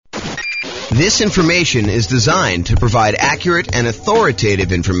This information is designed to provide accurate and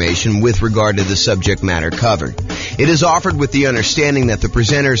authoritative information with regard to the subject matter covered. It is offered with the understanding that the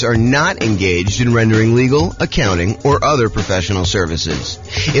presenters are not engaged in rendering legal, accounting, or other professional services.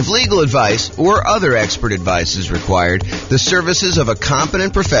 If legal advice or other expert advice is required, the services of a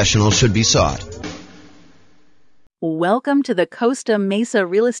competent professional should be sought. Welcome to the Costa Mesa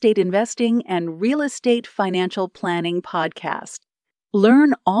Real Estate Investing and Real Estate Financial Planning Podcast.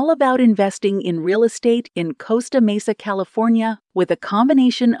 Learn all about investing in real estate in Costa Mesa, California, with a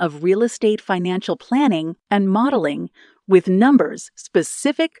combination of real estate financial planning and modeling with numbers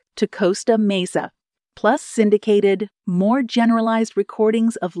specific to Costa Mesa, plus syndicated, more generalized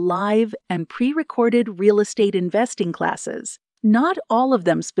recordings of live and pre-recorded real estate investing classes, not all of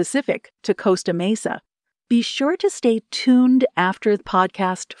them specific to Costa Mesa. Be sure to stay tuned after the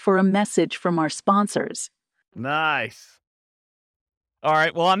podcast for a message from our sponsors. Nice. All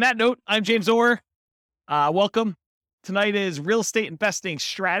right. Well, on that note, I'm James Orr. Welcome. Tonight is Real Estate Investing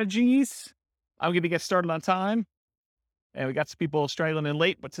Strategies. I'm going to get started on time. And we got some people straggling in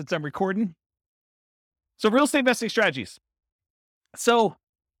late, but since I'm recording. So Real Estate Investing Strategies. So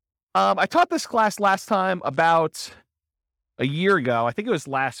I taught this class last time about a year ago. I think it was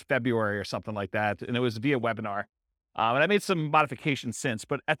last February or something like that. And it was via webinar. And I made some modifications since.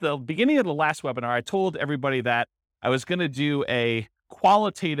 But at the beginning of the last webinar, I told everybody that I was going to do a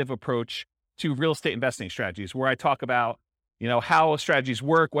qualitative approach to real estate investing strategies, where I talk about, how strategies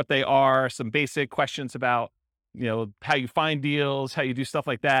work, what they are, some basic questions about, how you find deals, how you do stuff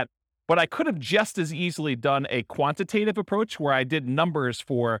like that. But I could have just as easily done a quantitative approach where I did numbers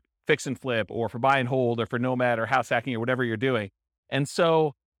for fix and flip or for buy and hold or for nomad or house hacking or whatever you're doing. And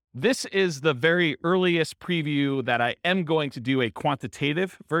so this is the very earliest preview that I am going to do a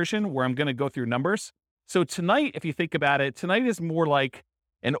quantitative version where I'm going to go through numbers. So tonight, if you think about it, tonight is more like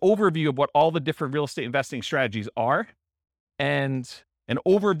an overview of what all the different real estate investing strategies are and an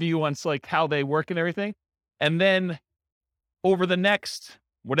overview on like how they work and everything. And then over the next,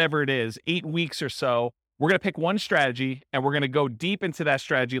 whatever it is, 8 weeks or so, we're going to pick one strategy and we're going to go deep into that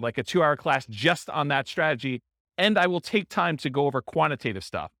strategy, like a 2-hour class just on that strategy. And I will take time to go over quantitative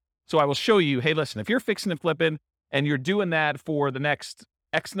stuff. So I will show you, hey, listen, if you're fixing and flipping and you're doing that for the next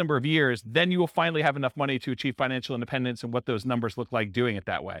X number of years, then you will finally have enough money to achieve financial independence and what those numbers look like doing it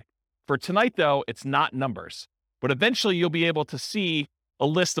that way. For tonight, though, it's not numbers, but eventually you'll be able to see a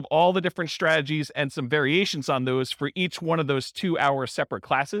list of all the different strategies and some variations on those for each one of those 2-hour separate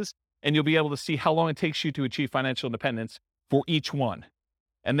classes. And you'll be able to see how long it takes you to achieve financial independence for each one.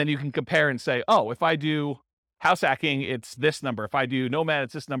 And then you can compare and say, oh, if I do house hacking, it's this number. If I do nomad,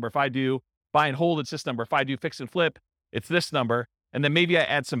 it's this number. If I do buy and hold, it's this number. If I do fix and flip, it's this number. And then maybe I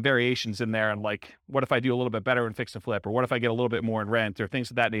add some variations in there and like, what if I do a little bit better in fix and flip? Or what if I get a little bit more in rent or things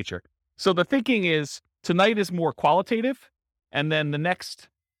of that nature? So the thinking is tonight is more qualitative. And then the next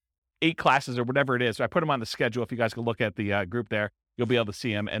 8 classes or whatever it is, so I put them on the schedule. If you guys can look at the group there, you'll be able to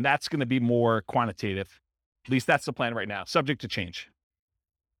see them. And that's going to be more quantitative. At least that's the plan right now, subject to change.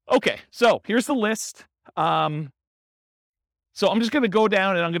 Okay, so here's the list. So I'm just going to go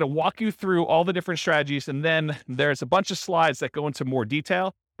down and I'm going to walk you through all the different strategies. And then there's a bunch of slides that go into more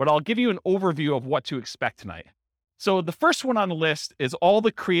detail, but I'll give you an overview of what to expect tonight. So the first one on the list is all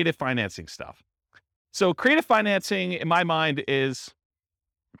the creative financing stuff. So creative financing, in my mind, is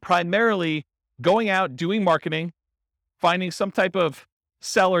primarily going out, doing marketing, finding some type of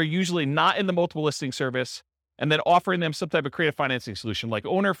seller, usually not in the multiple listing service, and then offering them some type of creative financing solution like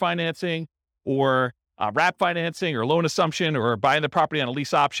owner financing or wrap financing or loan assumption or buying the property on a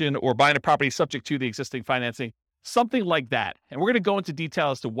lease option or buying a property subject to the existing financing, something like that. And we're going to go into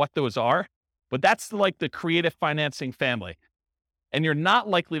detail as to what those are, but that's like the creative financing family. And you're not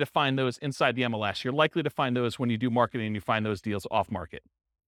likely to find those inside the MLS. You're likely to find those when you do marketing and you find those deals off market.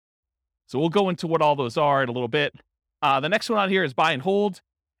 So we'll go into what all those are in a little bit. The next one on here is buy and hold.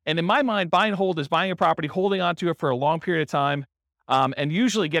 And in my mind, buy and hold is buying a property, holding onto it for a long period of time, and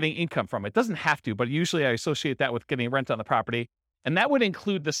usually getting income from it. It doesn't have to, but usually I associate that with getting rent on the property. And that would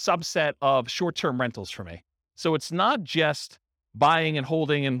include the subset of short-term rentals for me. So it's not just buying and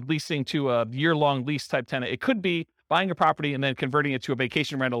holding and leasing to a year-long lease type tenant. It could be buying a property and then converting it to a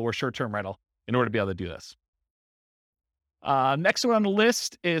vacation rental or short-term rental in order to be able to do this. Next one on the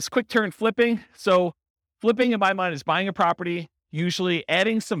list is quick turn flipping. So flipping in my mind is buying a property, usually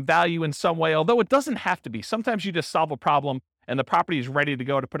adding some value in some way, although it doesn't have to be. Sometimes you just solve a problem and the property is ready to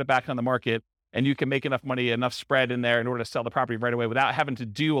go to put it back on the market and you can make enough money, enough spread in there in order to sell the property right away without having to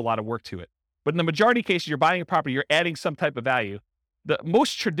do a lot of work to it. But in the majority of cases, you're buying a property, you're adding some type of value. The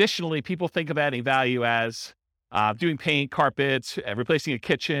most traditionally, people think of adding value as doing paint, carpets, replacing a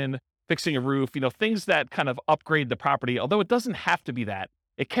kitchen, fixing a roof, things that kind of upgrade the property, although it doesn't have to be that.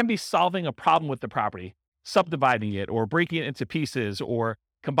 It can be solving a problem with the property, subdividing it or breaking it into pieces or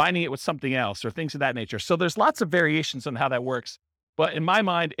combining it with something else or things of that nature. So there's lots of variations on how that works. But in my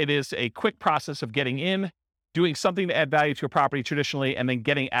mind, it is a quick process of getting in, doing something to add value to a property traditionally, and then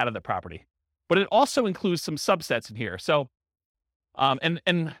getting out of the property. But it also includes some subsets in here. So, and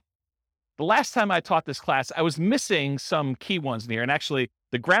the last time I taught this class, I was missing some key ones in here. And actually,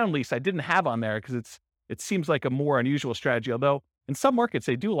 the ground lease I didn't have on there because it seems like a more unusual strategy, although in some markets,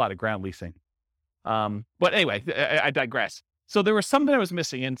 they do a lot of ground leasing. But anyway, I digress. So there was some that I was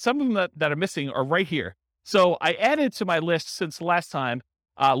missing, and some of them that are missing are right here. So I added to my list since the last time,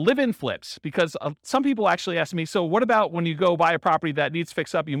 live-in flips, because some people actually ask me, so what about when you go buy a property that needs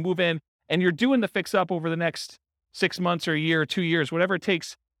fix up, you move in, and you're doing the fix up over the next 6 months or a year or 2 years, whatever it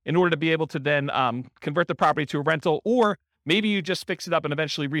takes in order to be able to then convert the property to a rental, or maybe you just fix it up and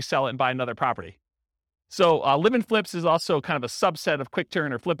eventually resell it and buy another property. So live-in flips is also kind of a subset of quick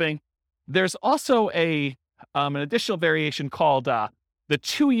turn or flipping. There's also an additional variation called the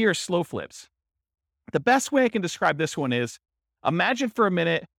 2-year slow flips. The best way I can describe this one is, imagine for a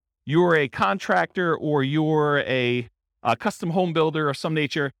minute you're a contractor or you're a custom home builder of some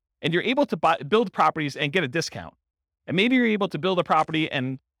nature, and you're able to build properties and get a discount. And maybe you're able to build a property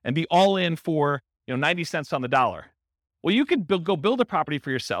and be all in for 90 cents on the dollar. Well, you could go build a property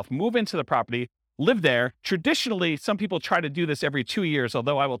for yourself, move into the property, live there. Traditionally, some people try to do this every 2 years,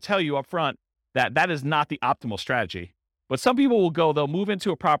 although I will tell you up front that that is not the optimal strategy. But some people they'll move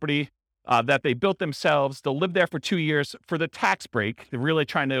into a property that they built themselves. They'll live there for 2 years for the tax break. They're really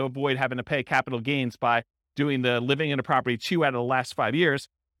trying to avoid having to pay capital gains by doing the living in a property 2 out of the last 5 years.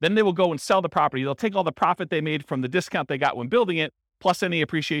 Then they will go and sell the property. They'll take all the profit they made from the discount they got when building it, plus any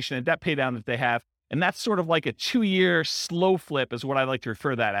appreciation and debt pay down that they have. And that's sort of like a 2-year slow flip is what I like to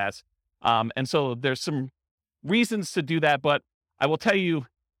refer that as. And so there's some reasons to do that, but I will tell you,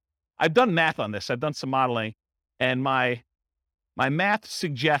 I've done math on this. I've done some modeling, and my math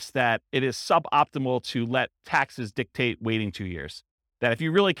suggests that it is suboptimal to let taxes dictate waiting 2 years. That if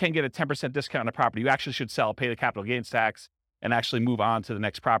you really can get a 10% discount on a property, you actually should sell, pay the capital gains tax, and actually move on to the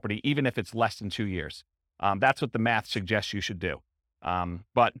next property, even if it's less than 2 years. That's what the math suggests you should do.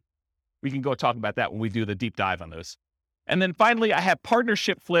 But we can go talk about that when we do the deep dive on those. And then finally, I have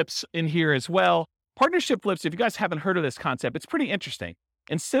partnership flips in here as well. Partnership flips, if you guys haven't heard of this concept, it's pretty interesting.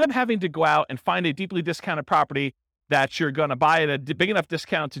 Instead of having to go out and find a deeply discounted property that you're going to buy at a big enough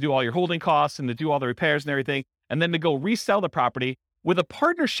discount to do all your holding costs and to do all the repairs and everything, and then to go resell the property, with a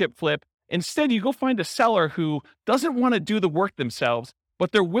partnership flip, instead you go find a seller who doesn't want to do the work themselves,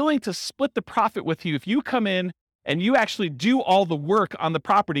 but they're willing to split the profit with you if you come in and you actually do all the work on the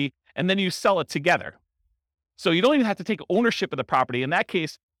property and then you sell it together. So you don't even have to take ownership of the property. In that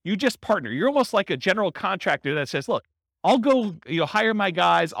case, you just partner. You're almost like a general contractor that says, look, I'll go hire my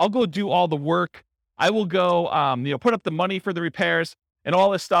guys. I'll go do all the work. I will go put up the money for the repairs and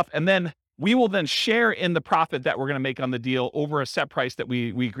all this stuff. And then we will then share in the profit that we're going to make on the deal over a set price that we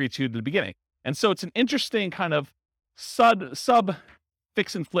agreed to at the beginning. And so it's an interesting kind of sub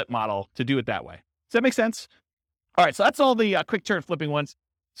fix and flip model to do it that way. Does that make sense? All right, so that's all the quick turn flipping ones.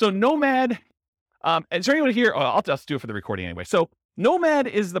 So Nomad, is there anyone here? Oh, I'll just do it for the recording anyway. So Nomad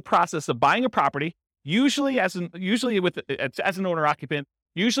is the process of buying a property, usually as an owner occupant,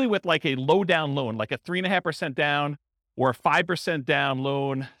 usually with like a low down loan, like a 3.5% down or a 5% down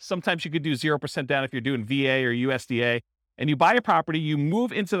loan. Sometimes you could do 0% down if you're doing VA or USDA. And you buy a property, you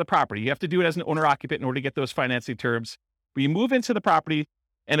move into the property. You have to do it as an owner occupant in order to get those financing terms. But you move into the property,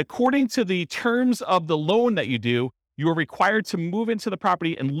 and according to the terms of the loan that you do, you are required to move into the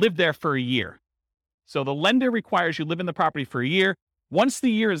property and live there for a year. So the lender requires you live in the property for a year. Once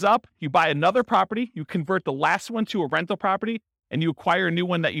the year is up, you buy another property, you convert the last one to a rental property, and you acquire a new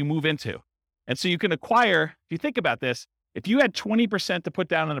one that you move into. And so you can acquire, if you think about this, if you had 20% to put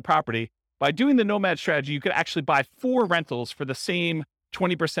down on a property, by doing the Nomad strategy, you could actually buy 4 rentals for the same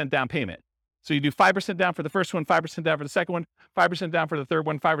 20% down payment. So you do 5% down for the first one, 5% down for the second one, 5% down for the third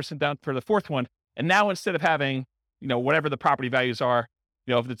one, 5% down for the fourth one. And now instead of having, whatever the property values are,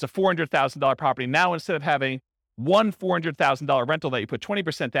 if it's a $400,000 property, now instead of having one $400,000 rental that you put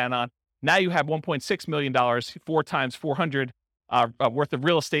 20% down on, now you have $1.6 million, 4 times 400 worth of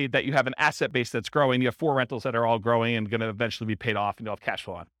real estate that you have an asset base that's growing. You have 4 rentals that are all growing and going to eventually be paid off and you'll have cash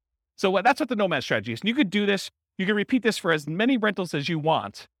flow on. So that's what the Nomad strategy is. And you could do this. You can repeat this for as many rentals as you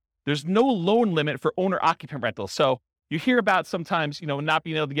want. There's no loan limit for owner-occupant rentals. So you hear about sometimes, not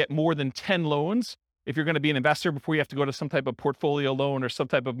being able to get more than 10 loans if you're going to be an investor before you have to go to some type of portfolio loan or some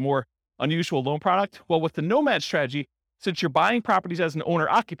type of more unusual loan product. Well, with the Nomad strategy, since you're buying properties as an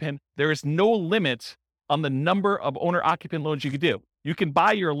owner-occupant, there is no limit on the number of owner-occupant loans you could do. You can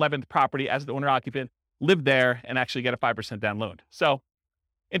buy your 11th property as an owner-occupant, live there, and actually get a 5% down loan. So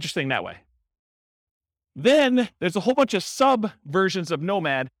interesting that way. Then there's a whole bunch of sub-versions of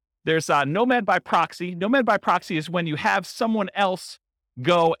Nomad. There's Nomad by proxy. Nomad by proxy is when you have someone else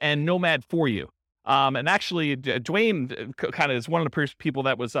go and Nomad for you. And actually, Dwayne kind of is one of the people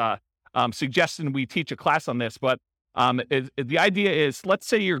that was suggesting we teach a class on this. But the idea is, let's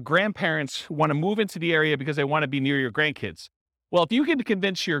say your grandparents want to move into the area because they want to be near your grandkids. Well, if you can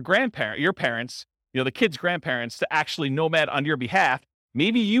convince your parents, the kids' grandparents, to actually Nomad on your behalf,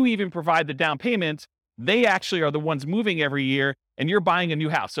 maybe you even provide the down payment. They actually are the ones moving every year, and you're buying a new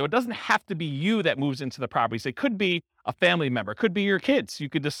house. So it doesn't have to be you that moves into the properties. It could be a family member, it could be your kids. You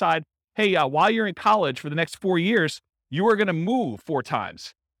could decide, hey, while you're in college for the next 4 years, you are going to move 4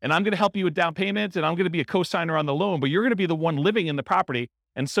 times. And I'm going to help you with down payment, and I'm going to be a co-signer on the loan, but you're going to be the one living in the property.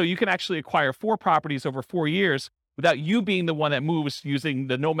 And so you can actually acquire 4 properties over 4 years without you being the one that moves using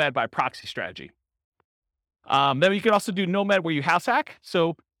the Nomad by proxy strategy. Then you can also do Nomad where you house hack.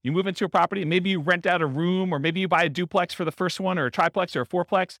 So you move into a property and maybe you rent out a room, or maybe you buy a duplex for the first one, or a triplex or a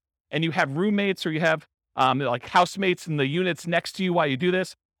fourplex, and you have roommates, or you have like housemates in the units next to you while you do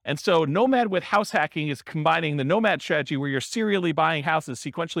this. And so Nomad with house hacking is combining the Nomad strategy where you're serially buying houses,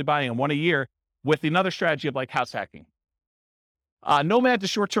 sequentially buying them 1 a year, with another strategy of like house hacking. Nomad to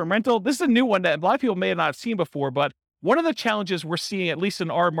short-term rental. This is a new one that a lot of people may not have seen before, but one of the challenges we're seeing, at least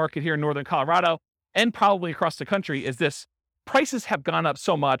in our market here in Northern Colorado, and probably across the country, is this: prices have gone up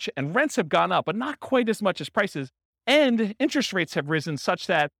so much and rents have gone up, but not quite as much as prices. And interest rates have risen such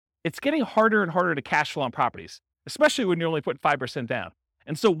that it's getting harder and harder to cash flow on properties, especially when you're only putting 5% down.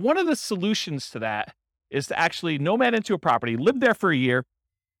 And so one of the solutions to that is to actually Nomad into a property, live there for a year,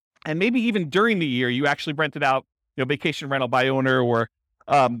 and maybe even during the year, you actually rent it out, vacation rental by owner, or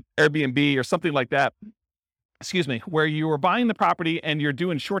Airbnb or something like that. Where you are buying the property and you're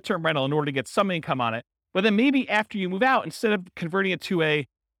doing short-term rental in order to get some income on it. But then maybe after you move out, instead of converting it to a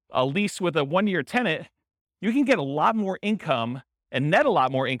lease with a 1-year tenant, you can get a lot more income and net a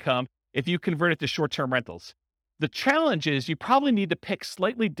lot more income if you convert it to short-term rentals. The challenge is you probably need to pick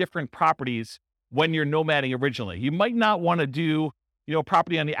slightly different properties when you're nomading originally. You might not want to do,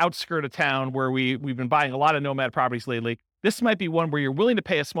 property on the outskirt of town where we've been buying a lot of nomad properties lately. This might be one where you're willing to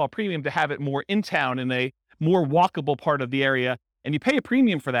pay a small premium to have it more in town in a more walkable part of the area. And you pay a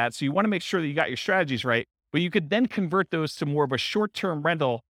premium for that. So you want to make sure that you got your strategies right, but you could then convert those to more of a short-term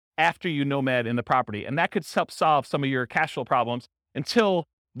rental after you nomad in the property. And that could help solve some of your cash flow problems until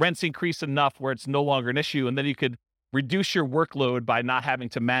rents increase enough where it's no longer an issue. And then you could reduce your workload by not having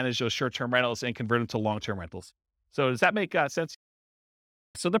to manage those short-term rentals and convert them to long-term rentals. So does that make sense?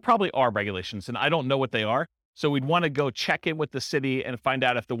 So there probably are regulations, and I don't know what they are. So we'd want to go check in with the city and find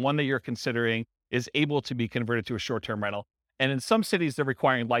out if the one that you're considering is able to be converted to a short-term rental. And in some cities, they're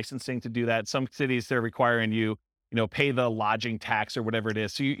requiring licensing to do that. Some cities, they're requiring you, pay the lodging tax or whatever it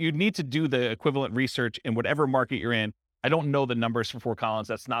is. So you need to do the equivalent research in whatever market you're in. I don't know the numbers for Fort Collins.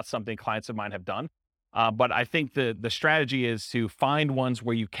 That's not something clients of mine have done. But I think the strategy is to find ones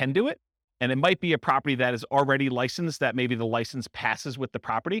where you can do it. And it might be a property that is already licensed, that maybe the license passes with the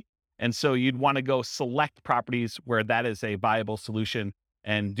property. And so you'd want to go select properties where that is a viable solution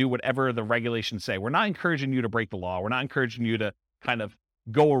and do whatever the regulations say. We're not encouraging you to break the law. We're not encouraging you to kind of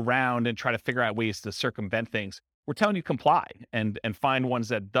go around and try to figure out ways to circumvent things. We're telling you comply and find ones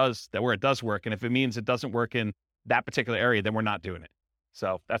that where it does work. And if it means it doesn't work in that particular area, then we're not doing it.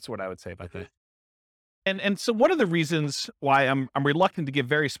 So that's what I would say about that. And so one of the reasons why I'm reluctant to give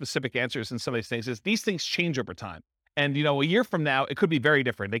very specific answers in some of these things is these things change over time. And, a year from now, it could be very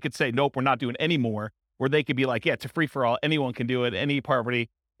different. They could say, nope, we're not doing any more. Or they could be like, yeah, it's a free for all. Anyone can do it. Any property,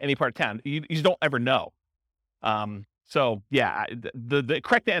 any part of town. You don't ever know. So yeah, the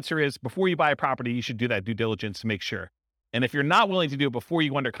correct answer is before you buy a property, you should do that due diligence to make sure. And if you're not willing to do it before you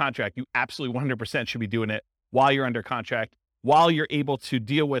go under contract, you absolutely 100% should be doing it while you're under contract, while you're able to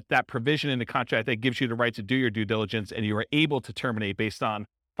deal with that provision in the contract that gives you the right to do your due diligence, and you are able to terminate based on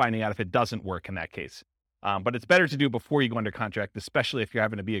finding out if it doesn't work in that case. But it's better to do before you go under contract, especially if you're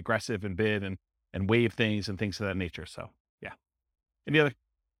having to be aggressive and bid and waive things and things of that nature. So yeah. Any other?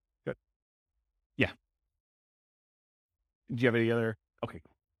 Good. Yeah. Do you have any other? Okay.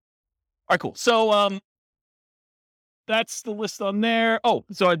 All right, cool. So that's the list on there. Oh,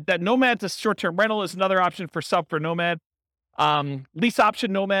 so that Nomad to short-term rental is another option for Nomad. Lease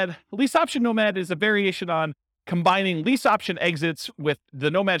option Nomad. Lease option Nomad is a variation on combining lease option exits with the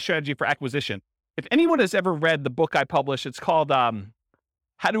Nomad strategy for acquisition. If anyone has ever read the book I published, it's called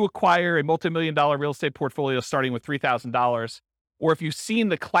how to acquire a multi-million-dollar real estate portfolio starting with $3,000. Or if you've seen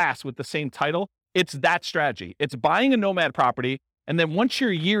the class with the same title, it's that strategy. It's buying a nomad property, and then once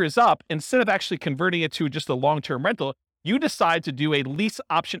your year is up, instead of actually converting it to just a long-term rental, you decide to do a lease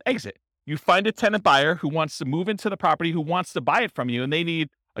option exit. You find a tenant buyer who wants to move into the property, who wants to buy it from you, and they need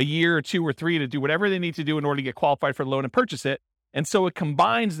a year or 2 or 3 to do whatever they need to do in order to get qualified for the loan and purchase it. And so it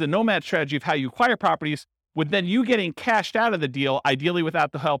combines the nomad strategy of how you acquire properties with then you getting cashed out of the deal, ideally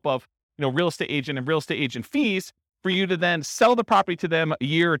without the help of, real estate agent and real estate agent fees, for you to then sell the property to them a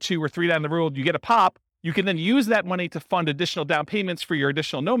year or 2 or 3 down the road. You get a pop. You can then use that money to fund additional down payments for your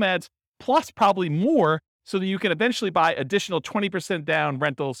additional nomads, plus probably more, so that you can eventually buy additional 20% down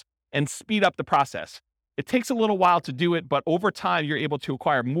rentals and speed up the process. It takes a little while to do it, but over time, you're able to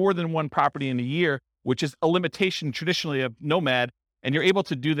acquire more than one property in a year, which is a limitation traditionally of nomad. And you're able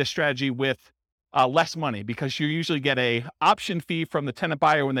to do this strategy with less money, because you usually get a option fee from the tenant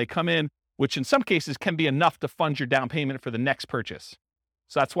buyer when they come in, which in some cases can be enough to fund your down payment for the next purchase.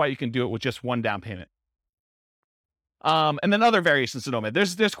 So that's why you can do it with just one down payment. And then other variations of nomad.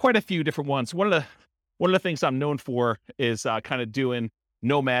 There's quite a few different ones. One of the things I'm known for is kind of doing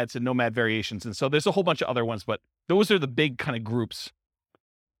nomads and nomad variations. And so there's a whole bunch of other ones, but those are the big kind of groups.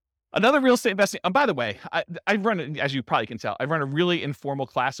 Another real estate investing. By the way, I run, as you probably can tell, I run a really informal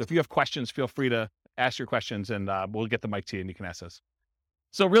class. So if you have questions, feel free to ask your questions, and we'll get the mic to you and you can ask us.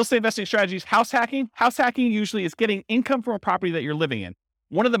 So real estate investing strategies, house hacking. House hacking usually is getting income from a property that you're living in.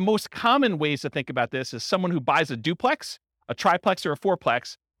 One of the most common ways to think about this is someone who buys a duplex, a triplex, or a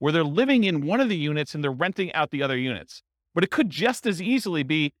fourplex, where they're living in one of the units and they're renting out the other units. But it could just as easily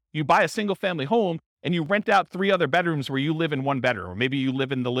be you buy a single family home and you rent out 3 other bedrooms where you live in one bedroom, or maybe you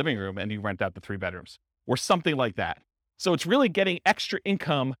live in the living room and you rent out the 3 bedrooms, or something like that. So it's really getting extra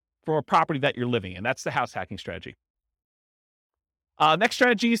income from a property that you're living in. That's the house hacking strategy. Next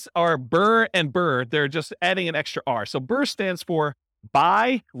strategies are BRRRR and BRRRR. They're just adding an extra R. So BRRRR stands for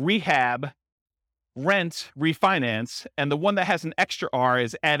buy, rehab, rent, refinance. And the one that has an extra R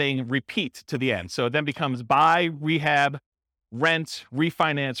is adding repeat to the end. So it then becomes buy, rehab, rent,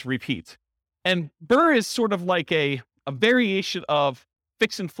 refinance, repeat. And BRRRR is sort of like a variation of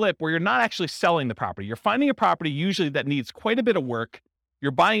fix and flip, where you're not actually selling the property. You're finding a property usually that needs quite a bit of work.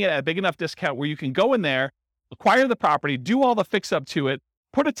 You're buying it at a big enough discount where you can go in there, acquire the property, do all the fix up to it,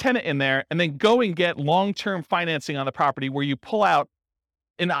 put a tenant in there, and then go and get long-term financing on the property, where you pull out,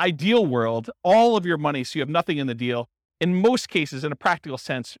 in an ideal world, all of your money so you have nothing in the deal. In most cases, in a practical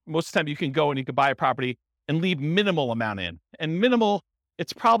sense, most of the time you can go and you can buy a property and leave minimal amount in. And minimal,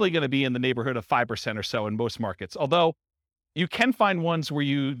 it's probably going to be in the neighborhood of 5% or so in most markets. Although you can find ones where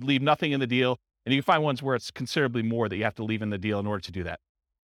you leave nothing in the deal, and you can find ones where it's considerably more that you have to leave in the deal in order to do that.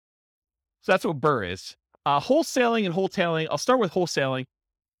 So that's what BRRRR is. Wholesaling and wholetailing. I'll start with wholesaling.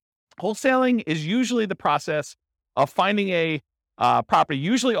 Wholesaling is usually the process of finding a property,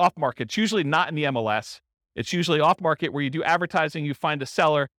 usually off market. It's usually not in the MLS. It's usually off market, where you do advertising, you find a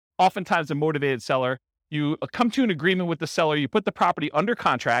seller, oftentimes a motivated seller. You come to an agreement with the seller, you put the property under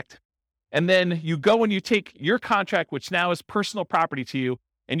contract, and then you go and you take your contract, which now is personal property to you,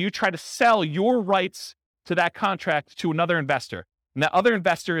 and you try to sell your rights to that contract to another investor. And that other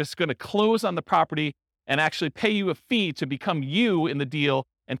investor is going to close on the property and actually pay you a fee to become you in the deal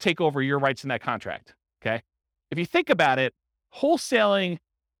and take over your rights in that contract. Okay. If you think about it, wholesaling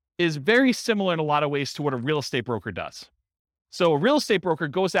is very similar in a lot of ways to what a real estate broker does. So a real estate broker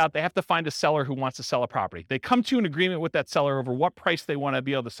goes out, they have to find a seller who wants to sell a property. They come to an agreement with that seller over what price they want to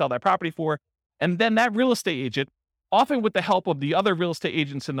be able to sell that property for. And then that real estate agent, often with the help of the other real estate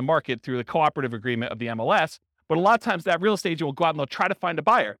agents in the market through the cooperative agreement of the MLS, but a lot of times that real estate agent will go out and they'll try to find a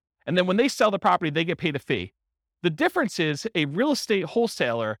buyer. And then when they sell the property, they get paid a fee. The difference is a real estate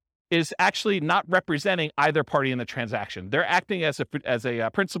wholesaler is actually not representing either party in the transaction. They're acting as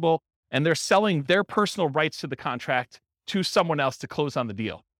a principal, and they're selling their personal rights to the contract to someone else to close on the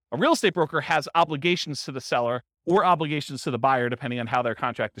deal. A real estate broker has obligations to the seller or obligations to the buyer, depending on how their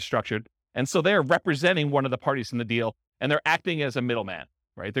contract is structured. And so they're representing one of the parties in the deal, and they're acting as a middleman,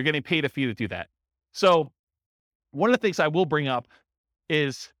 right? They're getting paid a fee to do that. So one of the things I will bring up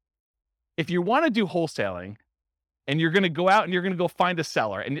is, if you want to do wholesaling and you're going to go out and you're going to go find a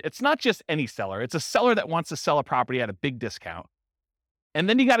seller, and it's not just any seller, it's a seller that wants to sell a property at a big discount. And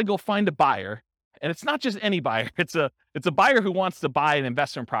then you got to go find a buyer. And it's not just any buyer. It's a buyer who wants to buy an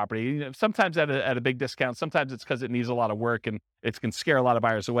investment property. You know, sometimes at a big discount. Sometimes it's because it needs a lot of work and it can scare a lot of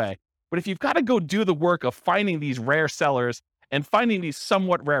buyers away. But if you've got to go do the work of finding these rare sellers and finding these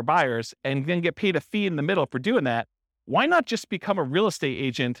somewhat rare buyers and then get paid a fee in the middle for doing that, why not just become a real estate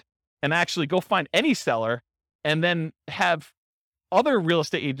agent and actually go find any seller and then have other real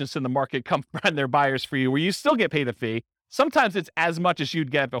estate agents in the market come find their buyers for you, where you still get paid a fee. Sometimes it's as much as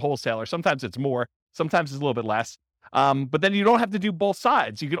you'd get if a wholesaler. Sometimes it's more. Sometimes it's a little bit less. But then you don't have to do both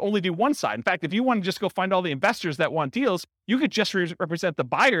sides. You can only do one side. In fact, if you want to just go find all the investors that want deals, you could just represent the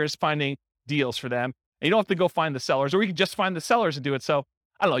buyers finding deals for them. And you don't have to go find the sellers, or you can just find the sellers and do it. So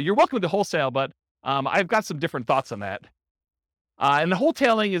I don't know. You're welcome to wholesale, but I've got some different thoughts on that. And the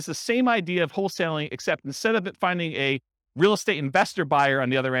wholesaling is the same idea of wholesaling, except instead of it finding a real estate investor buyer on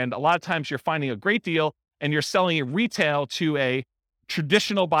the other end, a lot of times you're finding a great deal and you're selling it retail to a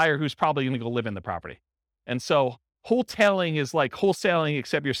traditional buyer who's probably going to go live in the property. And so wholesaling is like wholesaling,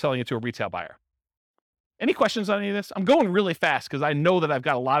 except you're selling it to a retail buyer. Any questions on any of this? I'm going really fast because I know that I've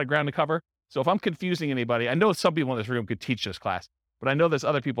got a lot of ground to cover. So if I'm confusing anybody, I know some people in this room could teach this class, but I know there's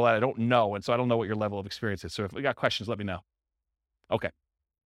other people that I don't know. And so I don't know what your level of experience is. So if we got questions, let me know. Okay.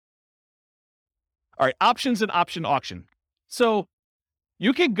 All right. Options and option auction. So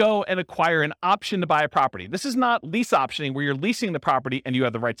you can go and acquire an option to buy a property. This is not lease optioning where you're leasing the property and you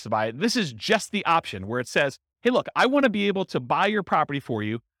have the rights to buy it. This is just the option where it says, hey, look, I want to be able to buy your property for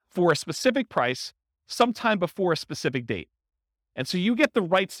you for a specific price sometime before a specific date. And so you get the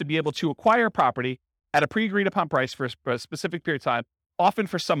rights to be able to acquire a property at a pre-agreed upon price for a specific period of time, often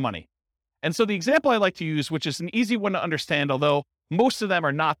for some money. And so the example I like to use, which is an easy one to understand, although most of them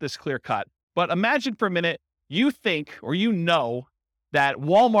are not this clear cut, but imagine for a minute, you think, or you know that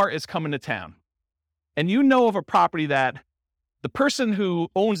Walmart is coming to town, and you know of a property that the person who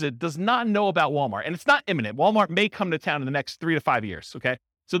owns it does not know about Walmart, and it's not imminent. Walmart may come to town in the next 3 to 5 years, okay?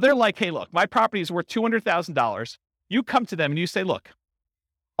 So they're like, hey, look, my property is worth $200,000. You come to them and you say, look,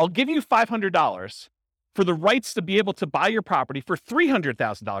 I'll give you $500 for the rights to be able to buy your property for $300,000,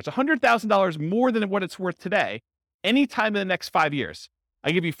 $100,000 more than what it's worth today, anytime in the next 5 years.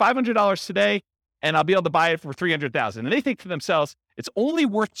 I give you $500 today, and I'll be able to buy it for $300,000. And they think to themselves, it's only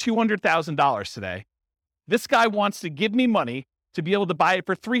worth $200,000 today. This guy wants to give me money to be able to buy it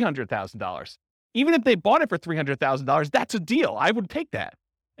for $300,000. Even if they bought it for $300,000, that's a deal. I would take that.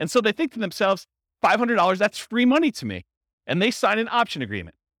 And so they think to themselves, $500, that's free money to me. And they sign an option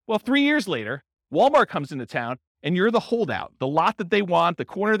agreement. Well, 3 years later, Walmart comes into town and you're the holdout. The lot that they want, the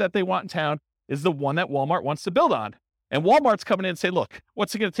corner that they want in town is the one that Walmart wants to build on. And Walmart's coming in and say, look,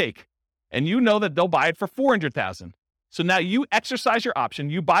 what's it going to take? And you know that they'll buy it for $400,000. So now you exercise your option.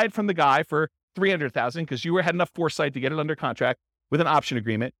 You buy it from the guy for $300,000 because you had enough foresight to get it under contract with an option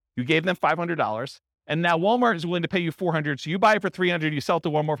agreement. You gave them $500. And now Walmart is willing to pay you $400. So you buy it for $300, you sell it to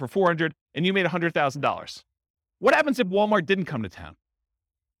Walmart for $400, and you made $100,000. What happens if Walmart didn't come to town?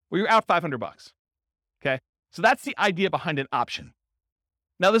 Well, you're out $500. Okay. So that's the idea behind an option.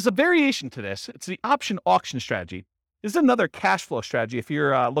 Now there's a variation to this. It's the option auction strategy. This is another cash flow strategy if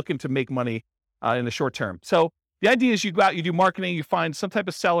you're looking to make money in the short term. So the idea is you go out, you do marketing, you find some type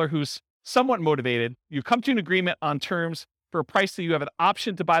of seller who's somewhat motivated. You come to an agreement on terms for a price that you have an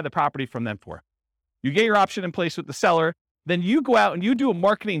option to buy the property from them for. You get your option in place with the seller. Then you go out and you do a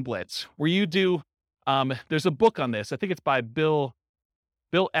marketing blitz where you do, there's a book on this. I think it's by Bill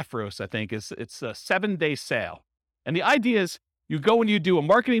Efros, I think. It's a 7-day sale. And the idea is you go and you do a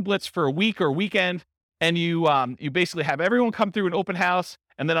marketing blitz for a week or a weekend, and you basically have everyone come through an open house.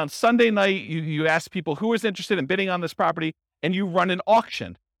 And then on Sunday night, you ask people who is interested in bidding on this property, and you run an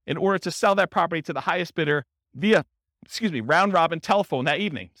auction in order to sell that property to the highest bidder via, round robin telephone that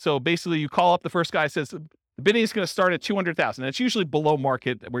evening. So basically you call up the first guy, says the bidding is going to start at $200,000. And it's usually below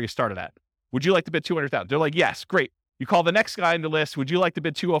market where you started at. Would you like to bid $200,000? They're like, yes, great. You call the next guy in the list. Would you like to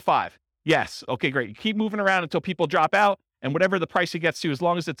bid $205,000? Yes. Okay, great. You keep moving around until people drop out, and whatever the price it gets to, as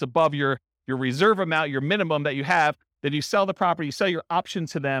long as it's above your reserve amount, your minimum that you have, then you sell the property, you sell your option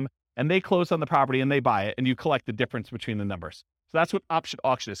to them, and they close on the property and they buy it, and you collect the difference between the numbers. So that's what option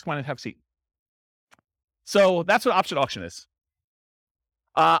auction is. Come on and have a seat. So that's what option auction is.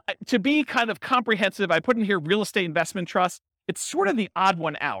 To be kind of comprehensive, I put in here real estate investment trust. It's sort of the odd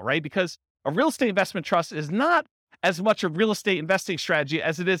one out, right? Because a real estate investment trust is not as much a real estate investing strategy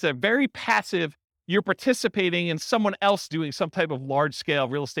as it is a very passive, you're participating in someone else doing some type of large scale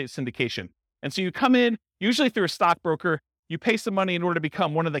real estate syndication. And so you come in, usually through a stockbroker, you pay some money in order to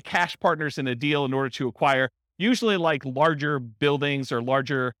become one of the cash partners in a deal in order to acquire, usually like larger buildings or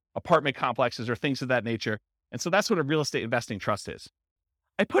larger apartment complexes or things of that nature. And so that's what a real estate investing trust is.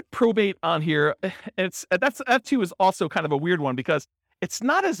 I put probate on here. That too is also kind of a weird one because it's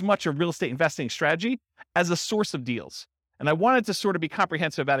not as much a real estate investing strategy as a source of deals. And I wanted to sort of be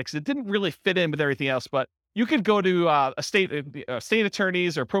comprehensive about it because it didn't really fit in with everything else. But you could go to state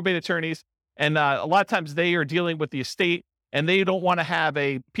attorneys or probate attorneys, and a lot of times they are dealing with the estate and they don't want to have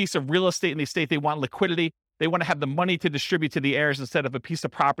a piece of real estate in the estate. They want liquidity. they want to have the money to distribute to the heirs instead of a piece of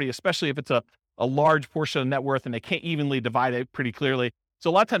property, especially if it's a large portion of net worth and they can't evenly divide it pretty clearly. So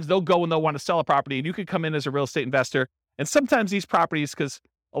a lot of times they'll go and they'll want to sell a property, and you could come in as a real estate investor. And sometimes these properties, because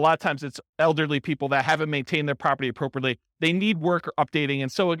a lot of times it's elderly people that haven't maintained their property appropriately, they need work or updating.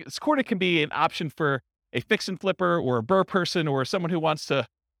 And so it's sort of can be an option for a fix and flipper or a burr person or someone who wants to,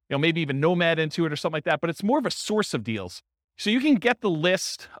 maybe even nomad into it or something like that. But it's more of a source of deals. So you can get the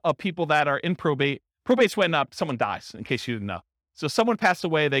list of people that are in probate. Probate's when someone dies, in case you didn't know. So someone passed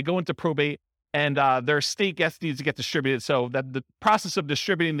away, they go into probate, and their estate needs to get distributed. So that the process of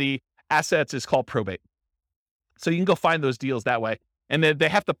distributing the assets is called probate. So you can go find those deals that way. And then they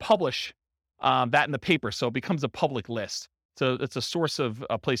have to publish that in the paper. So it becomes a public list. So it's a source of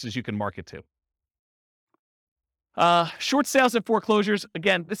places you can market to. Short sales and foreclosures.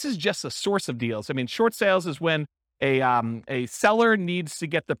 Again, this is just a source of deals. I mean, short sales is when a seller needs to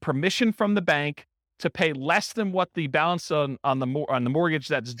get the permission from the bank to pay less than what the balance on the mortgage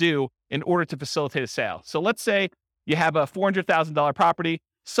that's due in order to facilitate a sale. So let's say you have a $400,000 property.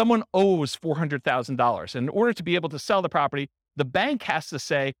 Someone owes $400,000. In order to be able to sell the property, the bank has to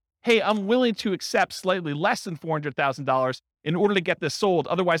say, hey, I'm willing to accept slightly less than $400,000 in order to get this sold.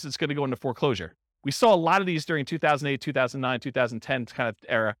 Otherwise, it's going to go into foreclosure. We saw a lot of these during 2008, 2009, 2010 kind of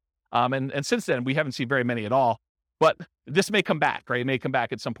era. And since then, we haven't seen very many at all. But this may come back, right? It may come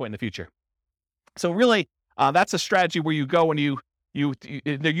back at some point in the future. So really, that's a strategy where you go and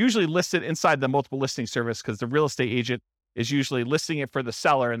they're usually listed inside the multiple listing service because the real estate agent is usually listing it for the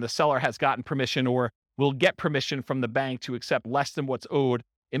seller, and the seller has gotten permission or will get permission from the bank to accept less than what's owed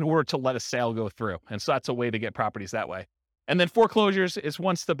in order to let a sale go through. And so that's a way to get properties that way. And then foreclosures is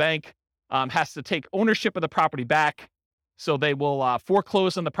once the bank has to take ownership of the property back. So they will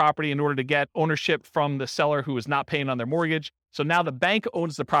foreclose on the property in order to get ownership from the seller who is not paying on their mortgage. So now the bank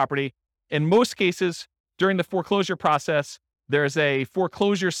owns the property. In most cases, during the foreclosure process, there's a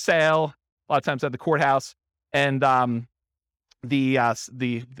foreclosure sale, a lot of times at the courthouse, and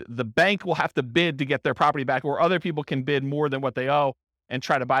the bank will have to bid to get their property back, or other people can bid more than what they owe and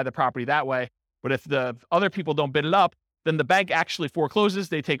try to buy the property that way. But if the other people don't bid it up, then the bank actually forecloses,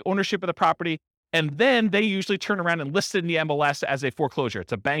 they take ownership of the property, and then they usually turn around and list it in the MLS as a foreclosure.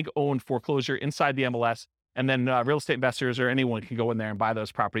 It's a bank-owned foreclosure inside the MLS, and then real estate investors or anyone can go in there and buy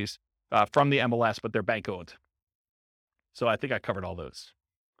those properties from the MLS, but they're bank-owned. So I think I covered all those.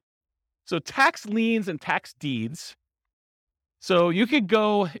 So tax liens and tax deeds. So you could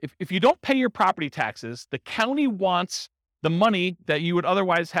go, if you don't pay your property taxes, the county wants the money that you would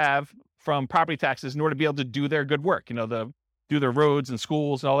otherwise have from property taxes in order to be able to do their good work, do their roads and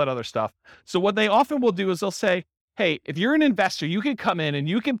schools and all that other stuff. So what they often will do is they'll say, hey, if you're an investor, you can come in and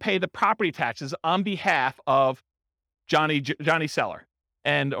you can pay the property taxes on behalf of Johnny Seller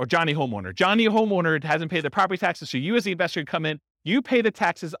or Johnny Homeowner. Johnny Homeowner hasn't paid the property taxes, so you as the investor come in, you pay the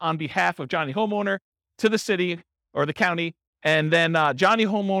taxes on behalf of Johnny Homeowner to the city or the county, and then Johnny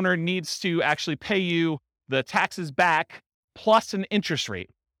Homeowner needs to actually pay you the taxes back plus an interest rate.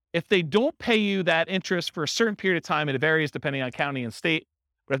 If they don't pay you that interest for a certain period of time, and it varies depending on county and state,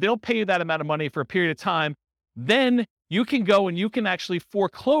 but if they don't pay you that amount of money for a period of time, then you can go and you can actually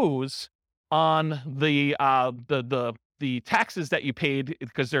foreclose on the taxes that you paid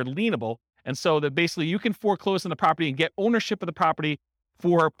because they're lienable. And so that basically you can foreclose on the property and get ownership of the property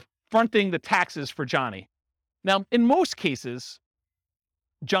for fronting the taxes for Johnny. Now, in most cases,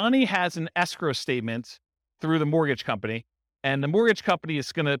 Johnny has an escrow statement through the mortgage company, and the mortgage company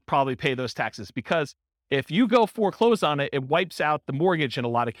is going to probably pay those taxes because if you go foreclose on it, it wipes out the mortgage in a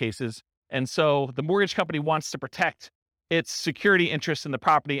lot of cases. And so the mortgage company wants to protect its security interest in the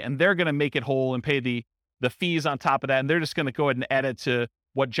property, and they're going to make it whole and pay the fees on top of that. And they're just going to go ahead and add it to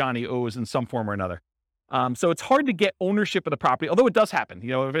what Johnny owes in some form or another. So it's hard to get ownership of the property, although it does happen,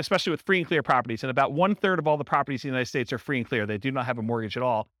 especially with free and clear properties. And about 1/3 of all the properties in the United States are free and clear. They do not have a mortgage at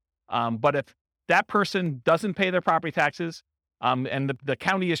all. But if that person doesn't pay their property taxes, and the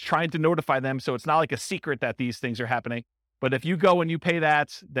county is trying to notify them, so it's not like a secret that these things are happening. But if you go and you pay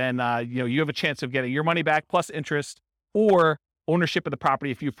that, then you have a chance of getting your money back plus interest or ownership of the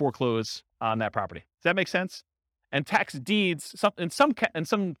property if you foreclose on that property. Does that make sense? And tax deeds, in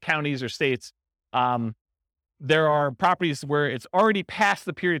some counties or states, there are properties where it's already past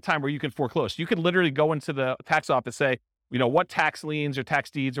the period of time where you can foreclose. You could literally go into the tax office, say, what tax liens or tax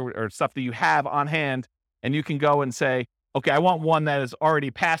deeds or stuff that you have on hand, and you can go and say, okay, I want one that is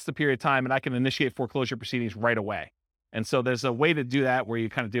already past the period of time, and I can initiate foreclosure proceedings right away. And so there's a way to do that where you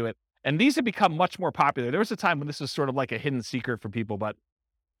kind of do it. And these have become much more popular. There was a time when this was sort of like a hidden secret for people, but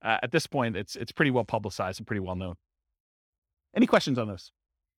at this point, it's pretty well publicized and pretty well known. Any questions on this?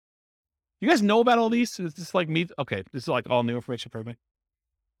 You guys know about all these? Is this like me? Okay, this is like all new information for everybody.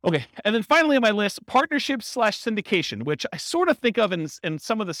 Okay, and then finally on my list, partnerships/syndication, which I sort of think of in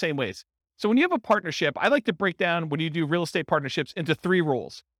some of the same ways. So when you have a partnership, I like to break down when you do real estate partnerships into 3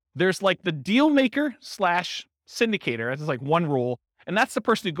 roles. There's like the deal maker/syndicator. That's like one role. And that's the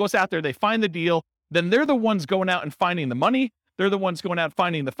person who goes out there, they find the deal, then they're the ones going out and finding the money. They're the ones going out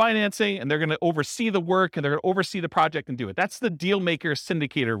finding the financing, and they're going to oversee the work, and they're going to oversee the project and do it. That's the deal maker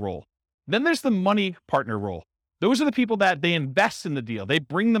syndicator role. Then there's the money partner role. Those are the people that they invest in the deal. They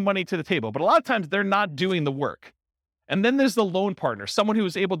bring the money to the table, but a lot of times they're not doing the work. And then there's the loan partner, someone who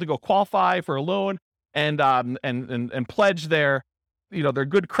is able to go qualify for a loan and pledge their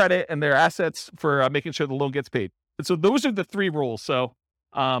good credit and their assets for making sure the loan gets paid. And so those are the 3 roles. So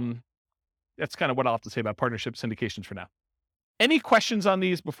that's kind of what I'll have to say about partnership syndications for now. Any questions on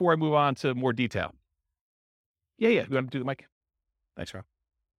these before I move on to more detail? Yeah. You want to do the mic? Thanks, Rob.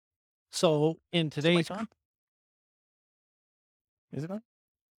 So in today's on? Is it on?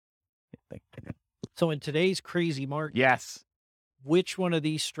 Yeah, so in today's crazy market, yes. Which one of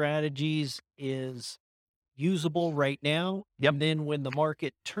these strategies is usable right now? Yep. And then when the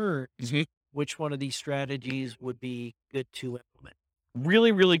market turns, which one of these strategies would be good to implement?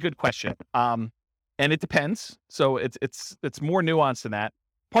 Really, really good question. And it depends. So it's more nuanced than that.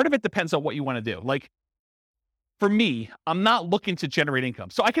 Part of it depends on what you want to do. Like for me, I'm not looking to generate income.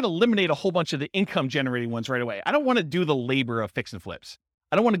 So I can eliminate a whole bunch of the income generating ones right away. I don't want to do the labor of fix and flips.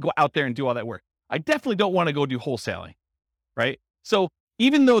 I don't want to go out there and do all that work. I definitely don't want to go do wholesaling, right? So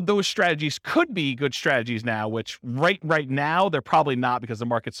even though those strategies could be good strategies now, which right now, they're probably not because the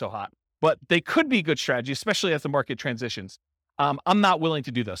market's so hot, but they could be good strategies, especially as the market transitions. I'm not willing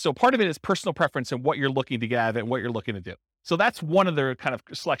to do those. So part of it is personal preference and what you're looking to get out of it and what you're looking to do. So that's one of the kind of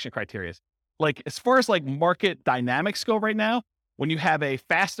selection criteria. Like as far as like market dynamics go right now, when you have a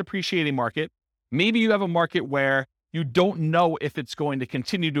fast appreciating market, maybe you have a market where you don't know if it's going to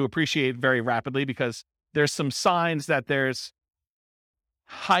continue to appreciate very rapidly because there's some signs that there's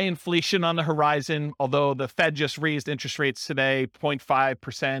high inflation on the horizon, although the Fed just raised interest rates today,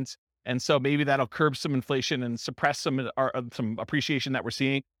 0.5%. And so maybe that'll curb some inflation and suppress some appreciation that we're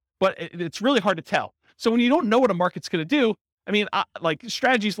seeing. But it's really hard to tell. So when you don't know what a market's going to do, I mean, like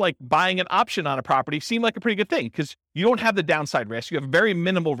strategies like buying an option on a property seem like a pretty good thing because you don't have the downside risk. You have very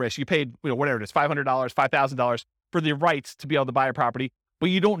minimal risk. You paid, whatever it is, $500, $5,000 for the rights to be able to buy a property, but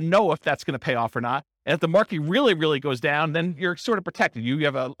you don't know if that's going to pay off or not. And if the market really, really goes down, then you're sort of protected. You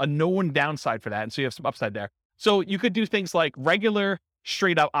have a known downside for that. And so you have some upside there. So you could do things like regular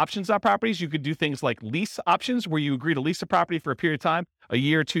straight up options on properties. You could do things like lease options where you agree to lease a property for a period of time, a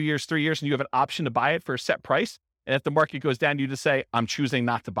year, 2 years, 3 years, and you have an option to buy it for a set price. And if the market goes down, you just say, I'm choosing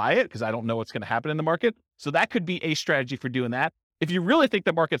not to buy it because I don't know what's going to happen in the market. So that could be a strategy for doing that. If you really think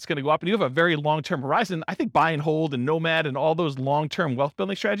the market's going to go up and you have a very long-term horizon, I think buy and hold and nomad and all those long-term wealth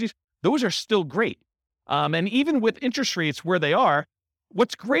building strategies, those are still great. And even with interest rates where they are,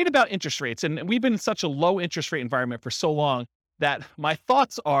 what's great about interest rates, and we've been in such a low interest rate environment for so long, that my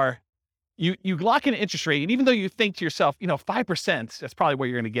thoughts are you lock in an interest rate, and even though you think to yourself, 5%, that's probably what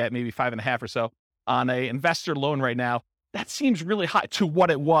you're going to get, maybe 5.5 or so on a investor loan right now, that seems really high to what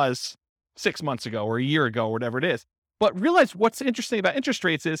it was 6 months ago or a year ago or whatever it is. But realize what's interesting about interest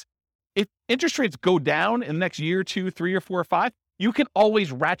rates is if interest rates go down in the next year, 2, 3, or 4, or 5, you can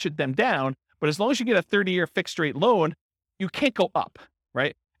always ratchet them down. But as long as you get a 30-year fixed rate loan, you can't go up,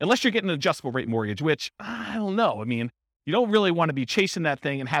 right? Unless you're getting an adjustable rate mortgage, which I don't know. I mean, you don't really want to be chasing that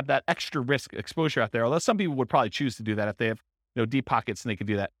thing and have that extra risk exposure out there. Although some people would probably choose to do that if they have, deep pockets and they could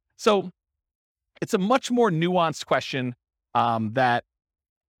do that. So it's a much more nuanced question that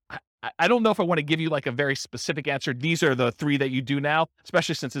I don't know if I want to give you like a very specific answer. These are the 3 that you do now,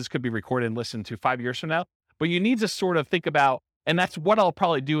 especially since this could be recorded and listened to 5 years from now. But you need to sort of think about, and that's what I'll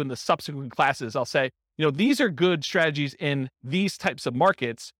probably do in the subsequent classes. I'll say, these are good strategies in these types of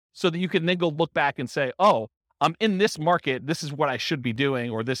markets so that you can then go look back and say, oh, I'm in this market. This is what I should be doing,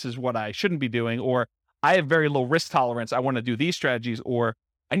 or this is what I shouldn't be doing, or I have very low risk tolerance. I want to do these strategies, or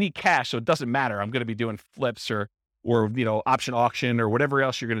I need cash. So it doesn't matter. I'm going to be doing flips or option auction or whatever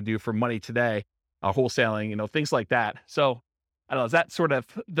else you're going to do for money today, wholesaling, things like that. So I don't know, is that sort of,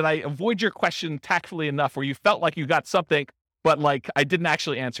 did I avoid your question tactfully enough where you felt like you got something, but like I didn't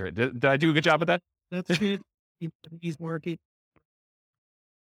actually answer it? Did I do a good job with that? That's good. He's working.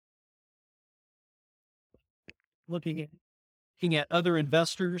 Looking at other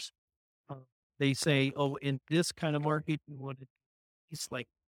investors, they say, oh, in this kind of market, you want to, it's like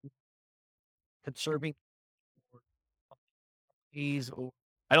conserving or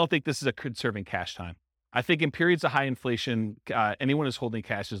I don't think this is a conserving cash time. I think in periods of high inflation, anyone who's holding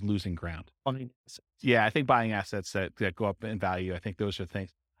cash is losing ground. Yeah, I think buying assets that go up in value, I think those are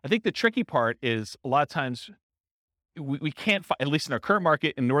things. I think the tricky part is a lot of times we can't, at least in our current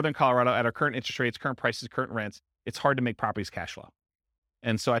market in Northern Colorado, at our current interest rates, current prices, current rents, it's hard to make properties cash flow.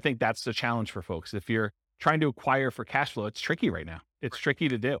 And so I think that's the challenge for folks. If you're trying to acquire for cash flow, it's tricky right now. It's tricky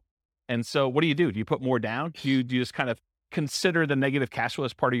to do. And so what do? Do you put more down? Do you just kind of consider the negative cash flow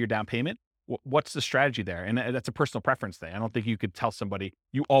as part of your down payment? What's the strategy there? And that's a personal preference thing. I don't think you could tell somebody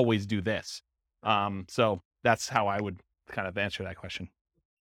you always do this. So that's how I would kind of answer that question.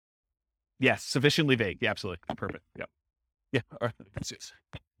 Yes, sufficiently vague. Yeah, absolutely. Perfect. Yep. Yeah. All right.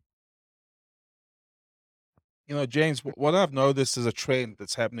 You know, James, what I've noticed is a trend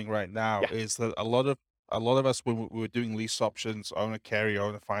that's happening right now is that a lot of us, when we were doing lease options, owner carry,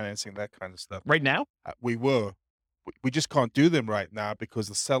 owner financing, that kind of stuff. Right now? We just can't do them right now because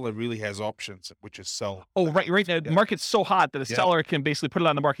the seller really has options, which is sell. Oh, right now. The market's so hot that a seller can basically put it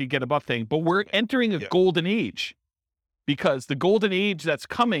on the market and get above thing. But we're entering a golden age, because the golden age that's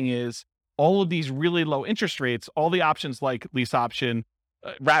coming is all of these really low interest rates, all the options like lease option,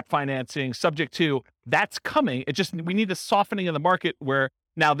 wrap financing, subject to, that's coming. We need a softening of the market where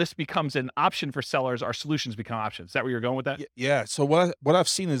now this becomes an option for sellers. Our solutions become options. Is that where you're going with that? Yeah. So what I've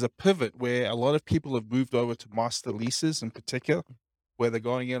seen is a pivot where a lot of people have moved over to master leases in particular, where they're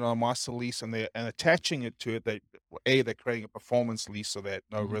going in on a master lease and attaching it to it. They're creating a performance lease so that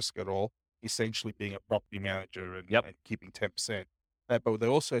no risk at all, essentially being a property manager and keeping 10%. But they're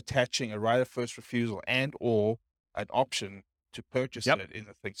also attaching a right of first refusal and or an option to purchase it in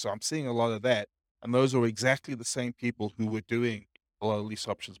the thing. So I'm seeing a lot of that. And those are exactly the same people who were doing a lot of lease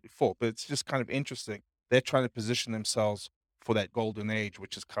options before. But it's just kind of interesting. They're trying to position themselves for that golden age,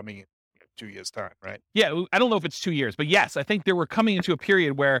 which is coming in 2 years' time, right? Yeah, I don't know if it's 2 years, but yes, I think we're coming into a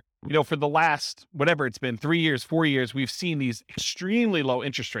period where, for the last, whatever it's been, 3 years, 4 years, we've seen these extremely low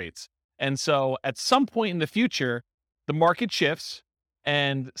interest rates. And so at some point in the future, the market shifts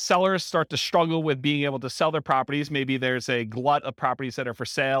and sellers start to struggle with being able to sell their properties. Maybe there's a glut of properties that are for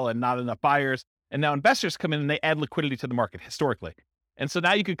sale and not enough buyers. And now investors come in and they add liquidity to the market historically. And so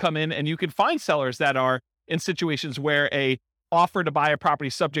now you could come in and you can find sellers that are in situations where a offer to buy a property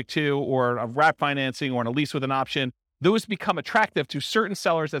subject to, or a wrap financing, or a lease with an option, those become attractive to certain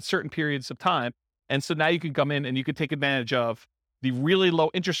sellers at certain periods of time. And so now you can come in and you can take advantage of the really low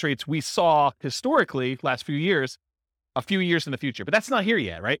interest rates we saw historically last few years, a few years in the future. But that's not here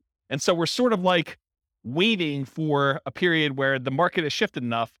yet, right? And so we're sort of like waiting for a period where the market has shifted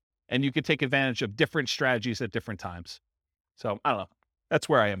enough and you can take advantage of different strategies at different times. So I don't know. That's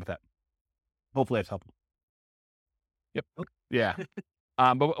where I am with that. Hopefully that's helpful. Yep. Yeah.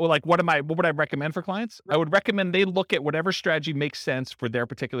 But like, what would I recommend for clients? I would recommend they look at whatever strategy makes sense for their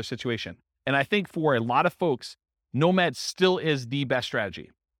particular situation. And I think for a lot of folks, Nomad still is the best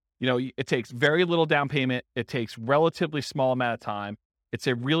strategy. It takes very little down payment. It takes relatively small amount of time. It's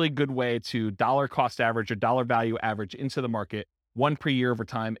a really good way to dollar cost average or dollar value average into the market, one per year over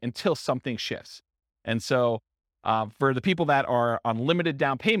time until something shifts. And so for the people that are on limited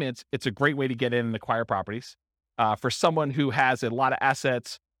down payments, it's a great way to get in and acquire properties. For someone who has a lot of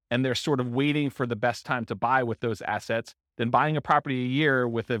assets and they're sort of waiting for the best time to buy with those assets, then buying a property a year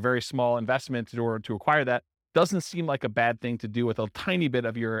with a very small investment in order to acquire that doesn't seem like a bad thing to do with a tiny bit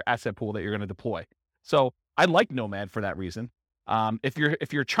of your asset pool that you're going to deploy. So I like Nomad for that reason. If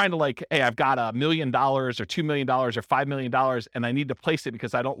you're trying to like, hey, I've got $1 million or $2 million or $5 million and I need to place it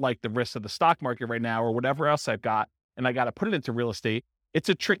because I don't like the risks of the stock market right now or whatever else I've got, and I got to put it into real estate, it's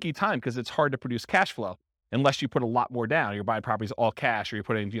a tricky time because it's hard to produce cash flow unless you put a lot more down. You're buying properties all cash or you're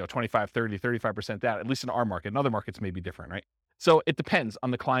putting 25, 30, 35% down, at least in our market. In other markets may be different, right? So it depends on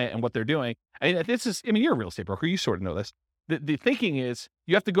the client and what they're doing. You're a real estate broker. You sort of know this. The thinking is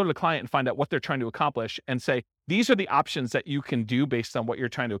you have to go to the client and find out what they're trying to accomplish and say, these are the options that you can do based on what you're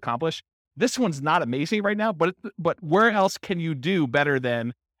trying to accomplish. This one's not amazing right now, but where else can you do better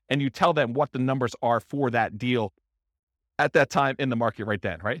than, and you tell them what the numbers are for that deal at that time in the market right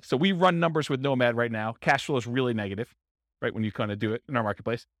then, right? So we run numbers with Nomad right now. Cash flow is really negative, right? When you kind of do it in our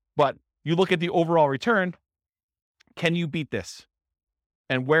marketplace, but you look at the overall return. Can you beat this?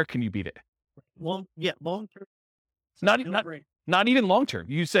 And where can you beat it? Long term. Not even long term.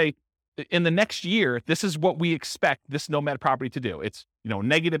 You say in the next year, this is what we expect this Nomad property to do. It's,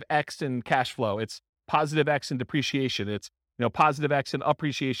 negative X in cash flow. It's positive X in depreciation. It's, positive X in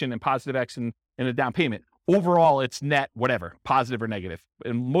appreciation and positive X in a down payment. Overall, it's net, whatever, positive or negative.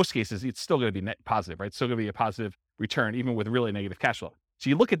 In most cases, it's still going to be net positive, right? It's still going to be a positive return, even with really negative cash flow. So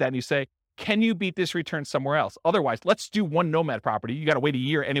you look at that and you say, can you beat this return somewhere else? Otherwise, let's do one Nomad property. You got to wait a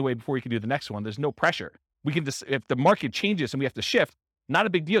year anyway before you can do the next one. There's no pressure. we can just, if the market changes and we have to shift, not a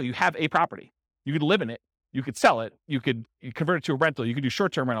big deal. You have a property. You could live in it. You could sell it. You convert it to a rental. You could do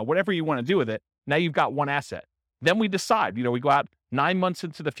short-term rental, whatever you want to do with it. Now you've got one asset. Then we decide, we go out 9 months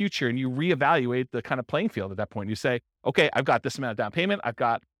into the future and you reevaluate the kind of playing field at that point. You say, okay, I've got this amount of down payment.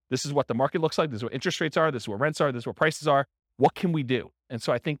 This is what the market looks like. This is what interest rates are. This is what rents are. This is what prices are. What can we do? And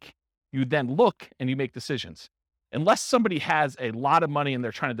so I think you then look and you make decisions. Unless somebody has a lot of money and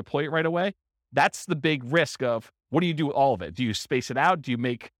they're trying to deploy it right away, that's the big risk of what do you do with all of it? Do you space it out? Do you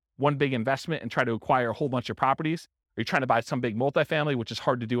make one big investment and try to acquire a whole bunch of properties? Are you trying to buy some big multifamily, which is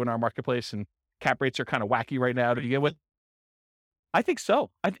hard to do in our marketplace, and cap rates are kind of wacky right now to begin with? I think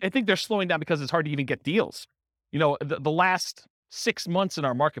so. I think they're slowing down because it's hard to even get deals. The last 6 months in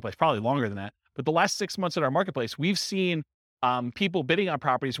our marketplace, probably longer than that, but the last 6 months in our marketplace, we've seen people bidding on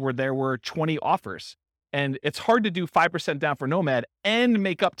properties where there were 20 offers. And it's hard to do 5% down for Nomad and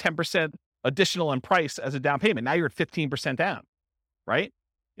make up 10% additional in price as a down payment. Now you're at 15% down, right?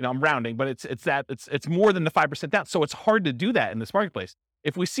 I'm rounding, but it's more than the 5% down. So it's hard to do that in this marketplace.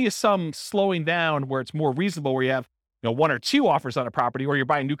 If we see some slowing down where it's more reasonable, where you have 1 or 2 offers on a property, or you're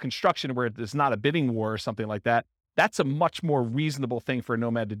buying new construction where there's not a bidding war or something like that, that's a much more reasonable thing for a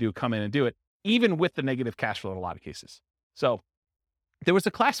Nomad to do, come in and do it, even with the negative cash flow in a lot of cases. So there was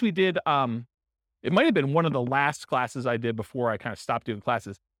a class we did, it might have been one of the last classes I did before I kind of stopped doing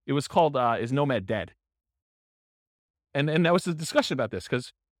classes. It was called, Is Nomad Dead? And that was a discussion about this,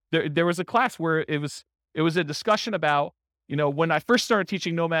 because there was a class where it was a discussion about, when I first started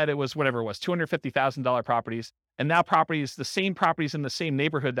teaching Nomad, it was whatever it was, $250,000 properties. And now properties, the same properties in the same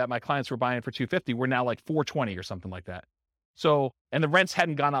neighborhood that my clients were buying for $250 were now like $420 or something like that. So, and the rents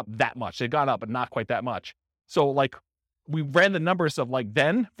hadn't gone up that much. They'd gone up, but not quite that much. So like we ran the numbers of like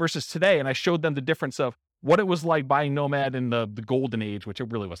then versus today. And I showed them the difference of what it was like buying Nomad in the golden age, which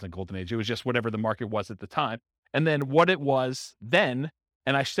it really wasn't a golden age. It was just whatever the market was at the time. And then what it was then.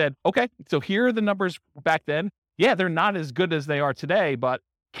 And I said, okay, so here are the numbers back then. Yeah, they're not as good as they are today, but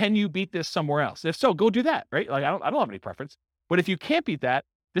can you beat this somewhere else? If so, go do that, right? Like I don't have any preference. But if you can't beat that,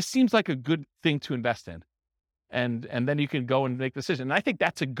 this seems like a good thing to invest in. And then you can go and make the decision. And I think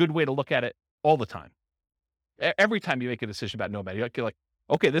that's a good way to look at it all the time. Every time you make a decision about Nomad, you're like,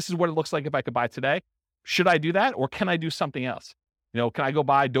 okay, this is what it looks like if I could buy today. Should I do that? Or can I do something else? Can I go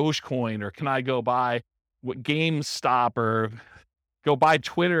buy Dogecoin, or can I go buy GameStop, or go buy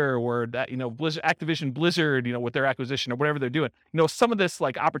Twitter, or that, Activision Blizzard, with their acquisition or whatever they're doing. Some of this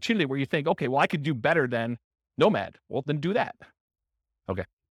like opportunity where you think, okay, well, I could do better than Nomad. Well, then do that. Okay.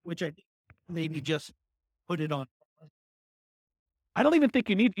 Which I think maybe just put it on. I don't even think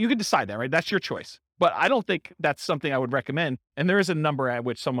you can decide that, right? That's your choice. But I don't think that's something I would recommend. And there is a number at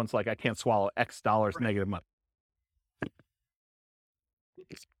which someone's like, I can't swallow X dollars negative money.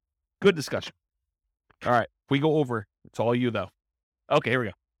 Good discussion. All right. If we go over, it's all you though. Okay, here we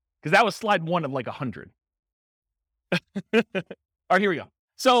go. Because that was slide 1 of like 100. All right, here we go.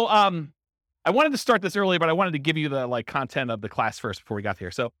 So I wanted to start this early, but I wanted to give you the like content of the class first before we got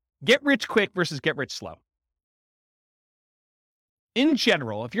here. So get rich quick versus get rich slow. In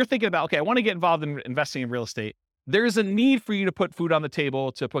general, if you're thinking about, okay, I want to get involved in investing in real estate, there's a need for you to put food on the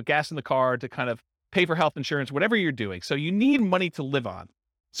table, to put gas in the car, to kind of pay for health insurance, whatever you're doing. So you need money to live on.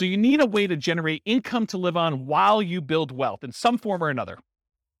 So you need a way to generate income to live on while you build wealth in some form or another.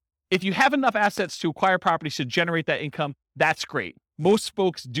 If you have enough assets to acquire properties to generate that income, that's great. Most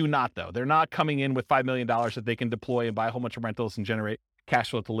folks do not, though. They're not coming in with $5 million that they can deploy and buy a whole bunch of rentals and generate cash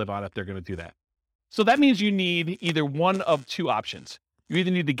flow to live on if they're going to do that. So that means you need either one of 2 options. You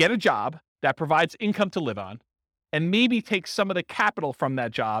either need to get a job that provides income to live on, and maybe take some of the capital from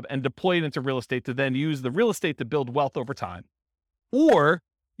that job and deploy it into real estate to then use the real estate to build wealth over time. Or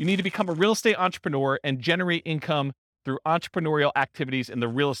you need to become a real estate entrepreneur and generate income through entrepreneurial activities in the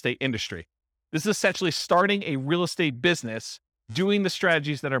real estate industry. This is essentially starting a real estate business, doing the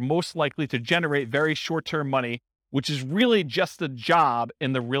strategies that are most likely to generate very short-term money, which is really just a job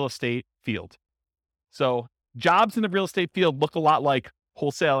in the real estate field. So jobs in the real estate field look a lot like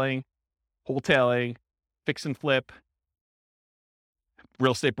wholesaling, fix and flip,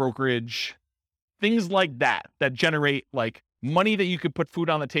 real estate brokerage, things like that generate like money that you could put food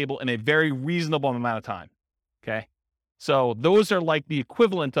on the table in a very reasonable amount of time. Okay. So those are like the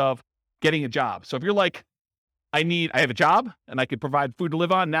equivalent of getting a job. So if you're like, I have a job and I could provide food to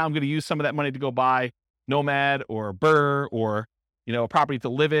live on. Now I'm going to use some of that money to go buy Nomad or Burr or, a property to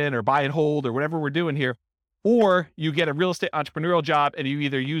live in or buy and hold or whatever we're doing here. Or you get a real estate entrepreneurial job and you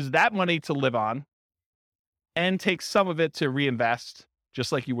either use that money to live on and take some of it to reinvest,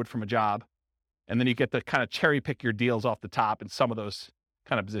 just like you would from a job. And then you get to kind of cherry pick your deals off the top in some of those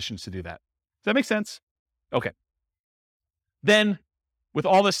kind of positions to do that. Does that make sense? Okay. Then, with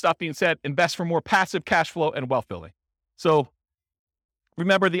all this stuff being said, invest for more passive cash flow and wealth building. So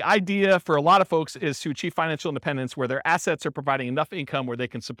remember, the idea for a lot of folks is to achieve financial independence where their assets are providing enough income where they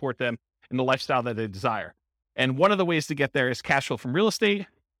can support them in the lifestyle that they desire. And one of the ways to get there is cash flow from real estate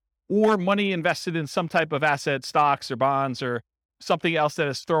or money invested in some type of asset, stocks or bonds or something else that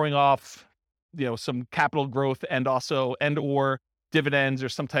is throwing off, some capital growth and or dividends or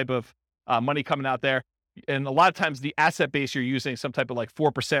some type of money coming out there. And a lot of times the asset base, you're using some type of like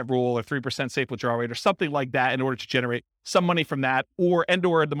 4% rule or 3% safe withdrawal rate or something like that in order to generate some money from that or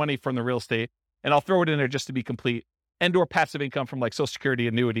the money from the real estate. And I'll throw it in there just to be complete, or passive income from like Social Security,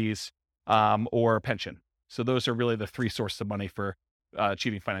 annuities, or pension. So those are really the three sources of money for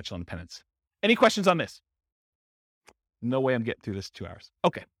achieving financial independence. Any questions on this? No way I'm getting through this 2 hours.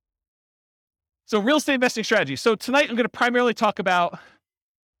 Okay. So real estate investing strategy. So tonight I'm going to primarily talk about,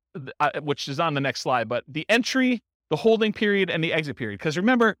 which is on the next slide, but the entry, the holding period, and the exit period. Because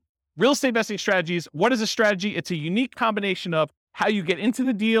remember, real estate investing strategies, what is a strategy? It's a unique combination of how you get into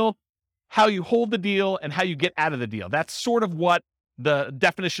the deal, how you hold the deal, and how you get out of the deal. That's sort of what the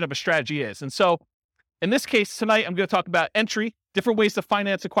definition of a strategy is. And so in this case, tonight, I'm going to talk about entry, different ways to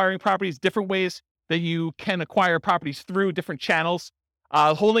finance acquiring properties, different ways that you can acquire properties through different channels,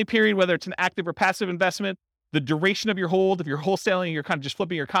 holding period, whether it's an active or passive investment, the duration of your hold, if you're wholesaling, you're kind of just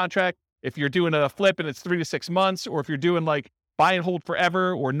flipping your contract, if you're doing a flip and it's 3 to 6 months, or if you're doing like buy and hold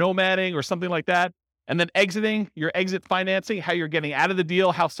forever or nomading or something like that. And then exiting, your exit financing, how you're getting out of the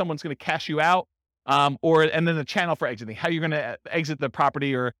deal, how someone's going to cash you out, and then the channel for exiting, how you're going to exit the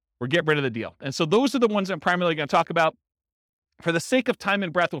property or get rid of the deal. And so those are the ones I'm primarily going to talk about. For the sake of time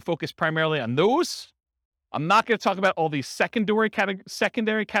and breath, we'll focus primarily on those. I'm not going to talk about all these secondary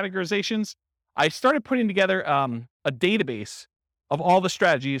categorizations. I started putting together a database of all the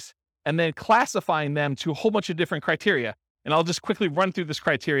strategies and then classifying them to a whole bunch of different criteria. And I'll just quickly run through this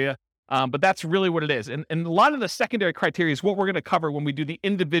criteria, but that's really what it is. And a lot of the secondary criteria is what we're going to cover when we do the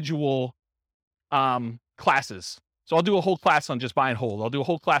individual classes. So I'll do a whole class on just buy and hold. I'll do a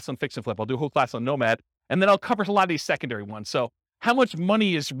whole class on fix and flip. I'll do a whole class on nomad. And then I'll cover a lot of these secondary ones. So how much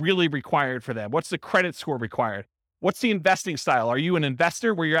money is really required for them? What's the credit score required? What's the investing style? Are you an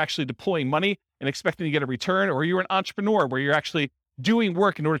investor where you're actually deploying money and expecting to get a return? Or are you an entrepreneur where you're actually doing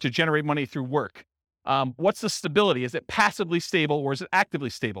work in order to generate money through work? What's the stability? Is it passively stable or is it actively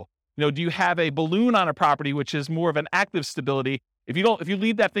stable? Do you have a balloon on a property, which is more of an active stability? If you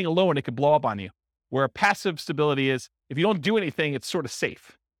leave that thing alone, it could blow up on you. Where passive stability is, if you don't do anything, it's sort of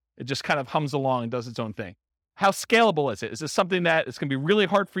safe. It just kind of hums along and does its own thing. How scalable is it? Is this something that is going to be really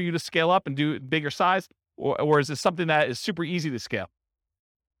hard for you to scale up and do bigger size? Or is this something that is super easy to scale?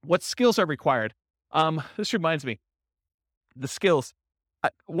 What skills are required? This reminds me, the skills.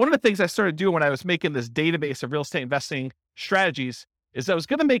 One of the things I started doing when I was making this database of real estate investing strategies is I was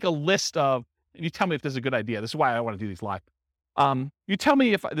going to make a list of, and you tell me if this is a good idea. This is why I want to do these live. You tell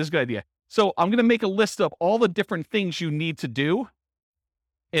me if this is a good idea. So I'm going to make a list of all the different things you need to do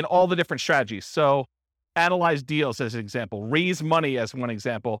in all the different strategies. So analyze deals as an example, raise money as one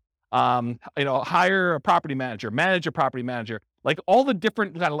example, hire a property manager, manage a property manager, like all the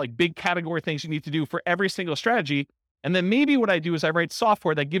different kind of like big category things you need to do for every single strategy. And then maybe what I do is I write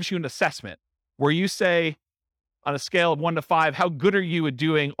software that gives you an assessment where you say on a scale of 1 to 5, how good are you at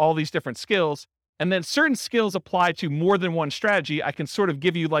doing all these different skills? And then certain skills apply to more than one strategy. I can sort of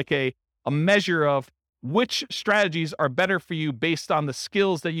give you like a measure of which strategies are better for you based on the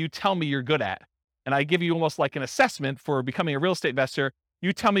skills that you tell me you're good at. And I give you almost like an assessment for becoming a real estate investor.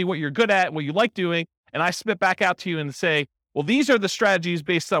 You tell me what you're good at, what you like doing, and I spit back out to you and say, well, these are the strategies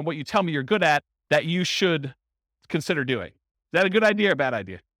based on what you tell me you're good at that you should consider doing. Is that a good idea or a bad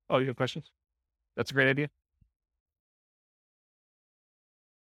idea? Oh, you have questions? That's a great idea.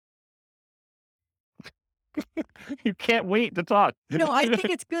 You can't wait to talk. No, I think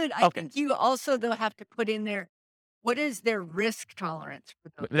it's good. I Okay. think you also, though, have to put in there, what is their risk tolerance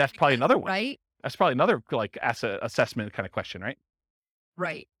for those? That's probably another one. Right? That's probably another like asset assessment kind of question, right?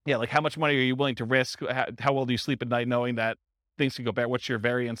 Right. Yeah, like how much money are you willing to risk? How well do you sleep at night knowing that things can go bad? What's your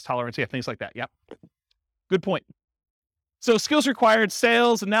variance tolerance? Yeah, things like that. Yep. Good point. So skills required,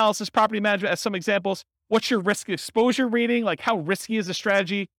 sales, analysis, property management as some examples. What's your risk exposure rating? Like how risky is the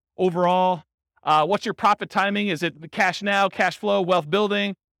strategy overall? What's your profit timing? Is it cash now, cash flow, wealth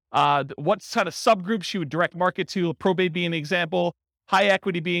building? What kind of subgroups you would direct market to? Probate being an example, high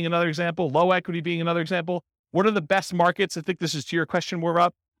equity being another example, low equity being another example. What are the best markets? I think this is to your question more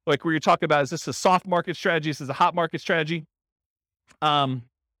up, like where you're talking about, is this a soft market strategy? Is this a hot market strategy?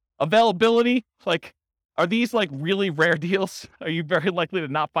 Availability, like, are these like really rare deals? Are you very likely to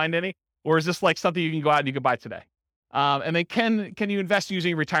not find any? Or is this like something you can go out and you can buy today? And then can you invest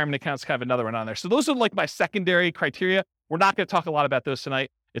using retirement accounts? Kind of another one on there. So those are like my secondary criteria. We're not going to talk a lot about those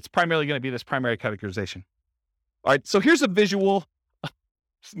tonight. It's primarily going to be this primary categorization. All right. So here's a visual.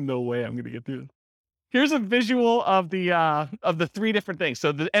 There's no way I'm going to get through this. Here's a visual of the three different things.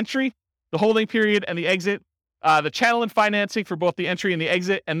 So the entry, the holding period, and the exit. The channel and financing for both the entry and the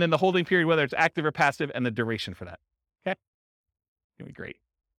exit, and then the holding period, whether it's active or passive, and the duration for that. Okay. Gonna be great.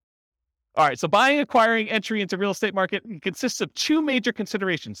 All right, so buying, acquiring, entry into real estate market consists of two major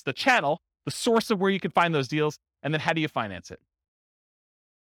considerations: the channel, the source of where you can find those deals, and then how do you finance it?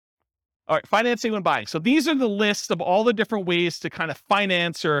 All right, financing when buying. So these are the list of all the different ways to kind of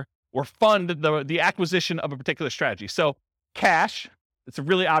finance or fund the acquisition of a particular strategy. So cash, it's a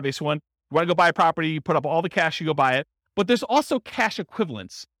really obvious one. You want to go buy a property, you put up all the cash, you go buy it. But there's also cash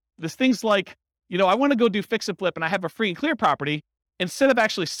equivalents. There's things like, I want to go do fix and flip and I have a free and clear property. Instead of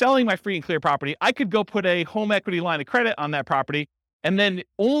actually selling my free and clear property, I could go put a home equity line of credit on that property and then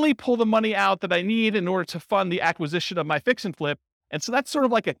only pull the money out that I need in order to fund the acquisition of my fix and flip. And so that's sort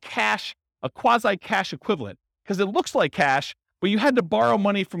of like a quasi-cash equivalent, because it looks like cash, but you had to borrow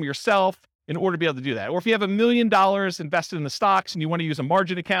money from yourself in order to be able to do that. Or if you have $1 million invested in the stocks and you want to use a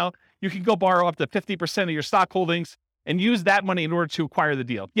margin account, you can go borrow up to 50% of your stock holdings and use that money in order to acquire the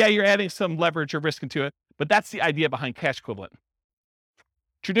deal. Yeah, you're adding some leverage or risk into it, but that's the idea behind cash equivalent.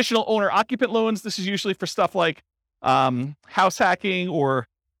 Traditional owner-occupant loans, this is usually for stuff like house hacking or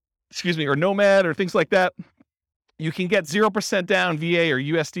Nomad or things like that. You can get 0% down VA or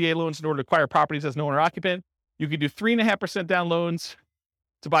USDA loans in order to acquire properties as an owner-occupant. You can do 3.5% down loans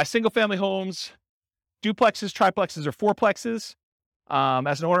to buy single-family homes, duplexes, triplexes, or fourplexes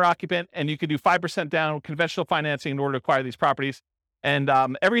as an owner-occupant. And you can do 5% down conventional financing in order to acquire these properties. And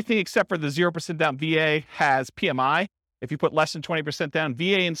everything except for the 0% down VA has PMI. If you put less than 20% down,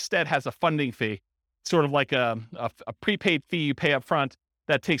 VA instead has a funding fee, sort of like a prepaid fee you pay up front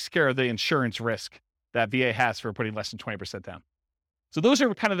that takes care of the insurance risk that VA has for putting less than 20% down. So those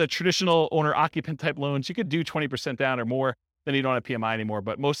are kind of the traditional owner-occupant type loans. You could do 20% down or more, then you don't have PMI anymore,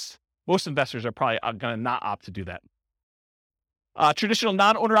 but most investors are probably going to not opt to do that. Traditional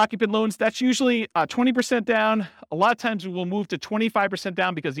non-owner-occupant loans, that's usually 20% down. A lot of times we'll move to 25%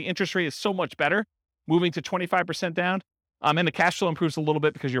 down because the interest rate is so much better, moving to 25% down. And the cash flow improves a little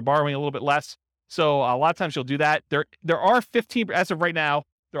bit because you're borrowing a little bit less. So a lot of times you'll do that. There are 15, as of right now,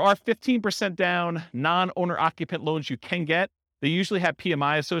 there are 15% down non-owner-occupant loans you can get. They usually have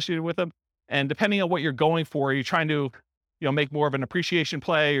PMI associated with them. And depending on what you're going for, you're trying to make more of an appreciation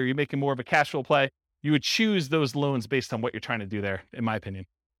play or you're making more of a cash flow play, you would choose those loans based on what you're trying to do there, in my opinion.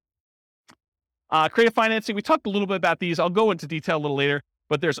 Creative financing, we talked a little bit about these. I'll go into detail a little later,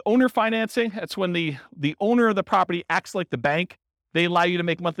 but there's owner financing. That's when the owner of the property acts like the bank. They allow you to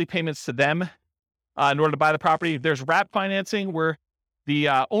make monthly payments to them in order to buy the property. There's wrap financing, where the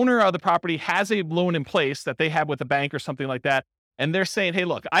owner of the property has a loan in place that they have with a bank or something like that. And they're saying, hey,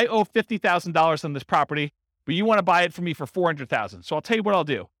 look, I owe $50,000 on this property, but you want to buy it from me for $400,000. So I'll tell you what I'll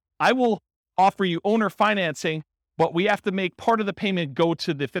do. I will offer you owner financing, but we have to make part of the payment go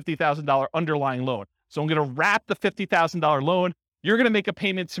to the $50,000 underlying loan. So I'm going to wrap the $50,000 loan. You're going to make a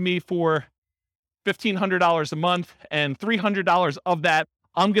payment to me for $1,500 a month, and $300 of that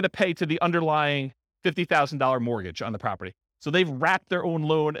I'm going to pay to the underlying $50,000 mortgage on the property. So they've wrapped their own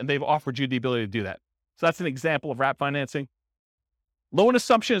loan and they've offered you the ability to do that. So that's an example of wrap financing. Loan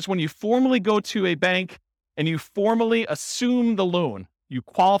assumption is when you formally go to a bank and you formally assume the loan. You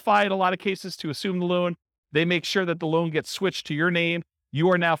qualify in a lot of cases to assume the loan. They make sure that the loan gets switched to your name. You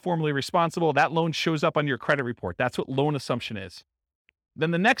are now formally responsible. That loan shows up on your credit report. That's what loan assumption is.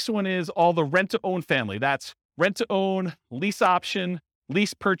 Then the next one is all the rent-to-own family. That's rent-to-own, lease option,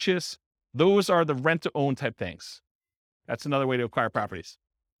 lease purchase. Those are the rent-to-own type things. That's another way to acquire properties.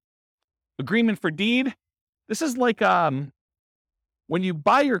 Agreement for deed. This is like when you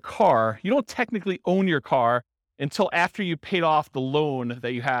buy your car, you don't technically own your car until after you paid off the loan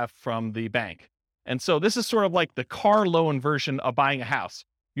that you have from the bank. And so this is sort of like the car loan version of buying a house.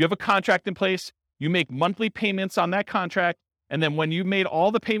 You have a contract in place, you make monthly payments on that contract, and then when you made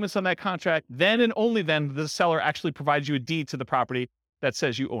all the payments on that contract, then and only then the seller actually provides you a deed to the property that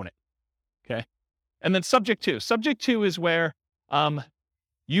says you own it. Okay. And then subject to. Subject to is where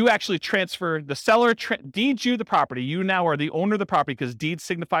you actually transfer, the seller deeds you the property. You now are the owner of the property because deed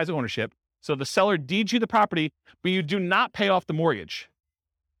signifies ownership. So the seller deeds you the property, but you do not pay off the mortgage.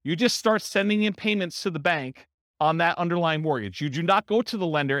 You just start sending in payments to the bank on that underlying mortgage. You do not go to the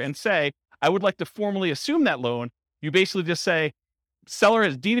lender and say, I would like to formally assume that loan. You basically just say, seller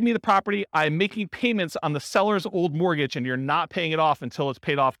has deeded me the property. I'm making payments on the seller's old mortgage, and you're not paying it off until it's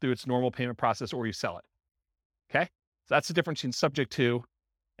paid off through its normal payment process or you sell it. Okay? So that's the difference between subject to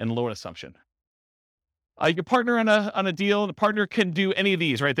and loan assumption. You can partner on a deal. The partner can do any of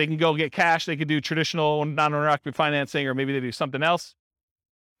these, right? They can go get cash. They can do traditional non-owner occupied financing, or maybe they do something else.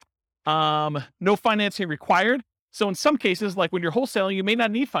 No financing required. So in some cases, like when you're wholesaling, you may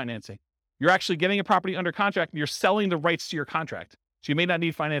not need financing. You're actually getting a property under contract and you're selling the rights to your contract. So you may not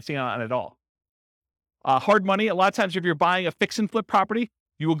need financing on it at all. Hard money. A lot of times if you're buying a fix and flip property,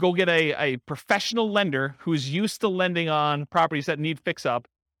 you will go get a professional lender who's used to lending on properties that need fix up.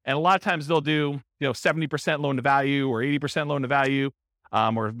 And a lot of times they'll do, 70% loan to value or 80% loan to value,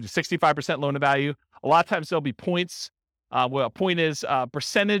 or 65% loan to value. A lot of times there'll be points. Well, a point is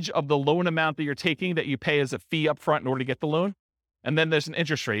percentage of the loan amount that you're taking that you pay as a fee up front in order to get the loan. And then there's an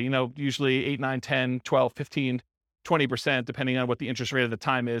interest rate, usually 8, 9, 10, 12, 15, 20%, depending on what the interest rate at the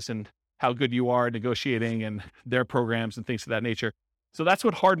time is and how good you are negotiating and their programs and things of that nature. So that's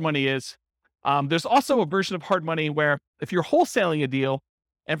what hard money is. There's also a version of hard money where if you're wholesaling a deal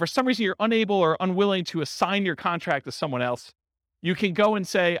and for some reason you're unable or unwilling to assign your contract to someone else, you can go and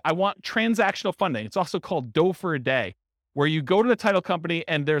say, I want transactional funding. It's also called dough for a day, where you go to the title company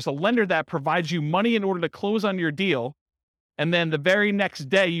and there's a lender that provides you money in order to close on your deal. And then the very next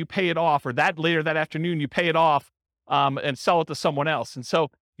day you pay it off, or later that afternoon, you pay it off and sell it to someone else. And so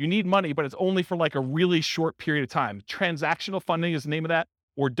you need money, but it's only for like a really short period of time. Transactional funding is the name of that,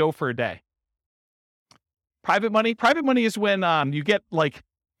 or dough for a day. Private money. Private money is when you get like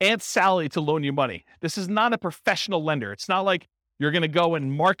Aunt Sally to loan you money. This is not a professional lender. It's not like you're going to go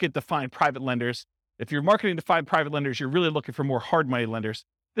and market to find private lenders. If you're marketing to find private lenders, you're really looking for more hard money lenders.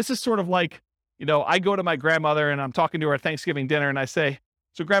 This is sort of like, I go to my grandmother and I'm talking to her at Thanksgiving dinner and I say,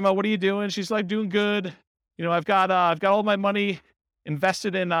 so grandma, what are you doing? She's like, doing good. I've got all my money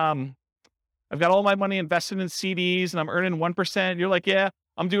invested in, CDs and I'm earning 1%. You're like, yeah,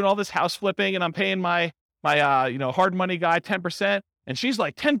 I'm doing all this house flipping and I'm paying my hard money guy 10%. And she's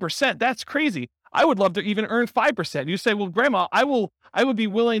like, 10%? That's crazy. I would love to even earn 5%. You say, well, grandma, I would be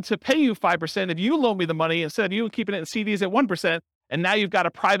willing to pay you 5% if you loan me the money instead of you keeping it in CDs at 1%. And now you've got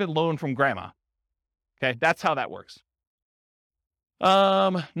a private loan from grandma. Okay, that's how that works.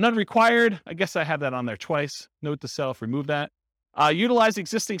 None required. I guess I have that on there twice. Note to self, remove that. Utilize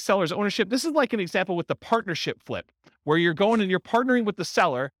existing seller's ownership. This is like an example with the partnership flip, where you're going and you're partnering with the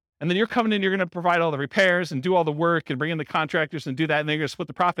seller, and then you're coming in, you're going to provide all the repairs and do all the work and bring in the contractors and do that, and then you're going to split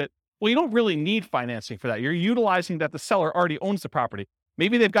the profit. Well, you don't really need financing for that. You're utilizing that the seller already owns the property.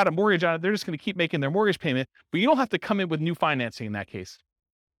 Maybe they've got a mortgage on it. They're just going to keep making their mortgage payment, but you don't have to come in with new financing in that case.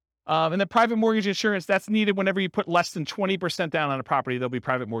 And then private mortgage insurance, that's needed whenever you put less than 20% down on a property. There'll be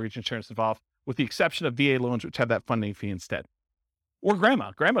private mortgage insurance involved, with the exception of VA loans, which have that funding fee instead. Or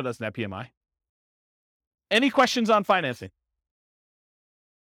grandma. Grandma doesn't have PMI. Any questions on financing?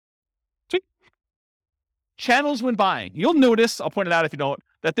 Sweet. Channels when buying. You'll notice, I'll point it out if you don't,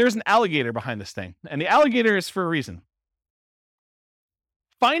 that there's an alligator behind this thing. And the alligator is for a reason.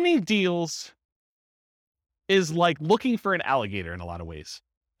 Finding deals is like looking for an alligator in a lot of ways.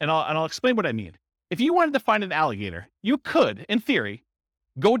 And I'll explain what I mean. If you wanted to find an alligator, you could, in theory,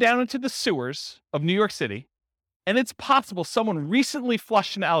 go down into the sewers of New York City, and it's possible someone recently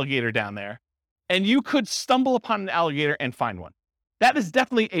flushed an alligator down there, and you could stumble upon an alligator and find one. That is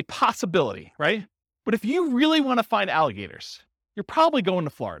definitely a possibility, right? But if you really want to find alligators, you're probably going to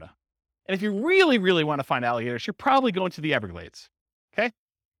Florida. And if you really, really want to find alligators, you're probably going to the Everglades, okay?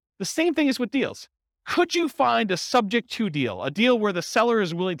 The same thing is with deals. Could you find a subject to deal, a deal where the seller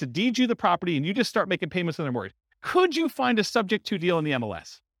is willing to deed you the property and you just start making payments on their mortgage? Could you find a subject to deal in the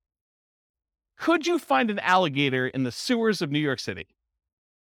MLS? Could you find an alligator in the sewers of New York City?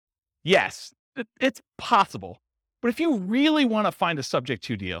 Yes, it's possible. But if you really want to find a subject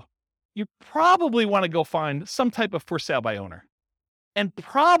to deal, you probably want to go find some type of for sale by owner. And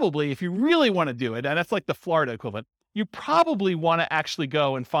probably, if you really want to do it, and that's like the Florida equivalent, you probably want to actually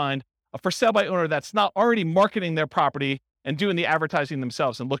go and find a for sale by owner that's not already marketing their property and doing the advertising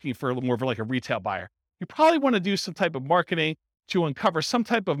themselves and looking for more of like a retail buyer. You probably want to do some type of marketing to uncover some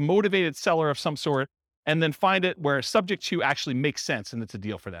type of motivated seller of some sort, and then find it where subject to actually makes sense and it's a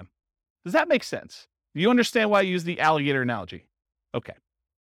deal for them. Does that make sense? Do you understand why I use the alligator analogy? Okay.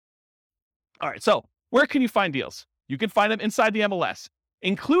 All right, so where can you find deals? You can find them inside the MLS,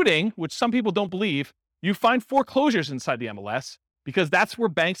 including, which some people don't believe, you find foreclosures inside the MLS, because that's where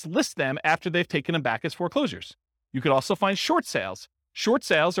banks list them after they've taken them back as foreclosures. You could also find short sales. Short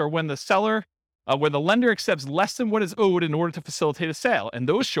sales are when the seller, where the lender accepts less than what is owed in order to facilitate a sale, and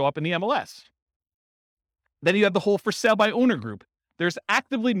those show up in the MLS. Then you have the whole for sale by owner group. there's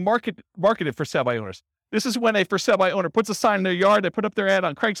actively marketed for sale by owners. This is when a for sale by owner puts a sign in their yard, they put up their ad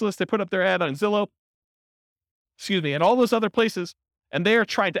on Craigslist, they put up their ad on Zillow, and all those other places, and they are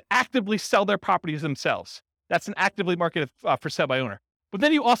trying to actively sell their properties themselves. That's an actively marketed for sale by owner. But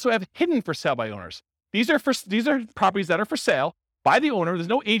then you also have hidden for sale by owners. These are properties that are for sale by the owner. There's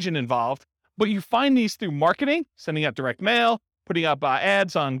no agent involved, but you find these through marketing, sending out direct mail, putting up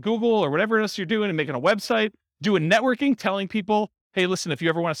ads on Google or whatever else you're doing, and making a website, doing networking, telling people, hey, listen, if you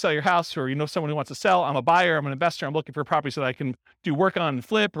ever want to sell your house, or you know someone who wants to sell, I'm a buyer, I'm an investor, I'm looking for properties that I can do work on and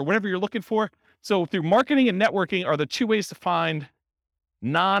flip, or whatever you're looking for. So through marketing and networking are the two ways to find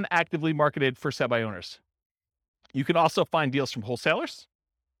non-actively marketed for sale by owners. You can also find deals from wholesalers.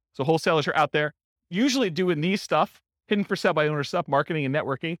 So wholesalers are out there usually doing these stuff, hidden for sale by owner stuff, marketing and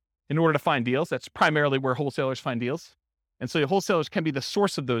networking in order to find deals. That's primarily where wholesalers find deals. And so the wholesalers can be the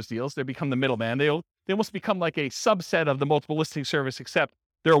source of those deals. They become the middleman. They almost become like a subset of the multiple listing service, except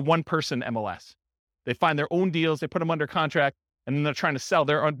they're a one-person MLS. They find their own deals, they put them under contract, and then they're trying to sell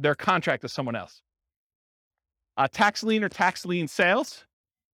their contract to someone else. Tax lien or tax lien sales.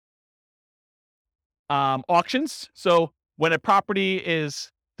 Auctions. So when a property is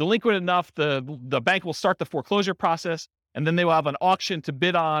delinquent enough, the bank will start the foreclosure process, and then they will have an auction to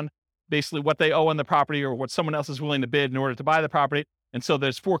bid on basically what they owe on the property or what someone else is willing to bid in order to buy the property. And so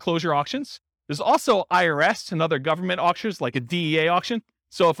there's foreclosure auctions. There's also IRS and other government auctions, like a DEA auction.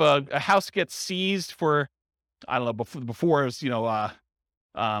 So if a house gets seized for, I don't know, before it was,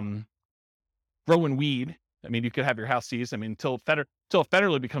 growing weed, I mean, you could have your house seized. I mean, until it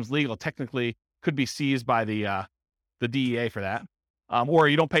federally becomes legal, technically could be seized by the DEA for that. Or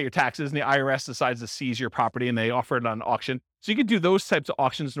you don't pay your taxes and the IRS decides to seize your property and they offer it on auction. So you could do those types of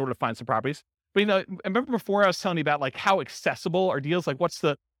auctions in order to find some properties. But, I remember before I was telling you about like how accessible are deals, like what's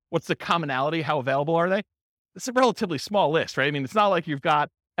the commonality, how available are they? It's a relatively small list, right? I mean, it's not like you've got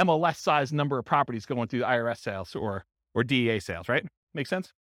MLS size number of properties going through the IRS sales or DEA sales, right? Make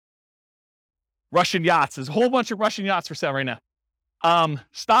sense? Russian yachts. There's a whole bunch of Russian yachts for sale right now.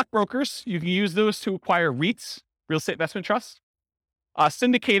 Stockbrokers, you can use those to acquire REITs, real estate investment trusts.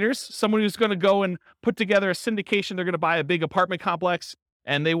 Syndicators, someone who's going to go and put together a syndication. They're going to buy a big apartment complex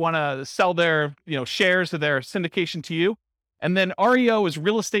and they want to sell their, shares of their syndication to you. And then REO is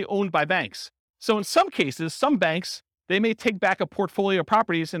real estate owned by banks. So in some cases, some banks, they may take back a portfolio of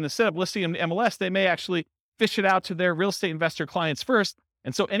properties and instead of listing them in MLS, they may actually fish it out to their real estate investor clients first.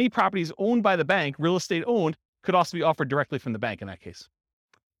 And so any properties owned by the bank, real estate owned, could also be offered directly from the bank in that case.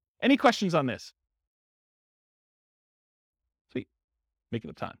 Any questions on this? Sweet. Making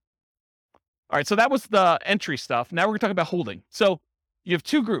up time. All right, so that was the entry stuff. Now we're going to talk about holding. So you have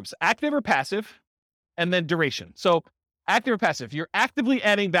two groups, active or passive, and then duration. So active or passive, you're actively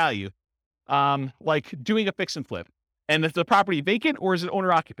adding value, like doing a fix and flip. And is the property vacant or is it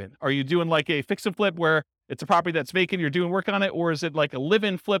owner occupant? Are you doing like a fix and flip where it's a property that's vacant, you're doing work on it, or is it like a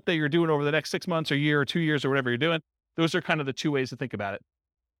live-in flip that you're doing over the next 6 months or year or 2 years or whatever you're doing? Those are kind of the two ways to think about it.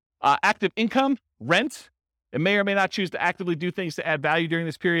 Active income, rent. It may or may not choose to actively do things to add value during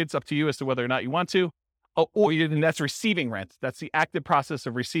this period. It's up to you as to whether or not you want to. And that's receiving rent. That's the active process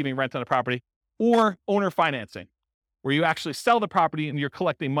of receiving rent on a property. Or owner financing, where you actually sell the property and you're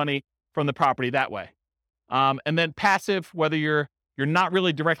collecting money from the property that way. And then passive, whether you're not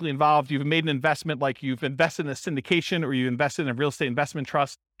really directly involved, you've made an investment, like you've invested in a syndication or you invested in a real estate investment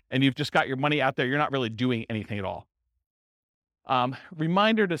trust, and you've just got your money out there. You're not really doing anything at all.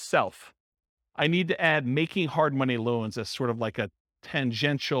 Reminder to self, I need to add making hard money loans as sort of like a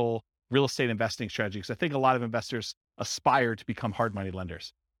tangential real estate investing strategy, because I think a lot of investors aspire to become hard money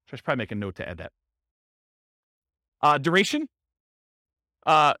lenders. So I should probably make a note to add that. Duration.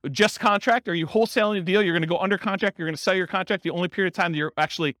 Just contract. Are you wholesaling a deal? You're going to go under contract. You're going to sell your contract. The only period of time that you're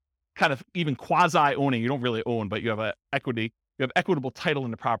actually kind of even quasi owning, you don't really own, but you have equitable title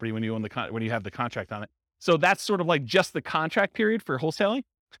in the property when you own when you have the contract on it. So that's sort of like just the contract period for wholesaling.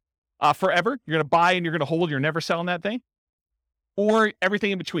 Forever. You're going to buy and you're going to hold. You're never selling that thing. Or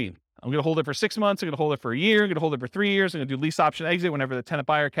everything in between. I'm going to hold it for 6 months. I'm going to hold it for a year. I'm going to hold it for 3 years. I'm going to do lease option exit whenever the tenant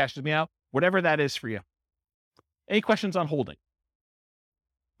buyer cashes me out. Whatever that is for you. Any questions on holding?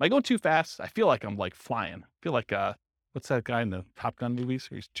 Am I going too fast? I feel like I'm like flying. I feel like, what's that guy in the Top Gun movies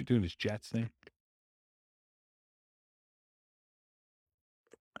where he's doing his jets thing?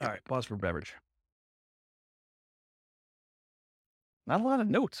 All right, pause for beverage. Not a lot of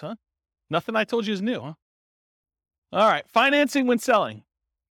notes, huh? Nothing I told you is new, huh? All right, financing when selling.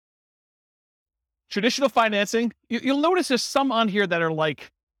 Traditional financing, you'll notice there's some on here that are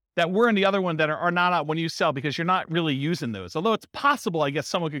like, that were in the other one that are not out when you sell because you're not really using those. Although it's possible, I guess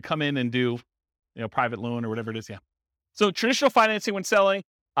someone could come in and do, private loan or whatever it is. Yeah. So traditional financing when selling,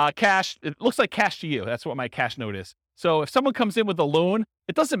 cash, it looks like cash to you. That's what my cash note is. So if someone comes in with a loan,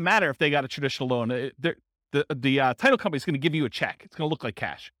 it doesn't matter if they got a traditional loan. The title company is going to give you a check. It's going to look like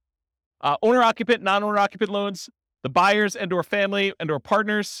cash. Owner-occupant, non-owner-occupant loans, the buyers and/or family and/or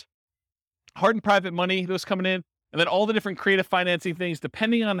partners, hard and private money, those coming in, and then all the different creative financing things,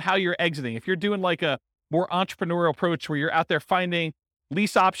 depending on how you're exiting. If you're doing like a more entrepreneurial approach where you're out there finding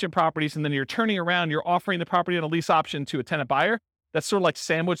lease option properties and then you're turning around, you're offering the property on a lease option to a tenant buyer, that's sort of like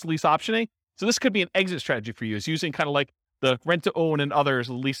sandwich lease optioning. So this could be an exit strategy for you, is using kind of like the rent to own and others,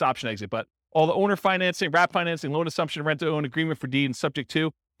 lease option exit. But all the owner financing, wrap financing, loan assumption, rent to own, agreement for deed, and subject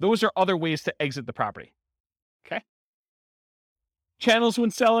to, those are other ways to exit the property. Okay. Channels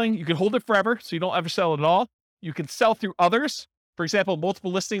when selling, you can hold it forever, so you don't ever sell it at all. You can sell through others. For example,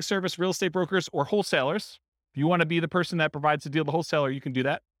 multiple listing service, real estate brokers, or wholesalers. If you want to be the person that provides the deal to the wholesaler, you can do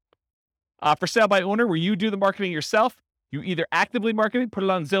that. For sale by owner, where you do the marketing yourself, you either actively market it, put it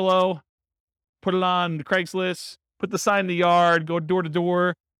on Zillow, put it on Craigslist, put the sign in the yard, go door to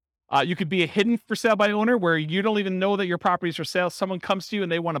door. You could be a hidden for sale by owner where you don't even know that your property is for sale. Someone comes to you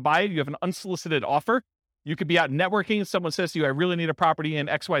and they want to buy it. You have an unsolicited offer. You could be out networking. Someone says to you, I really need a property in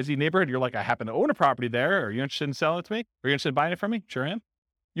XYZ neighborhood. You're like, I happen to own a property there. Are you interested in selling it to me? Are you interested in buying it from me? Sure am.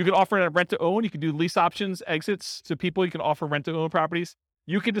 You can offer it at rent to own. You can do lease options, exits to people. You can offer rent to own properties.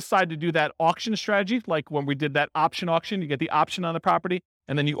 You could decide to do that auction strategy, like when we did that option auction. You get the option on the property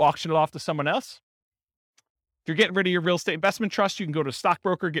and then you auction it off to someone else. If you're getting rid of your real estate investment trust, you can go to a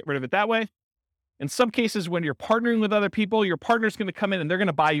stockbroker, get rid of it that way. In some cases, when you're partnering with other people, your partner's going to come in and they're going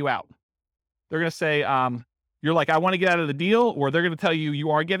to buy you out. They're going to say, you're like, I want to get out of the deal, or they're going to tell you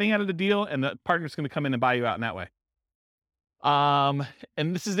you are getting out of the deal, and the partner's going to come in and buy you out in that way.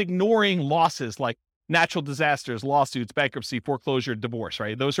 And this is ignoring losses like natural disasters, lawsuits, bankruptcy, foreclosure, divorce,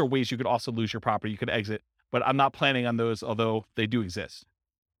 right? Those are ways you could also lose your property. You could exit, but I'm not planning on those, although they do exist.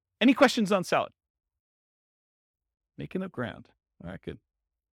 Any questions on selling? Making up ground. All right, good.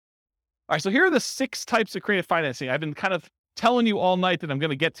 All right, so here are the 6 types of creative financing. I've been kind of telling you all night that I'm going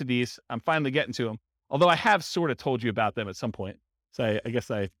to get to these. I'm finally getting to them, although I have sort of told you about them at some point. So I guess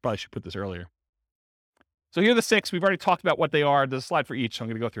I probably should put this earlier. So here are the 6. We've already talked about what they are. There's a slide for each, so I'm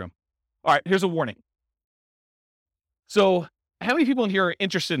going to go through them. All right, here's a warning. So how many people in here are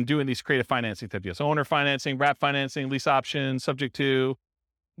interested in doing these creative financing type deals? Owner financing, wrap financing, lease option, subject to,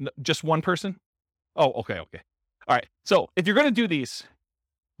 just one person? Oh, okay. All right, so if you're going to do these,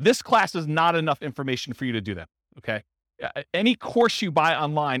 this class is not enough information for you to do them, okay? Any course you buy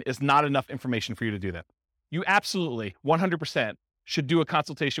online is not enough information for you to do that. You absolutely, 100%, should do a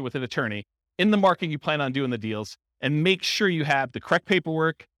consultation with an attorney in the market you plan on doing the deals and make sure you have the correct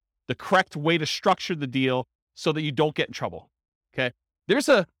paperwork, the correct way to structure the deal so that you don't get in trouble, okay? There's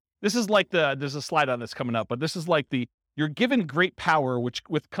a slide on this coming up, but this is like you're given great power, which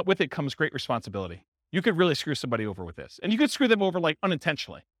with it comes great responsibility. You could really screw somebody over with this. And you could screw them over like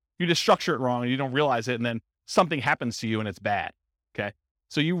unintentionally. You just structure it wrong and you don't realize it, and then something happens to you and it's bad, okay?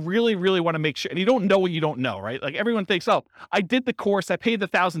 So you really, really want to make sure, and you don't know what you don't know, right? Like everyone thinks, oh, I did the course, I paid the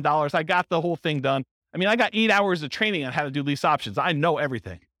 $1,000, I got the whole thing done. I mean, I got 8 hours of training on how to do lease options. I know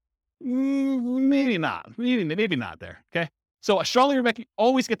everything. Maybe not there, okay? So I strongly recommend you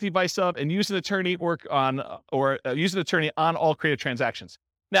always get the advice of and use an attorney use an attorney on all creative transactions.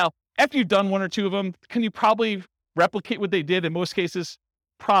 Now, after you've done 1 or 2 of them, can you probably replicate what they did in most cases?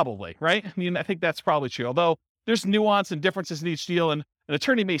 Probably, right? I mean, I think that's probably true. Although there's nuance and differences in each deal, and an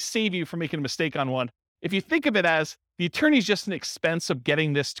attorney may save you from making a mistake on one. If you think of it as the attorney is just an expense of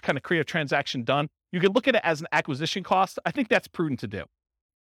getting this kind of creative transaction done, you could look at it as an acquisition cost. I think that's prudent to do.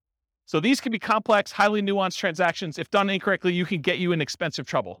 So these can be complex, highly nuanced transactions. If done incorrectly, you can get you in expensive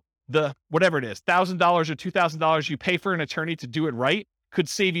trouble. Whatever it is, $1,000 or $2,000 you pay for an attorney to do it right could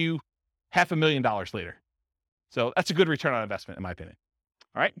save you $500,000 later. So that's a good return on investment, in my opinion.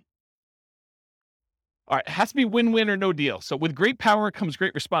 All right. It has to be win-win or no deal. So with great power comes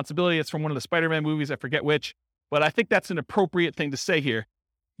great responsibility. It's from one of the Spider-Man movies. I forget which, but I think that's an appropriate thing to say here.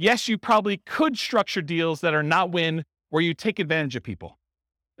 Yes, you probably could structure deals that are not win, where you take advantage of people,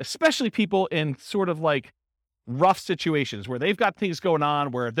 especially people in sort of like rough situations where they've got things going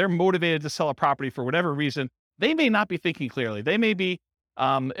on, where they're motivated to sell a property for whatever reason. They may not be thinking clearly. They may be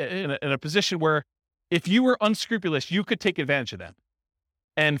in a position where if you were unscrupulous, you could take advantage of them.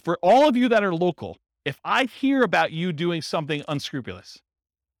 And for all of you that are local, if I hear about you doing something unscrupulous,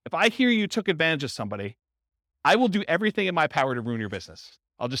 if I hear you took advantage of somebody, I will do everything in my power to ruin your business.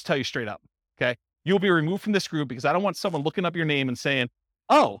 I'll just tell you straight up, okay? You'll be removed from this group because I don't want someone looking up your name and saying,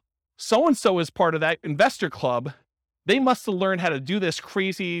 oh, so-and-so is part of that investor club. They must have learned how to do this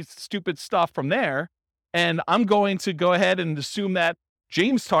crazy, stupid stuff from there. And I'm going to go ahead and assume that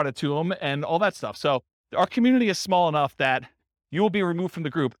James taught it to him and all that stuff. So our community is small enough that you will be removed from the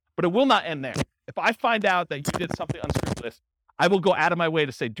group, but it will not end there. If I find out that you did something unscrupulous, I will go out of my way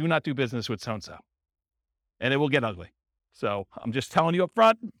to say, do not do business with so-and-so. And it will get ugly. So I'm just telling you up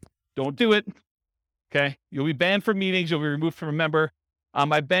front, don't do it. Okay. You'll be banned from meetings. You'll be removed from a member.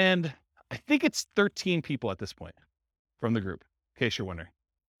 I banned, I think it's 13 people at this point from the group, in case you're wondering.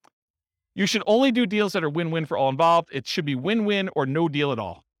 You should only do deals that are win-win for all involved. It should be win-win or no deal at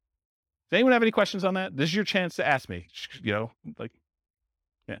all. Does anyone have any questions on that? This is your chance to ask me. Yeah,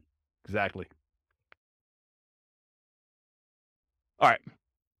 exactly. All right.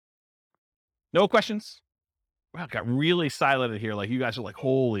 No questions? Wow, it got really silent in here. Like, you guys are like,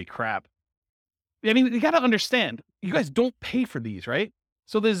 holy crap. I mean, you got to understand, you guys don't pay for these, right?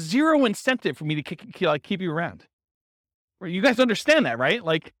 So there's zero incentive for me to keep you around. You guys understand that, right?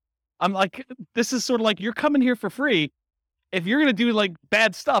 Like, I'm like, this is sort of like, you're coming here for free. If you're going to do like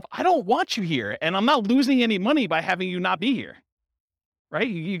bad stuff, I don't want you here. And I'm not losing any money by having you not be here. Right?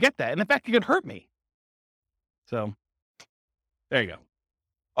 You get that. And in fact, you could hurt me. So there you go.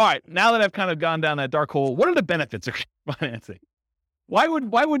 All right. Now that I've kind of gone down that dark hole, what are the benefits of financing? Why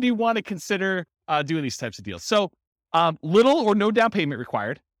would you want to consider doing these types of deals? So little or no down payment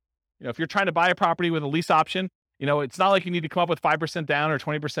required. If you're trying to buy a property with a lease option, it's not like you need to come up with 5% down or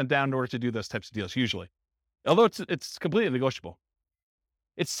 20% down in order to do those types of deals usually. Although it's completely negotiable.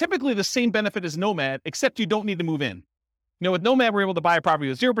 It's typically the same benefit as Nomad, except you don't need to move in. With Nomad, we're able to buy a property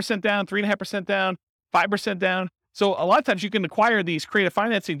with 0% down, 3.5% down, 5% down. So a lot of times you can acquire these creative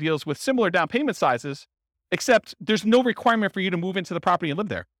financing deals with similar down payment sizes, except there's no requirement for you to move into the property and live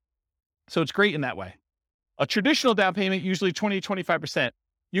there. So it's great in that way. A traditional down payment, usually 20 to 25%.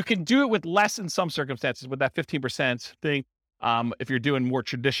 You can do it with less in some circumstances with that 15% thing. If you're doing more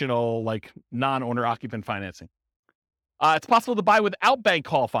traditional, like non-owner occupant financing. It's possible to buy without bank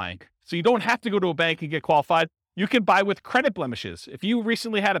qualifying. So you don't have to go to a bank and get qualified. You can buy with credit blemishes. If you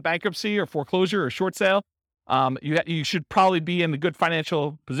recently had a bankruptcy or foreclosure or short sale, you should probably be in a good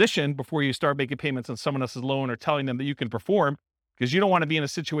financial position before you start making payments on someone else's loan or telling them that you can perform, because you don't want to be in a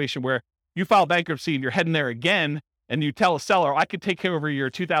situation where you file bankruptcy and you're heading there again and you tell a seller, I could take care of your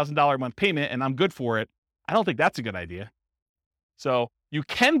 $2,000 a month payment and I'm good for it. I don't think that's a good idea. So you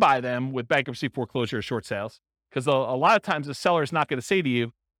can buy them with bankruptcy, foreclosure, or short sales, because a lot of times the seller is not going to say to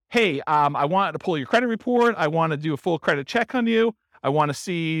you, hey, I want to pull your credit report. I want to do a full credit check on you. I want to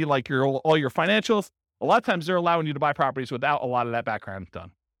see like all your financials. A lot of times they're allowing you to buy properties without a lot of that background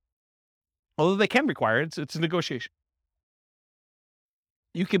done. Although they can require it, it's a negotiation.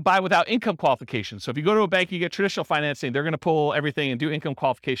 You can buy without income qualification. So if you go to a bank, you get traditional financing, they're going to pull everything and do income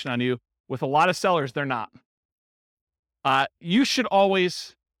qualification on you. With a lot of sellers, they're not. You should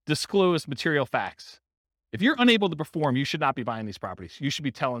always disclose material facts. If you're unable to perform, you should not be buying these properties. You should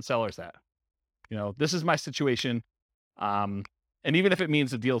be telling sellers that, this is my situation. And even if it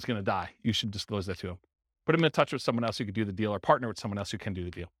means the deal is going to die, you should disclose that to them. Put them in touch with someone else who could do the deal or partner with someone else who can do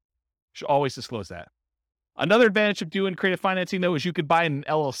the deal. You should always disclose that. Another advantage of doing creative financing, though, is you could buy an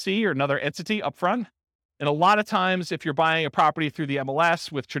LLC or another entity up front. And a lot of times, if you're buying a property through the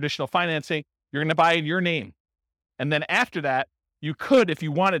MLS with traditional financing, you're going to buy in your name. And then after that, you could, if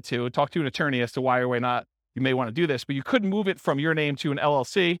you wanted to, talk to an attorney as to why or why not you may want to do this, but you could move it from your name to an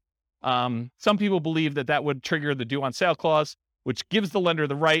LLC. Some people believe that would trigger the due on sale clause, which gives the lender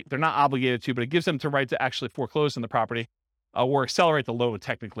the right, they're not obligated to, but it gives them the right to actually foreclose on the property or accelerate the loan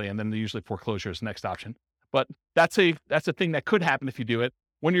technically, and then usually foreclosure is the next option. But that's a thing that could happen if you do it.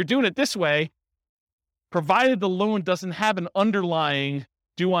 When you're doing it this way, provided the loan doesn't have an underlying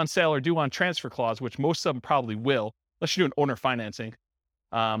due on sale or due on transfer clause, which most of them probably will, unless you're doing owner financing.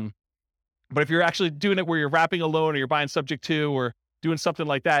 But if you're actually doing it where you're wrapping a loan or you're buying subject to or doing something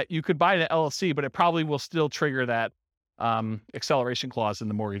like that, you could buy an LLC, but it probably will still trigger that acceleration clause in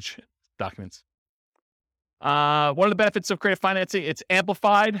the mortgage documents. One of the benefits of creative financing, it's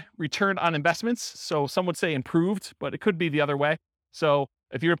amplified return on investments. So some would say improved, but it could be the other way. So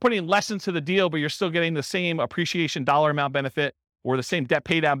if you're putting less into the deal, but you're still getting the same appreciation dollar amount benefit or the same debt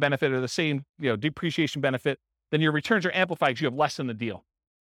pay down benefit or the same depreciation benefit, then your returns are amplified because you have less in the deal.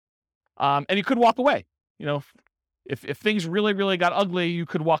 And you could walk away. If things really, really got ugly, you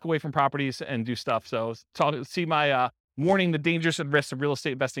could walk away from properties and do stuff. So see my warning the dangers and risks of real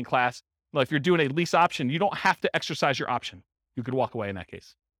estate investing class. Well, if you're doing a lease option, you don't have to exercise your option. You could walk away in that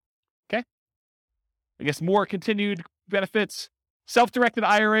case. Okay? I guess more continued benefits. Self-directed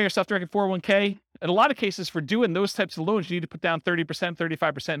IRA or self-directed 401k. In a lot of cases, for doing those types of loans, you need to put down 30%,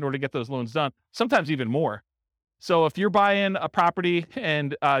 35% in order to get those loans done. Sometimes even more. So if you're buying a property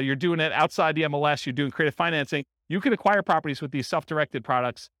and you're doing it outside the MLS, you're doing creative financing, you can acquire properties with these self-directed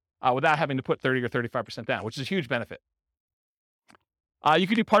products without having to put 30 or 35% down, which is a huge benefit. You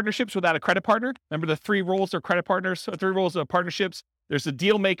can do partnerships without a credit partner. Remember the three roles of credit partners, three roles of partnerships. There's the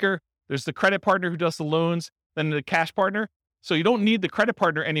deal maker, there's the credit partner who does the loans, then the cash partner. So you don't need the credit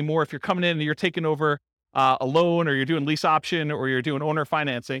partner anymore if you're coming in and you're taking over a loan, or you're doing lease option, or you're doing owner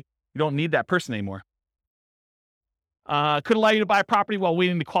financing. You don't need that person anymore. Could allow you to buy a property while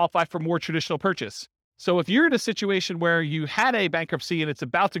waiting to qualify for more traditional purchase. So if you're in a situation where you had a bankruptcy and it's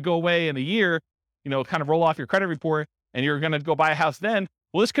about to go away in a year, kind of roll off your credit report, and you're going to go buy a house then,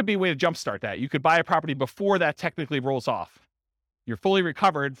 well, this could be a way to jumpstart that. You could buy a property before that technically rolls off. You're fully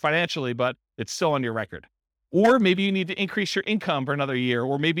recovered financially, but it's still on your record. Or maybe you need to increase your income for another year,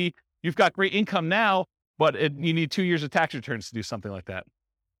 or maybe you've got great income now, but you need 2 years of tax returns to do something like that.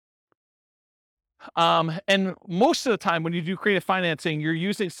 And most of the time when you do creative financing, you're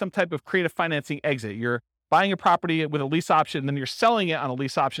using some type of creative financing exit. You're buying a property with a lease option, then you're selling it on a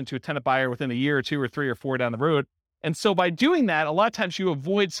lease option to a tenant buyer within a year or 2 or 3 or 4 down the road. And so by doing that, a lot of times you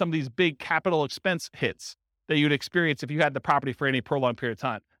avoid some of these big capital expense hits that you'd experience if you had the property for any prolonged period of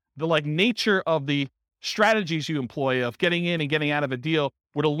time. The nature of the strategies you employ of getting in and getting out of a deal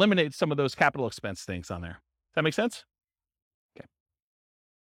would eliminate some of those capital expense things on there. Does that make sense? Okay.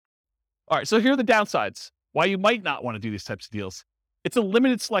 All right, so here are the downsides, why you might not want to do these types of deals. It's a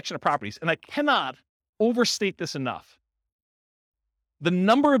limited selection of properties, and I cannot overstate this enough. The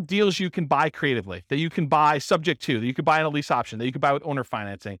number of deals you can buy creatively, that you can buy subject to, that you can buy on a lease option, that you can buy with owner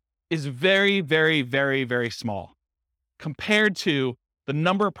financing, is very, very, very, very small compared to the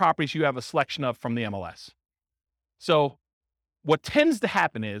number of properties you have a selection of from the MLS. So what tends to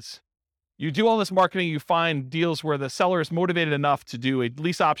happen is you do all this marketing, you find deals where the seller is motivated enough to do a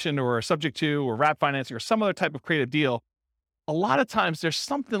lease option or a subject to or wrap financing or some other type of creative deal. A lot of times there's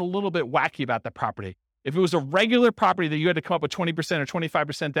something a little bit wacky about that property. If it was a regular property that you had to come up with 20% or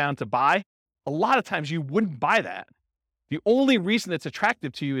 25% down to buy, a lot of times you wouldn't buy that. The only reason it's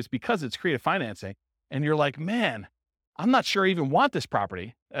attractive to you is because it's creative financing. And you're like, man, I'm not sure I even want this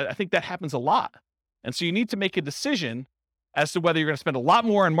property. I think that happens a lot. And so you need to make a decision as to whether you're going to spend a lot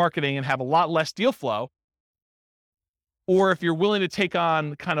more on marketing and have a lot less deal flow, or if you're willing to take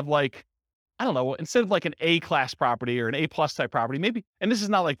on kind of like, I don't know, instead of like an A-class property or an A-plus type property, maybe, and this is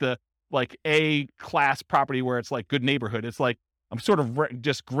not like the A-class property where it's like good neighborhood. It's like, I'm sort of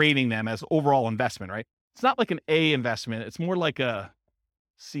just grading them as overall investment, right? It's not like an A investment. It's more like a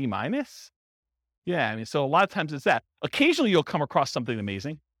C minus. Yeah, I mean, so a lot of times it's that. Occasionally you'll come across something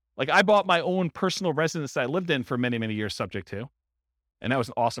amazing. Like I bought my own personal residence that I lived in for many, many years subject to. And that was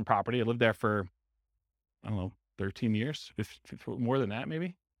an awesome property. I lived there for, 13 years, more than that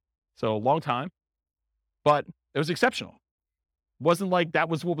maybe. So a long time, but it was exceptional. It wasn't like that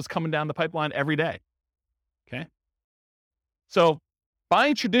was what was coming down the pipeline every day. Okay. So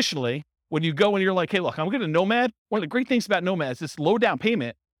buying traditionally, when you go and you're like, hey, look, I'm going to Nomad. One of the great things about Nomad is this low down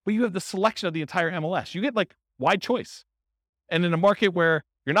payment, but you have the selection of the entire MLS. You get like wide choice. And in a market where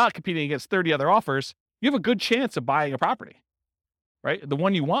you're not competing against 30 other offers, you have a good chance of buying a property, right? The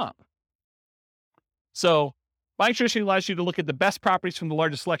one you want. So buying traditionally allows you to look at the best properties from the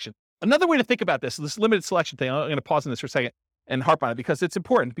largest selection. Another way to think about this limited selection thing, I'm going to pause on this for a second and harp on it because it's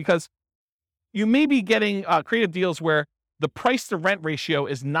important, because you may be getting creative deals where the price to rent ratio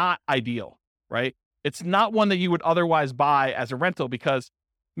is not ideal, right? It's not one that you would otherwise buy as a rental because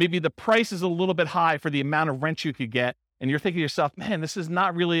maybe the price is a little bit high for the amount of rent you could get. And you're thinking to yourself, man, this is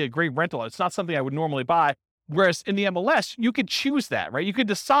not really a great rental. It's not something I would normally buy. Whereas in the MLS, you could choose that, right? You could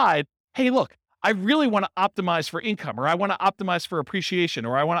decide, hey, look, I really want to optimize for income, or I want to optimize for appreciation,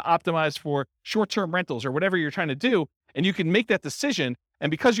 or I want to optimize for short-term rentals, or whatever you're trying to do. And you can make that decision. And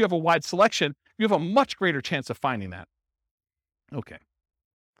because you have a wide selection, you have a much greater chance of finding that. Okay.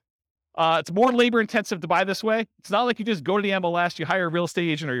 It's more labor intensive to buy this way. It's not like you just go to the MLS, you hire a real estate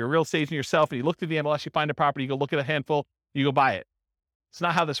agent or you're a real estate agent yourself and you look through the MLS, you find a property, you go look at a handful, you go buy it. It's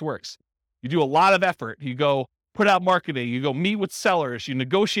not how this works. You do a lot of effort. You go put out marketing, you go meet with sellers, you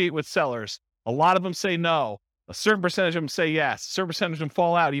negotiate with sellers. A lot of them say no. A certain percentage of them say yes. A certain percentage of them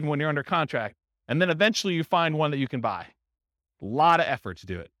fall out even when you're under contract. And then eventually you find one that you can buy. A lot of effort to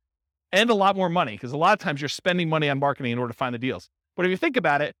do it. And a lot more money, because a lot of times you're spending money on marketing in order to find the deals. But if you think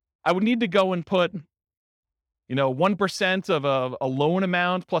about it, I would need to go and put, 1% of a loan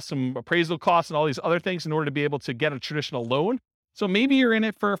amount plus some appraisal costs and all these other things in order to be able to get a traditional loan. So maybe you're in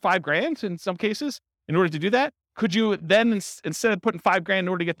it for $5,000 in some cases. In order to do that, could you then, instead of putting $5,000 in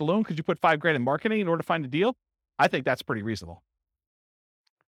order to get the loan, could you put $5,000 in marketing in order to find a deal? I think that's pretty reasonable.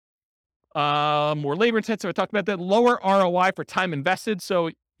 More labor intensive. I talked about that. Lower ROI for time invested. So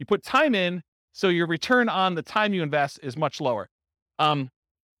you put time in, so your return on the time you invest is much lower.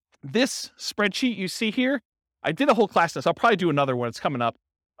 This spreadsheet you see here, I did a whole class on this. I'll probably do another one. It's coming up.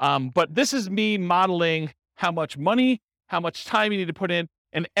 But this is me modeling how much money, how much time you need to put in,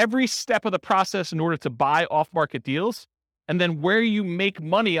 and every step of the process in order to buy off-market deals, and then where you make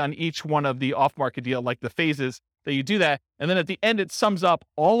money on each one of the off-market deal, like the phases that you do that. And then at the end, it sums up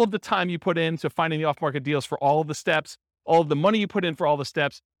all of the time you put into finding the off-market deals for all of the steps, all of the money you put in for all the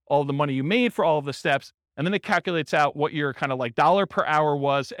steps, all of the money you made for all of the steps. And then it calculates out what your kind of like dollar per hour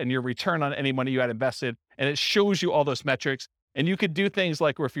was and your return on any money you had invested. And it shows you all those metrics. And you could do things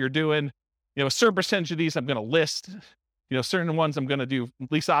like, or if you're doing, a certain percentage of these, I'm going to list, certain ones I'm going to do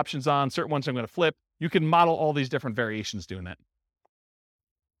lease options on, certain ones I'm going to flip. You can model all these different variations doing that.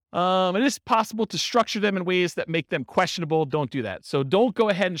 It is possible to structure them in ways that make them questionable. Don't do that. So don't go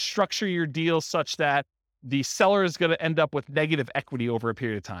ahead and structure your deals such that the seller is going to end up with negative equity over a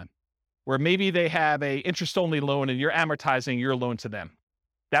period of time, where maybe they have a interest-only loan and you're amortizing your loan to them.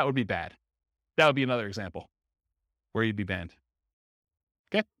 That would be bad. That would be another example where you'd be banned.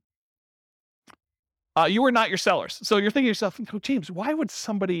 Okay. You are not your sellers. So you're thinking to yourself, oh, James, why would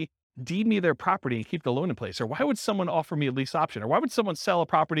somebody deed me their property and keep the loan in place? Or why would someone offer me a lease option? Or why would someone sell a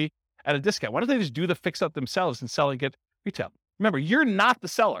property at a discount? Why don't they just do the fix up themselves and sell and get retail? Remember, you're not the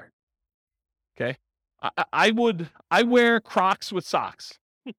seller. Okay. I wear Crocs with socks.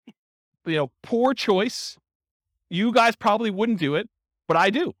 Poor choice. You guys probably wouldn't do it, but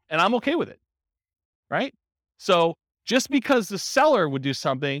I do, and I'm okay with it. Right? So just because the seller would do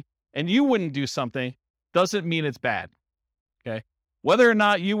something and you wouldn't do something doesn't mean it's bad. Okay? Whether or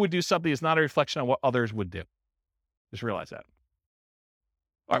not you would do something is not a reflection on what others would do. Just realize that.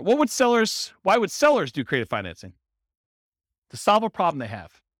 All right, why would sellers do creative financing? To solve a problem they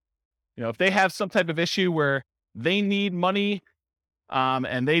have. If they have some type of issue where they need money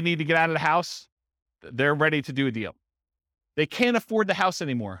and they need to get out of the house, they're ready to do a deal. They can't afford the house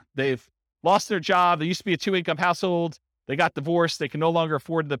anymore. They've lost their job. They used to be a 2-income household. They got divorced. They can no longer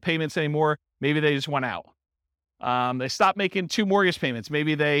afford the payments anymore. Maybe they just went out. They stopped making 2 mortgage payments.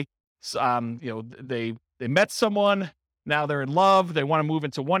 Maybe they met someone. Now they're in love. They want to move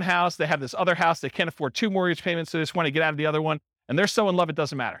into one house. They have this other house. They can't afford 2 mortgage payments. So they just want to get out of the other one. And they're so in love, it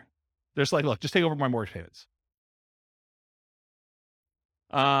doesn't matter. They're just like, look, just take over my mortgage payments.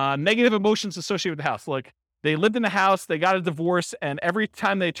 Negative emotions associated with the house. Like they lived in the house, they got a divorce, and every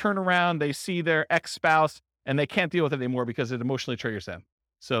time they turn around, they see their ex-spouse and they can't deal with it anymore because it emotionally triggers them.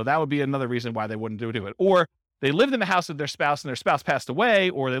 So that would be another reason why they wouldn't do it. Or they lived in the house with their spouse and their spouse passed away,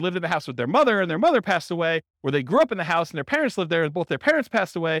 or they lived in the house with their mother and their mother passed away, or they grew up in the house and their parents lived there and both their parents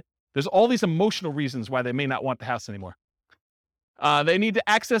passed away. There's all these emotional reasons why they may not want the house anymore. They need to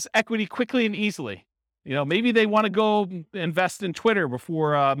access equity quickly and easily. Maybe they want to go invest in Twitter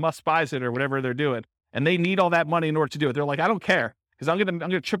before Musk buys it or whatever they're doing, and they need all that money in order to do it. They're like, I don't care because I'm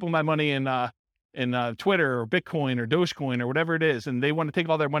gonna triple my money in Twitter or Bitcoin or Dogecoin or whatever it is, and they want to take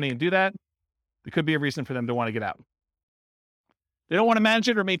all their money and do that. There could be a reason for them to want to get out. They don't want to manage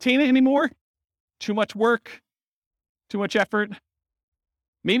it or maintain it anymore. Too much work, too much effort.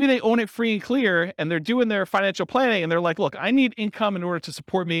 Maybe they own it free and clear and they're doing their financial planning and they're like, look, I need income in order to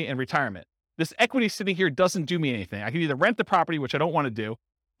support me in retirement. This equity sitting here doesn't do me anything. I can either rent the property, which I don't want to do,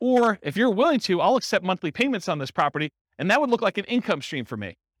 or if you're willing to, I'll accept monthly payments on this property, and that would look like an income stream for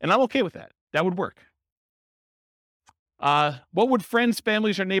me. And I'm okay with that. That would work. What would friends,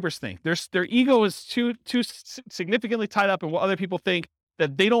 families, or neighbors think? Their ego is too significantly tied up in what other people think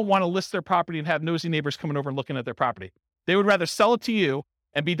that they don't want to list their property and have nosy neighbors coming over and looking at their property. They would rather sell it to you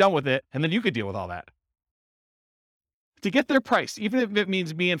and be done with it, and then you could deal with all that. To get their price, even if it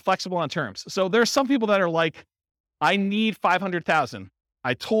means being flexible on terms. So there are some people that are like, I need $500,000.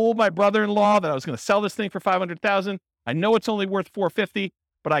 I told my brother-in-law that I was going to sell this thing for $500,000. I know it's only worth $450,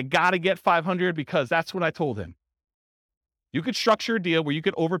 but I got to get $500 because that's what I told him. You could structure a deal where you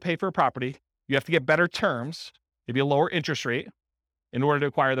could overpay for a property. You have to get better terms, maybe a lower interest rate in order to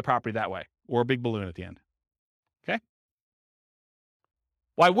acquire the property that way, or a big balloon at the end. Okay?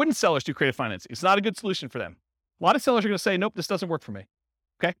 Why wouldn't sellers do creative financing? It's not a good solution for them. A lot of sellers are going to say, nope, this doesn't work for me.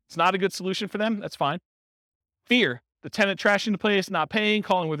 Okay? It's not a good solution for them. That's fine. Fear, the tenant trashing the place, not paying,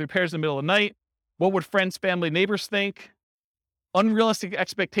 calling with repairs in the middle of the night. What would friends, family, neighbors think? Unrealistic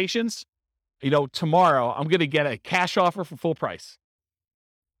expectations. Tomorrow I'm going to get a cash offer for full price.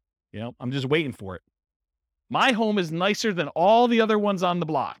 I'm just waiting for it. My home is nicer than all the other ones on the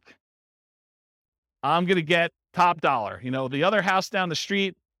block. I'm going to get top dollar. The other house down the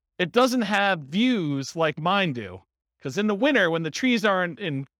street, it doesn't have views like mine do. Because in the winter, when the trees are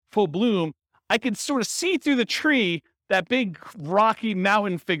in full bloom, I can sort of see through the tree that big rocky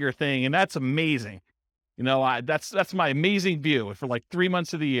mountain figure thing, and that's amazing. That's my amazing view for like 3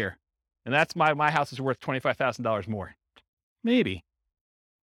 months of the year, and that's my house is worth $25,000 more. Maybe.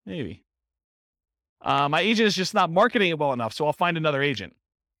 My agent is just not marketing it well enough, so I'll find another agent.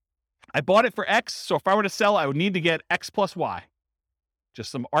 I bought it for X, so if I were to sell, I would need to get X plus Y. Just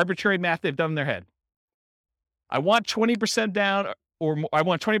some arbitrary math they've done in their head. I want 20% down, or I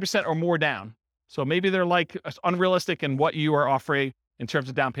want 20% or more down. So maybe they're like unrealistic in what you are offering in terms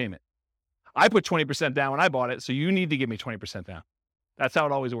of down payment. I put 20% down when I bought it, so you need to give me 20% down. That's how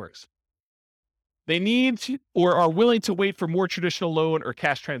it always works. They need to, or are willing to wait for more traditional loan or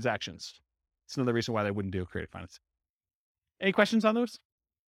cash transactions. It's another reason why they wouldn't do creative finance. Any questions on those?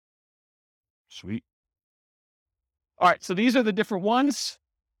 Sweet. All right, so these are the different ones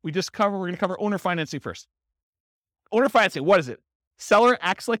we're going to cover owner financing first. Owner financing, what is it? Seller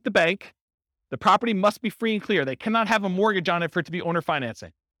acts like the bank. The property must be free and clear. They cannot have a mortgage on it for it to be owner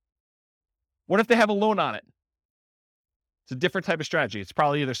financing. What if they have a loan on it? It's a different type of strategy. It's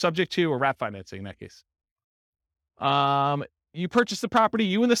probably either subject to or wrap financing in that case. You purchase the property.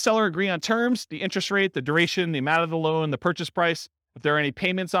 You and the seller agree on terms, the interest rate, the duration, the amount of the loan, the purchase price, if there are any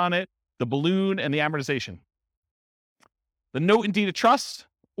payments on it, the balloon, and the amortization. The note and deed of trust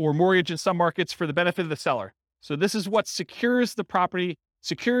or mortgage in some markets for the benefit of the seller. So this is what secures the property,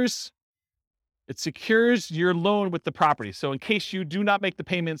 secures your loan with the property. So in case you do not make the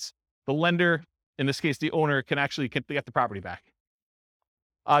payments, the lender, in this case, the owner, can actually get the property back.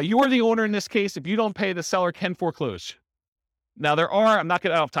 You are the owner in this case. If you don't pay, the seller can foreclose. Now I'm not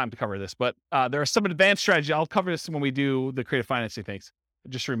going to have time to cover this, but there are some advanced strategies. I'll cover this when we do the creative financing things.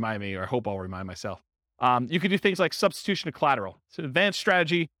 Just remind me, or I hope I'll remind myself. You can do things like substitution of collateral. It's an advanced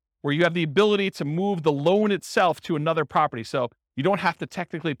strategy where you have the ability to move the loan itself to another property. So you don't have to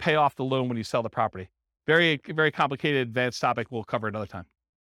technically pay off the loan when you sell the property. Very, very complicated, advanced topic we'll cover another time.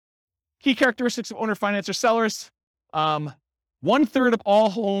 Key characteristics of owner finance or sellers. 1/3 of all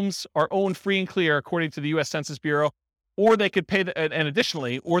homes are owned free and clear, according to the U.S. Census Bureau, or they could pay,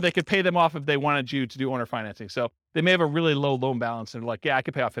 or they could pay them off if they wanted you to do owner financing. So they may have a really low loan balance and like, yeah, I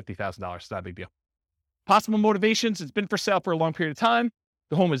could pay off $50,000. It's not a big deal. Possible motivations. It's been for sale for a long period of time.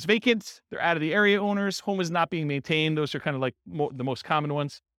 The home is vacant. They're out of the area owners. Home is not being maintained. Those are kind of like the most common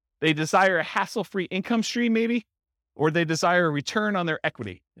ones. They desire a hassle-free income stream, maybe, or they desire a return on their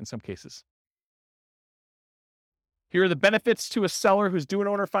equity in some cases. Here are the benefits to a seller who's doing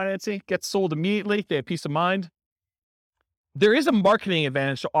owner financing. Gets sold immediately. They have peace of mind. There is a marketing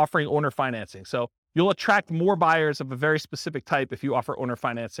advantage to offering owner financing. So you'll attract more buyers of a very specific type if you offer owner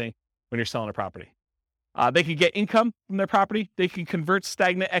financing when you're selling a property. They can get income from their property. They can convert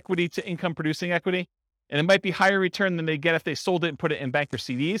stagnant equity to income-producing equity. And it might be higher return than they get if they sold it and put it in bank or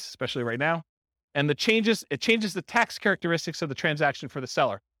CDs, especially right now. And it changes the tax characteristics of the transaction for the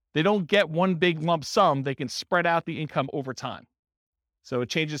seller. They don't get one big lump sum. They can spread out the income over time. So it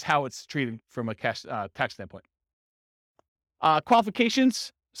changes how it's treated from a cash tax standpoint.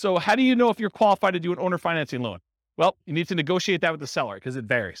 Qualifications. So how do you know if you're qualified to do an owner financing loan? Well, you need to negotiate that with the seller because it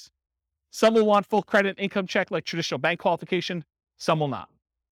varies. Some will want full credit income check like traditional bank qualification. Some will not.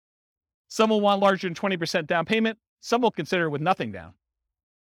 Some will want larger than 20% down payment. Some will consider with nothing down.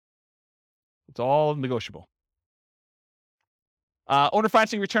 It's all negotiable. Owner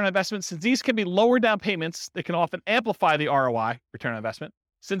financing return on investment. Since these can be lower down payments, they can often amplify the ROI, return on investment,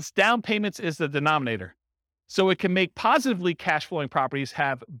 since down payments is the denominator. So it can make positively cash flowing properties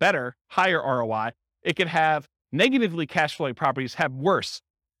have better, higher ROI. It can have negatively cash flowing properties have worse,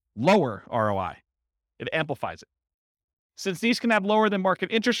 lower ROI. It amplifies it. Since these can have lower than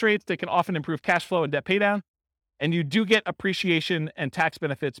market interest rates, they can often improve cash flow and debt paydown. And you do get appreciation and tax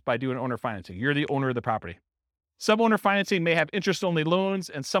benefits by doing owner financing. You're the owner of the property. Some owner financing may have interest-only loans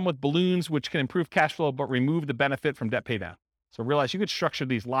and some with balloons, which can improve cash flow but remove the benefit from debt paydown. So realize you could structure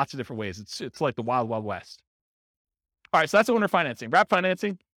these lots of different ways. It's like the wild, wild west. All right, so that's owner financing. Wrap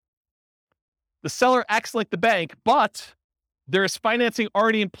financing. The seller acts like the bank, but there is financing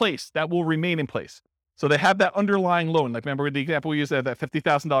already in place that will remain in place. So they have that underlying loan. Like remember the example we used, that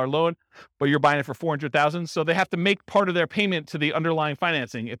 $50,000 loan, but you're buying it for $400,000. So they have to make part of their payment to the underlying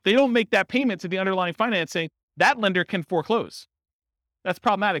financing. If they don't make that payment to the underlying financing, that lender can foreclose. That's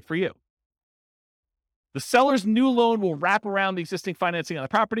problematic for you. The seller's new loan will wrap around the existing financing on the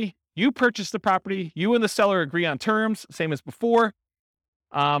property. You purchase the property. You and the seller agree on terms, same as before.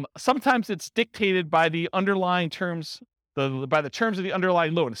 Sometimes it's dictated by the underlying terms, by the terms of the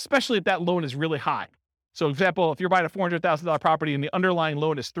underlying loan, especially if that loan is really high. So, for example, if you're buying a $400,000 property and the underlying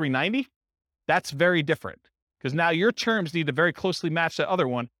loan is $390,000, that's very different because now your terms need to very closely match that other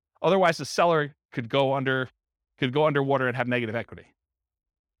one. Otherwise, the seller could go underwater and have negative equity.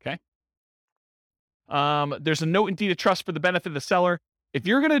 Okay. There's a note in deed of trust for the benefit of the seller. If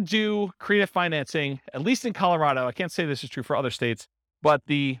you're going to do creative financing, at least in Colorado, I can't say this is true for other states, but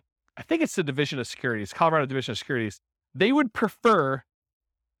I think it's the Division of Securities, Colorado Division of Securities, they would prefer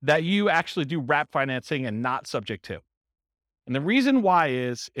that you actually do wrap financing and not subject to. And the reason why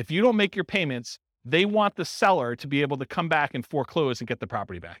is if you don't make your payments, they want the seller to be able to come back and foreclose and get the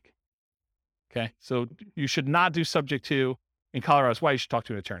property back. Okay. So you should not do subject to in Colorado. That's why you should talk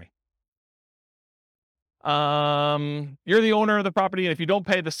to an attorney. You're the owner of the property, and if you don't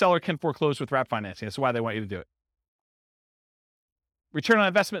pay, the seller can foreclose with wrap financing. That's why they want you to do it. Return on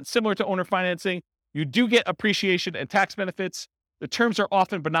investment, similar to owner financing. You do get appreciation and tax benefits. The terms are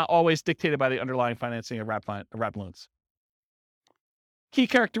often, but not always, dictated by the underlying financing of wrap loans. Key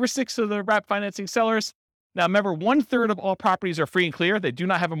characteristics of the wrap financing sellers. Now, remember, 1/3 of all properties are free and clear. They do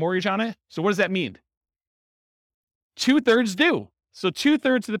not have a mortgage on it. So what does that mean? 2/3 do. So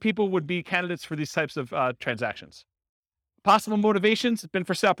 2/3 of the people would be candidates for these types of transactions. Possible motivations: it's been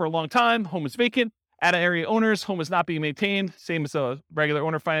for sale for a long time, home is vacant, out-of-area owners, home is not being maintained, same as a regular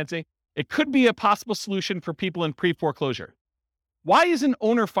owner financing. It could be a possible solution for people in pre-foreclosure. Why isn't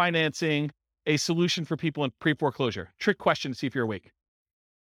owner financing a solution for people in pre-foreclosure? Trick question to see if you're awake.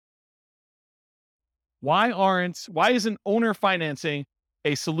 Why isn't owner financing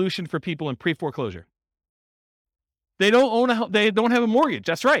a solution for people in pre-foreclosure? They don't have a mortgage.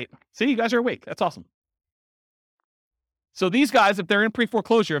 That's right. See, you guys are awake. That's awesome. So these guys, if they're in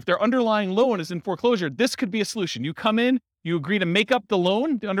pre-foreclosure, if their underlying loan is in foreclosure, this could be a solution. You come in, you agree to make up the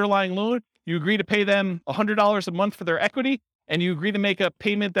loan, the underlying loan, you agree to pay them $100 a month for their equity, and you agree to make a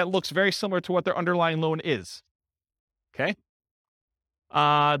payment that looks very similar to what their underlying loan is. Okay?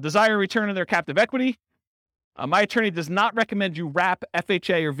 Desire return of their captive equity. My attorney does not recommend you wrap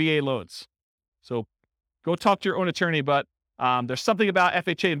FHA or VA loans. So go talk to your own attorney, but there's something about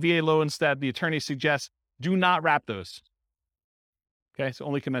FHA and VA loans that the attorney suggests do not wrap those. Okay, so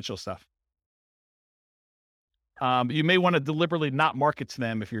only conventional stuff. You may want to deliberately not market to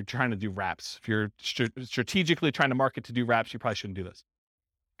them if you're trying to do wraps. If you're strategically trying to market to do wraps, you probably shouldn't do this.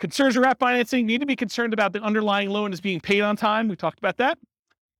 Concerns of wrap financing: need to be concerned about the underlying loan is being paid on time. We talked about that.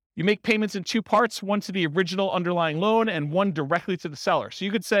 You make payments in two parts, one to the original underlying loan and one directly to the seller. So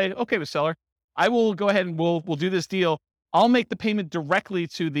you could say, okay, the seller, I will go ahead and we'll do this deal. I'll make the payment directly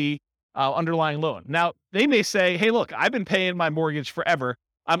to the underlying loan. Now, they may say, hey, look, I've been paying my mortgage forever.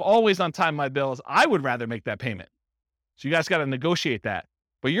 I'm always on time with my bills. I would rather make that payment. So you guys got to negotiate that.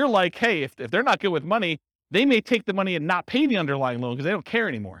 But you're like, hey, if they're not good with money, they may take the money and not pay the underlying loan because they don't care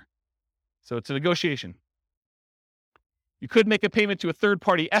anymore. So it's a negotiation. You could make a payment to a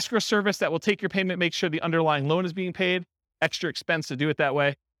third-party escrow service that will take your payment, make sure the underlying loan is being paid. Extra expense to do it that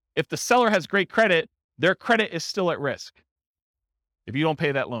way. If the seller has great credit, their credit is still at risk if you don't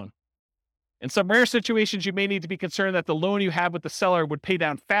pay that loan. In some rare situations, you may need to be concerned that the loan you have with the seller would pay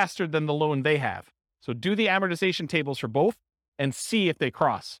down faster than the loan they have. So do the amortization tables for both and see if they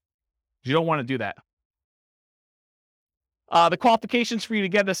cross. You don't want to do that. The qualifications for you to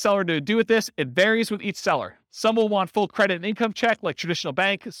get a seller to do with this, it varies with each seller. Some will want full credit and income check like traditional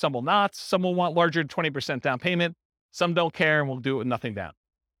bank. Some will not. Some will want larger than 20% down payment. Some don't care and will do it with nothing down.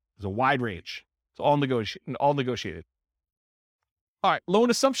 There's a wide range. It's all negotiated. All right, loan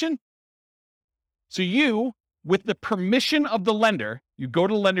assumption. So you, with the permission of the lender, you go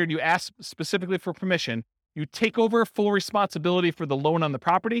to the lender and you ask specifically for permission. You take over full responsibility for the loan on the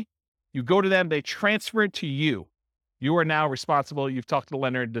property. You go to them, they transfer it to you. You are now responsible. You've talked to the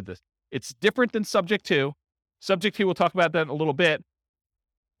lender and did this. It's different than subject to. Subject to, we'll talk about that in a little bit.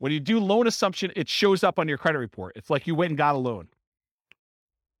 When you do loan assumption, it shows up on your credit report. It's like you went and got a loan.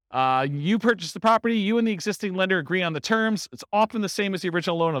 You purchase the property. You and the existing lender agree on the terms. It's often the same as the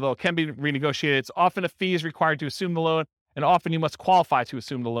original loan, although it can be renegotiated. It's often a fee is required to assume the loan, and often you must qualify to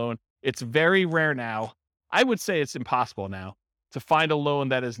assume the loan. It's very rare now. I would say it's impossible now to find a loan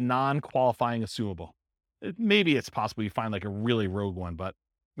that is non-qualifying assumable. Maybe it's possible you find like a really rogue one, but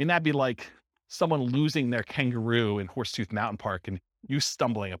I mean, that'd be like someone losing their kangaroo in Horsetooth Mountain Park and you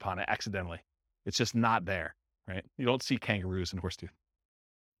stumbling upon it accidentally. It's just not there, right? You don't see kangaroos in Horsetooth.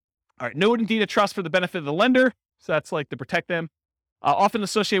 All right, note and deed of trust for the benefit of the lender. So that's like to protect them. Often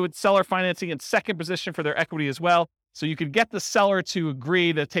associated with seller financing in second position for their equity as well. So you could get the seller to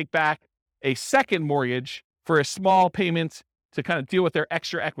agree to take back a second mortgage for a small payment to kind of deal with their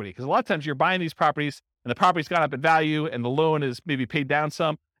extra equity. Because a lot of times you're buying these properties and the property's gone up in value and the loan is maybe paid down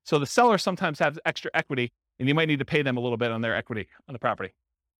some. So the seller sometimes has extra equity and you might need to pay them a little bit on their equity on the property.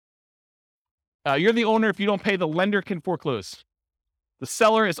 You're the owner. If you don't pay, the lender can foreclose. The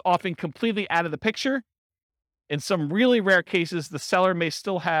seller is often completely out of the picture. In some really rare cases, the seller may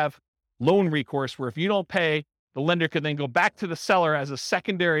still have loan recourse where if you don't pay, the lender could then go back to the seller as a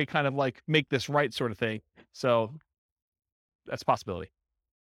secondary kind of like make this right sort of thing. So that's a possibility.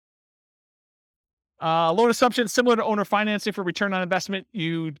 Loan assumption, similar to owner financing for return on investment,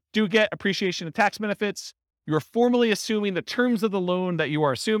 you do get appreciation and tax benefits. You are formally assuming the terms of the loan that you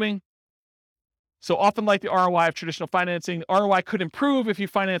are assuming. So often like the ROI of traditional financing, ROI could improve if you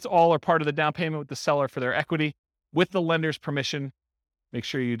finance all or part of the down payment with the seller for their equity with the lender's permission. Make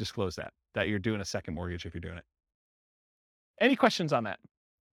sure you disclose that you're doing a second mortgage if you're doing it. Any questions on that?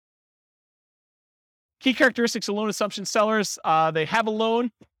 Key characteristics of loan assumption sellers, they have a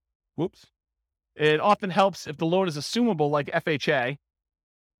loan. Whoops. It often helps if the loan is assumable, like FHA.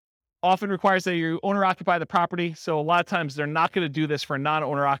 Often requires that you owner occupy the property. So a lot of times they're not going to do this for a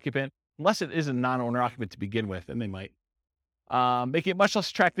non-owner occupant, unless it is a non-owner occupant to begin with, and they might. Make it much less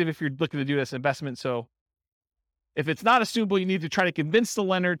attractive if you're looking to do this investment. So if it's not assumable, you need to try to convince the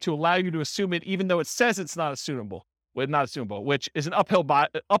lender to allow you to assume it, even though it says it's not assumable, which is an uphill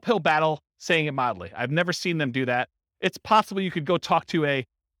battle, saying it mildly. I've never seen them do that. It's possible you could go talk to a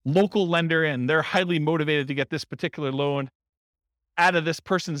local lender and they're highly motivated to get this particular loan out of this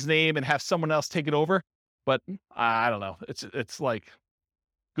person's name and have someone else take it over. But I don't know. It's like,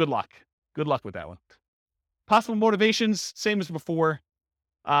 good luck. Good luck with that one. Possible motivations, same as before.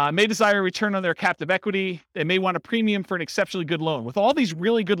 May desire a return on their captive equity. They may want a premium for an exceptionally good loan. With all these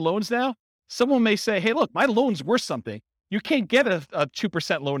really good loans now, someone may say, hey, look, my loan's worth something. You can't get a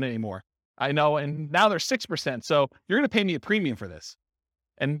 2% loan anymore. I know, and now they're 6%. So you're going to pay me a premium for this.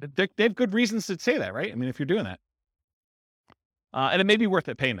 And they have good reasons to say that, right? I mean, if you're doing that. And it may be worth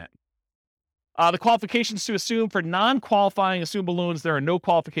it paying that. The qualifications to assume for non-qualifying assumable loans, there are no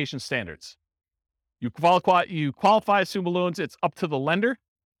qualification standards. You qualify assumable loans, it's up to the lender,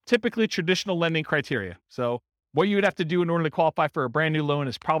 typically traditional lending criteria. So what you would have to do in order to qualify for a brand new loan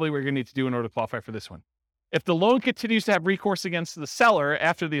is probably what you're going to need to do in order to qualify for this one. If the loan continues to have recourse against the seller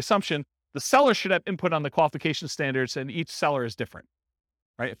after the assumption, the seller should have input on the qualification standards, and each seller is different.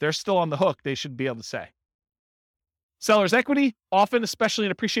 Right? If they're still on the hook, they should be able to say. Seller's equity, often, especially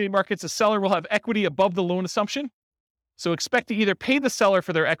in appreciating markets, a seller will have equity above the loan assumption. So expect to either pay the seller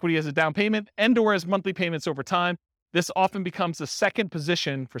for their equity as a down payment and or as monthly payments over time. This often becomes the second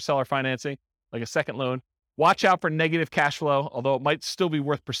position for seller financing, like a second loan. Watch out for negative cash flow, although it might still be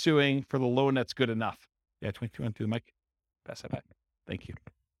worth pursuing for the loan that's good enough. Yeah, 22 on through the mic. Pass that back. Thank you.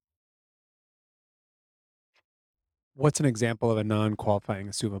 What's an example of a non-qualifying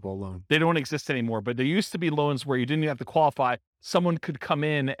assumable loan? They don't exist anymore, but there used to be loans where you didn't even have to qualify. Someone could come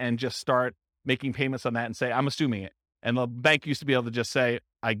in and just start making payments on that and say, I'm assuming it. And the bank used to be able to just say,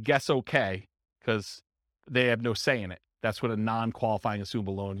 I guess okay, because they have no say in it. That's what a non-qualifying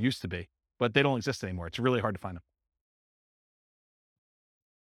assumable loan used to be, but they don't exist anymore. It's really hard to find them.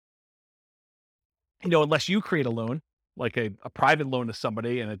 Unless you create a loan, like a private loan to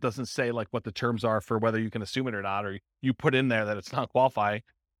somebody, and it doesn't say like what the terms are for whether you can assume it or not, or you put in there that it's not qualifying,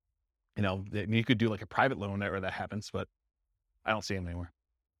 you could do like a private loan where that happens, but I don't see them anymore.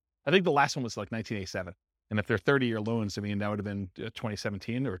 I think the last one was like 1987. And if they're 30-year loans, I mean, that would have been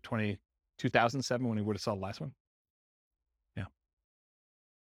 2017 or 2007 when we would have saw the last one. Yeah.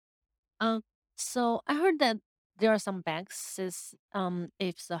 So I heard that there are some banks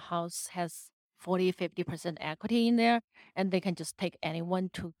if the house has 40-50% equity in there, and they can just take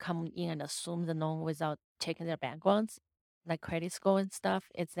anyone to come in and assume the loan without checking their backgrounds, like credit score and stuff.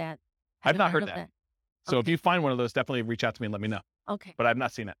 Is that? I've not heard of that. So if you find one of those, definitely reach out to me and let me know. Okay. But I've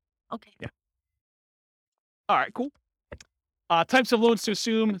not seen it. Okay. Yeah. All right, cool. Types of loans to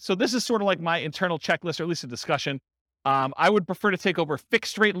assume. So this is sort of like my internal checklist, or at least a discussion. I would prefer to take over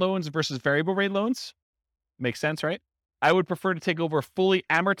fixed rate loans versus variable rate loans. Makes sense, right? I would prefer to take over fully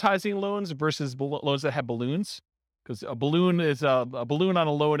amortizing loans versus loans that have balloons. Because a balloon on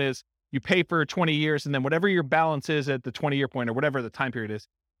a loan is you pay for 20 years, and then whatever your balance is at the 20-year point or whatever the time period is,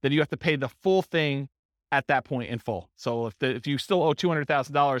 then you have to pay the full thing at that point in full. So if you still owe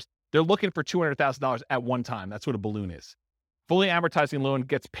 $200,000, they're looking for $200,000 at one time. That's what a balloon is. Fully amortizing loan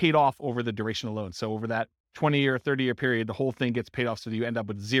gets paid off over the duration of the loan. So over that 20-year, 30-year period, the whole thing gets paid off so that you end up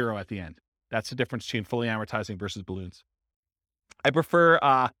with zero at the end. That's the difference between fully amortizing versus balloons. I prefer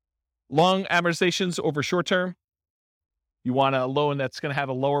long amortizations over short term. You want a loan that's going to have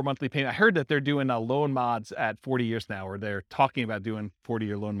a lower monthly payment. I heard that they're doing loan mods at 40 years now, or they're talking about doing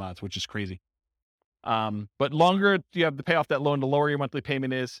 40-year loan mods, which is crazy. But longer you have to pay off that loan, the lower your monthly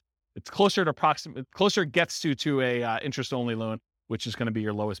payment is. It's closer it gets to a interest-only loan, which is going to be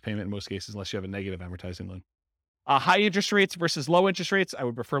your lowest payment in most cases, unless you have a negative amortizing loan. High interest rates versus low interest rates, I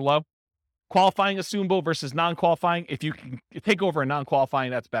would prefer low. Qualifying assumable versus non-qualifying. If you can take over a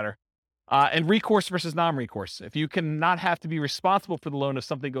non-qualifying, that's better. And recourse versus non-recourse. If you cannot have to be responsible for the loan if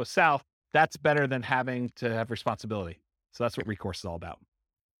something goes south, that's better than having to have responsibility. So that's what recourse is all about.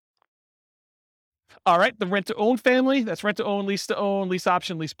 All right, the rent-to-own family. That's rent-to-own, lease-to-own, lease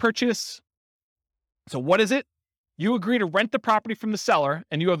option, lease purchase. So what is it? You agree to rent the property from the seller,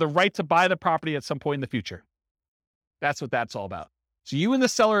 and you have the right to buy the property at some point in the future. That's what that's all about. So you and the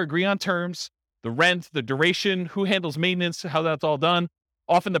seller agree on terms, the rent, the duration, who handles maintenance, how that's all done.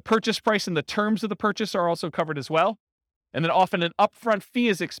 Often the purchase price and the terms of the purchase are also covered as well. And then often an upfront fee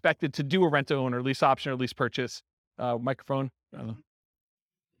is expected to do a rent-to-own or lease option or lease purchase. Microphone. I'm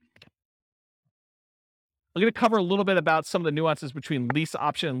going to cover a little bit about some of the nuances between lease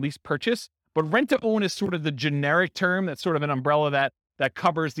option and lease purchase. But rent-to-own is sort of the generic term. That's sort of an umbrella that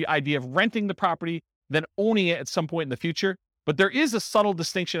covers the idea of renting the property, then owning it at some point in the future. But there is a subtle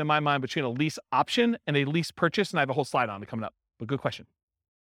distinction in my mind between a lease option and a lease purchase, and I have a whole slide on it coming up. But good question.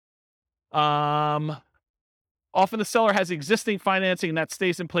 Often the seller has existing financing, and that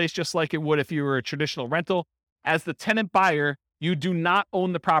stays in place just like it would if you were a traditional rental. As the tenant buyer, you do not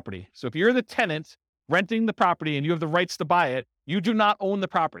own the property. So if you're the tenant renting the property and you have the rights to buy it, you do not own the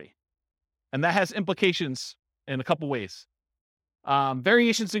property. And that has implications in a couple ways.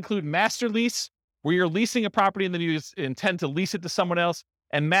 Variations include master lease, where you're leasing a property and then you intend to lease it to someone else,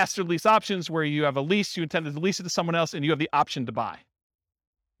 and master lease options, where you have a lease, you intend to lease it to someone else, and you have the option to buy.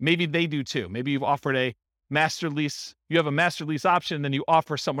 Maybe they do too. Maybe you've offered a master lease, you have a master lease option, and then you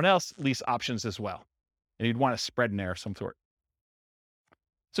offer someone else lease options as well. And you'd want a spread in there of some sort.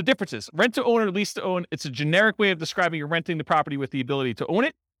 So differences. Rent to own or lease to own, it's a generic way of describing you're renting the property with the ability to own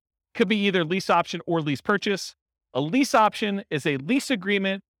it. Could be either lease option or lease purchase. A lease option is a lease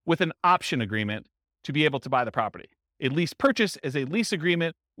agreement with an option agreement to be able to buy the property. A lease purchase is a lease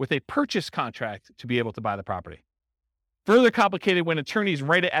agreement with a purchase contract to be able to buy the property. Further complicated when attorneys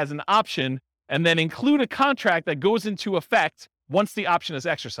write it as an option and then include a contract that goes into effect once the option is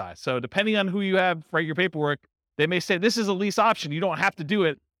exercised. So depending on who you have write your paperwork, they may say this is a lease option. You don't have to do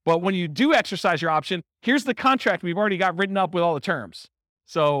it. But when you do exercise your option, here's the contract we've already got written up with all the terms.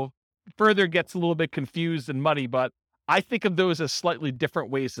 So further gets a little bit confused and muddy, but I think of those as slightly different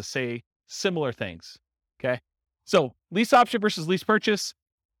ways to say similar things. Okay. So lease option versus lease purchase.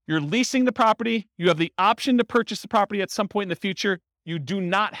 You're leasing the property. You have the option to purchase the property at some point in the future. You do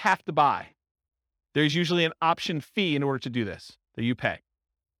not have to buy. There's usually an option fee in order to do this that you pay.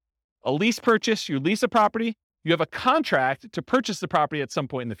 A lease purchase, you lease a property. You have a contract to purchase the property at some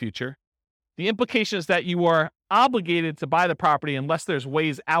point in the future. The implication is that you are obligated to buy the property unless there's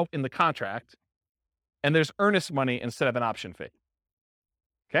ways out in the contract, and there's earnest money instead of an option fee.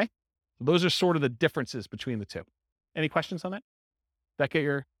 Okay? So those are sort of the differences between the two. Any questions on that? Did that get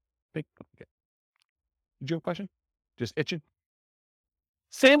your big? Okay. Did you have a question? Just itching?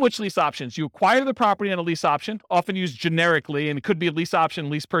 Sandwich lease options. You acquire the property on a lease option, often used generically, and it could be a lease option,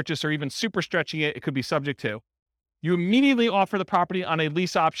 lease purchase, or even super stretching it. It could be subject to. You immediately offer the property on a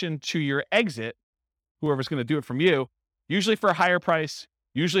lease option to your exit, whoever's going to do it from you, usually for a higher price,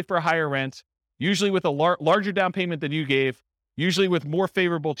 usually for a higher rent, usually with a larger down payment than you gave, usually with more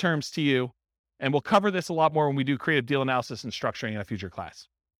favorable terms to you. And we'll cover this a lot more when we do creative deal analysis and structuring in a future class.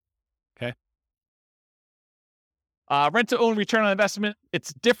 Okay. Rent to own return on investment.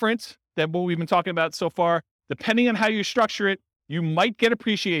 It's different than what we've been talking about so far. Depending on how you structure it, you might get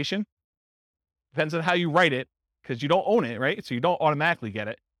appreciation. Depends on how you write it, because you don't own it, right? So you don't automatically get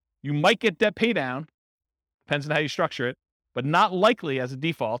it. You might get debt pay down. Depends on how you structure it, but not likely as a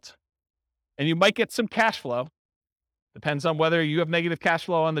default. And you might get some cash flow. Depends on whether you have negative cash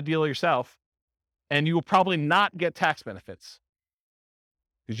flow on the deal yourself. And you will probably not get tax benefits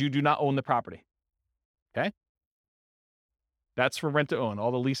because you do not own the property. Okay? That's for rent to own. All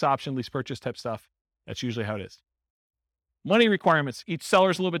the lease option, lease purchase type stuff. That's usually how it is. Money requirements. Each seller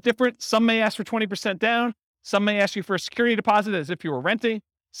is a little bit different. Some may ask for 20% down. Some may ask you for a security deposit as if you were renting.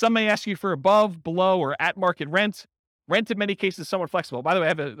 Some may ask you for above, below, or at market rent. Rent in many cases is somewhat flexible. By the way, I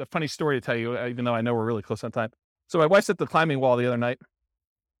have a funny story to tell you, even though I know we're really close on time. So my wife's at the climbing wall the other night,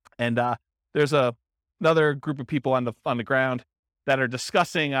 and there's another group of people on the ground that are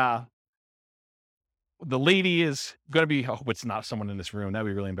discussing. The lady is going to be. I hope it's not someone in this room. That'd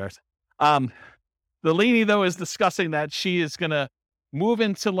be really embarrassing. The lady though is discussing that she is going to move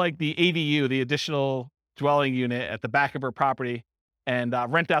into like the ADU, the additional dwelling unit at the back of her property, and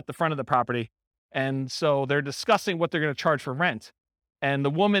rent out the front of the property. And so they're discussing what they're going to charge for rent. And the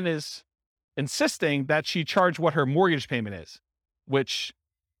woman is insisting that she charge what her mortgage payment is, which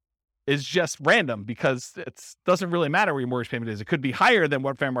is just random because it doesn't really matter what your mortgage payment is. It could be higher than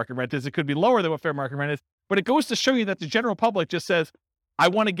what fair market rent is. It could be lower than what fair market rent is. But it goes to show you that the general public just says, I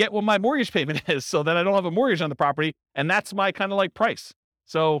want to get what my mortgage payment is so that I don't have a mortgage on the property. And that's my kind of like price.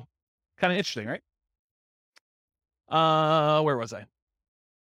 So kind of interesting, right? Where was I?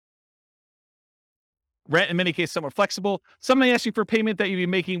 Rent in many cases somewhat flexible. Some may ask you for payment that you'd be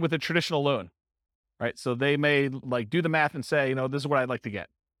making with a traditional loan, right? So they may like do the math and say, this is what I'd like to get.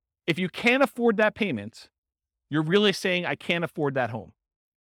 If you can't afford that payment, you're really saying, I can't afford that home,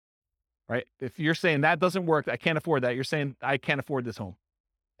 right? If you're saying that doesn't work, I can't afford that, you're saying, I can't afford this home.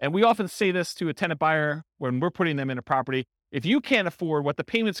 And we often say this to a tenant buyer when we're putting them in a property. If you can't afford what the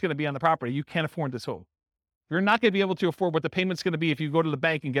payment's going to be on the property, you can't afford this home. You're not going to be able to afford what the payment's going to be if you go to the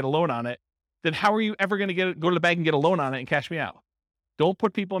bank and get a loan on it. Then how are you ever going to go to the bank and get a loan on it and cash me out? Don't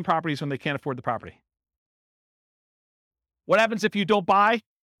put people in properties when they can't afford the property. What happens if you don't buy?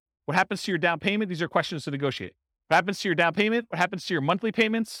 What happens to your down payment? These are questions to negotiate. What happens to your down payment? What happens to your monthly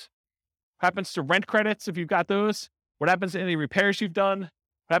payments? What happens to rent credits if you've got those? What happens to any repairs you've done?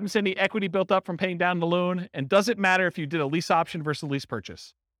 What happens to any equity built up from paying down the loan? And does it matter if you did a lease option versus a lease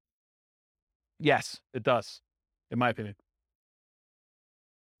purchase? Yes, it does, in my opinion.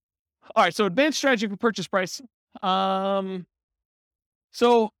 All right, so advanced strategy for purchase price.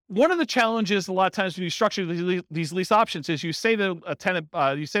 So one of the challenges a lot of times when you structure these lease options is you say to a tenant,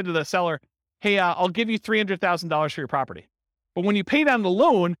 you say to the seller, hey, I'll give you $300,000 for your property. But when you pay down the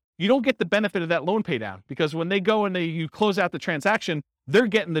loan, you don't get the benefit of that loan pay down because when they go and you close out the transaction, they're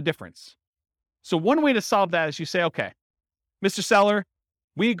getting the difference. So one way to solve that is you say, okay, Mr. Seller,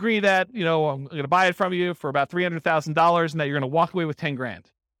 we agree that, I'm going to buy it from you for about $300,000 and that you're going to walk away with 10 grand.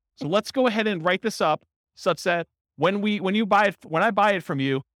 So let's go ahead and write this up such that when I buy it from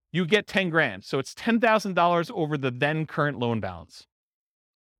you, you get 10 grand. So it's $10,000 over the then current loan balance.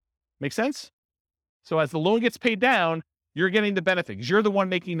 Make sense? So as the loan gets paid down, you're getting the benefit because you're the one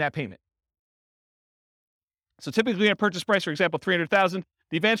making that payment. So typically a purchase price, for example, $300,000,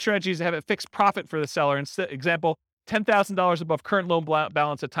 the advanced strategy is to have a fixed profit for the seller. Example, $10,000 above current loan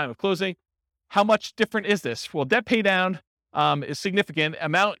balance at time of closing. How much different is this? Well, debt pay down is significant.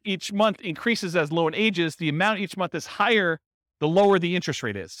 Amount each month increases as loan ages. The amount each month is higher, the lower the interest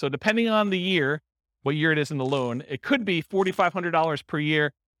rate is. So depending on the year, what year it is in the loan, it could be $4,500 per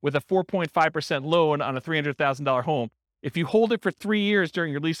year with a 4.5% loan on a $300,000 home. If you hold it for 3 years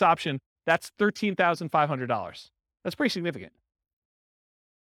during your lease option, that's $13,500. That's pretty significant.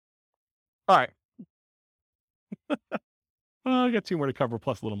 All right. I got 2 more to cover,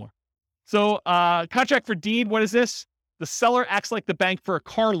 plus a little more. So contract for deed, what is this? The seller acts like the bank for a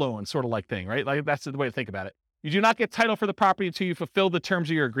car loan, sort of like thing, right? Like that's the way to think about it. You do not get title for the property until you fulfill the terms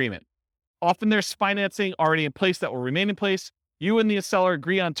of your agreement. Often there's financing already in place that will remain in place. You and the seller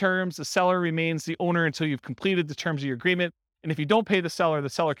agree on terms. The seller remains the owner until you've completed the terms of your agreement. And if you don't pay the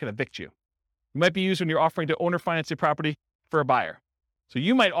seller can evict you. It might be used when you're offering to owner finance your property for a buyer. So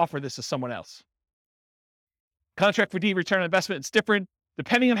you might offer this to someone else. Contract for deed return on investment, it's different.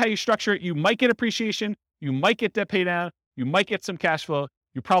 Depending on how you structure it, you might get appreciation, you might get debt pay down, you might get some cash flow.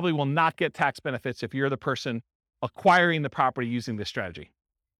 You probably will not get tax benefits if you're the person acquiring the property using this strategy.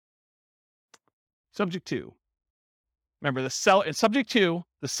 Subject 2. Remember, in subject 2,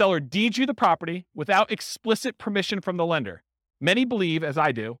 the seller deeds you the property without explicit permission from the lender. Many believe, as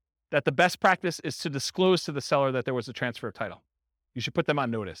I do, that the best practice is to disclose to the seller that there was a transfer of title. You should put them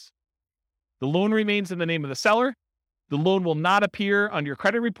on notice. The loan remains in the name of the seller. The loan will not appear on your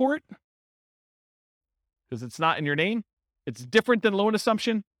credit report because it's not in your name. It's different than loan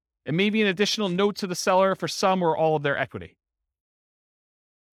assumption. It may be an additional note to the seller for some or all of their equity.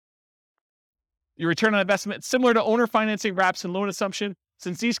 Your return on investment, similar to owner financing, wraps, and loan assumption.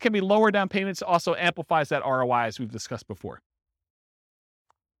 Since these can be lower down payments, also amplifies that ROI as we've discussed before.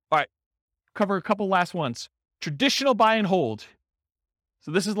 All right, cover a couple last ones. Traditional buy and hold. So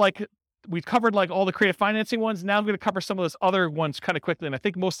this is like, we've covered like all the creative financing ones. Now I'm going to cover some of those other ones kind of quickly. And I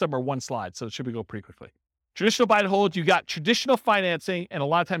think most of them are one slide, so it should go pretty quickly. Traditional buy and hold, you got traditional financing, and a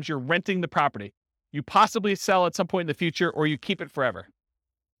lot of times you're renting the property. You possibly sell at some point in the future, or you keep it forever.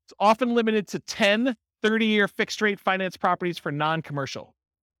 It's often limited to 10 30-year fixed rate finance properties for non-commercial.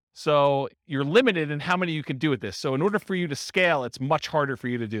 So you're limited in how many you can do with this. So in order for you to scale, it's much harder for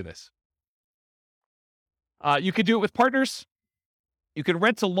you to do this. You could do it with partners. You can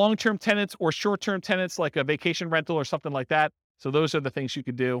rent to long-term tenants or short-term tenants like a vacation rental or something like that. So those are the things you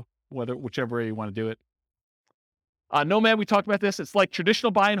could do, whichever way you want to do it. Nomad, we talked about this. It's like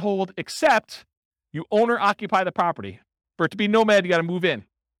traditional buy and hold, except you owner occupy the property. For it to be Nomad, you got to move in.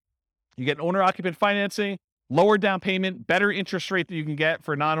 You get owner occupant financing lower down payment, better interest rate that you can get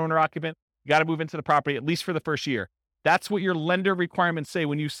for a non-owner occupant. You got to move into the property at least for the first year. That's what your lender requirements say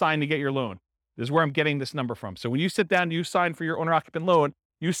when you sign to get your loan. This is where I'm getting this number from. So when you sit down and you sign for your owner occupant loan,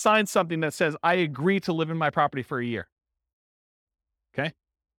 you sign something that says, I agree to live in my property for a year. Okay.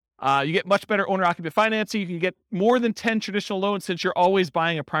 You get much better owner occupant financing. You can get more than 10 traditional loans since you're always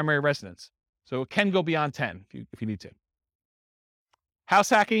buying a primary residence. So it can go beyond 10 if you need to. House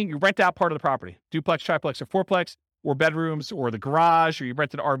hacking, you rent out part of the property, duplex, triplex, or fourplex, or bedrooms, or the garage, or you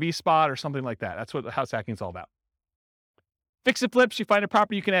rent an RV spot or something like that. That's what the house hacking is all about. Fix and flips, you find a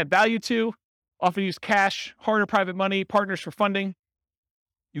property you can add value to, often use cash, hard or private money, partners for funding.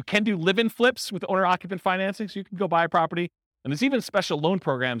 You can do live-in flips with owner-occupant financing, so you can go buy a property. And there's even special loan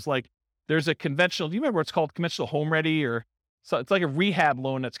programs, like there's a conventional, do you remember what's called conventional Home Ready? Or so it's like a rehab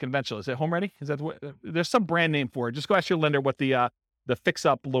loan that's conventional. Is it Home Ready? Is that what, there's some brand name for it. Just go ask your lender what the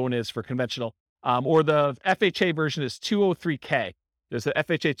fix-up loan is for conventional. Or the FHA version is 203K. There's the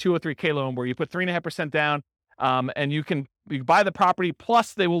FHA 203K loan where you put 3.5% down, and you can buy the property,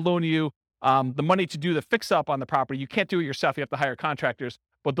 plus they will loan you the money to do the fix-up on the property. You can't do it yourself. You have to hire contractors,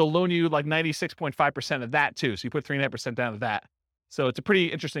 but they'll loan you like 96.5% of that too. So you put 3.5% down of that. So it's a pretty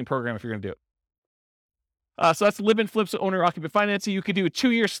interesting program if you're going to do it. So that's live-in flips with owner-occupant financing. You could do a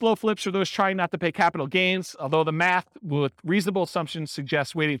 2-year slow flips for those trying not to pay capital gains, although the math with reasonable assumptions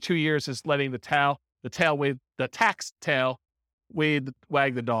suggests waiting 2 years is letting the tax tail wag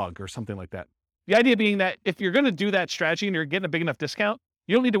the dog or something like that. The idea being that if you're going to do that strategy and you're getting a big enough discount,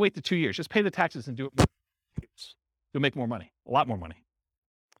 you don't need to wait the 2 years. Just pay the taxes and do it. You'll make more money, a lot more money.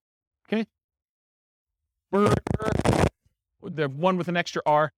 Okay. The one with an extra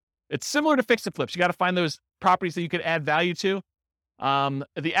R. It's similar to fix and flips. You got to find those properties that you can add value to.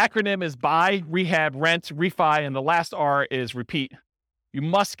 The acronym is buy, rehab, rent, refi, and the last R is repeat. You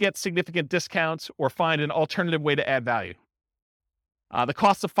must get significant discounts or find an alternative way to add value. The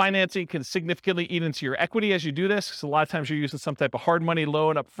cost of financing can significantly eat into your equity as you do this. So a lot of times you're using some type of hard money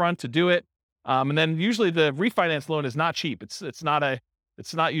loan up front to do it. And then usually the refinance loan is not cheap. It's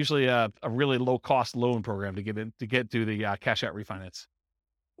not usually a really low cost loan program to get to the cash out refinance.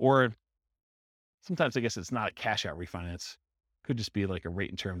 Or sometimes I guess it's not a cash out refinance. Could just be like a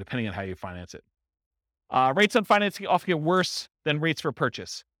rate and term, depending on how you finance it. Rates on financing often get worse than rates for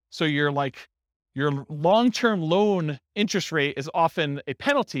purchase. So your long-term loan interest rate is often a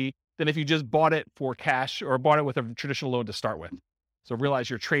penalty than if you just bought it for cash or bought it with a traditional loan to start with. So realize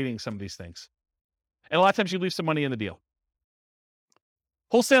you're trading some of these things. And a lot of times you leave some money in the deal.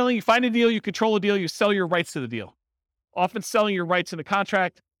 Wholesaling, you find a deal, you control a deal, you sell your rights to the deal. Often selling your rights in a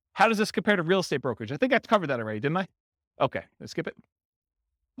contract. How does this compare to real estate brokerage? I think I covered that already, didn't I? Okay, let's skip it.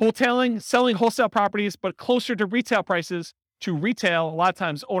 Wholesaling, selling wholesale properties, but closer to retail prices to retail, a lot of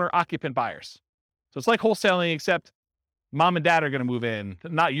times owner-occupant buyers. So it's like wholesaling, except mom and dad are going to move in.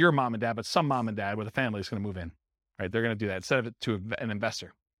 Not your mom and dad, but some mom and dad with a family is going to move in. Right? They're going to do that instead of it to an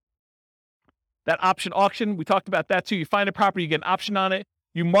investor. That option auction, we talked about that too. You find a property, you get an option on it.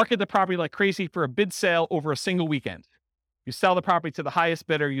 You market the property like crazy for a bid sale over a single weekend. You sell the property to the highest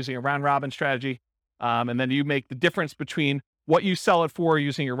bidder using a round robin strategy. And then you make the difference between what you sell it for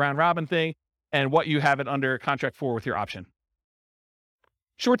using your round robin thing and what you have it under contract for with your option.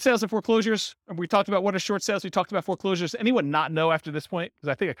 Short sales and foreclosures. We talked about what are short sales. We talked about foreclosures. Anyone not know after this point?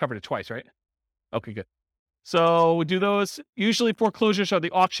 Because I think I covered it twice, right? Okay, good. So we do those. Usually foreclosures are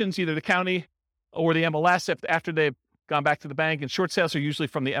the auctions, either the county or the MLS after they've gone back to the bank. And short sales are usually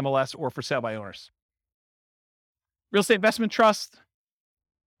from the MLS or for sale by owners. Real estate investment trust.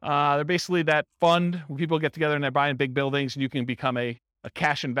 They're basically that fund where people get together and they're buying big buildings and you can become a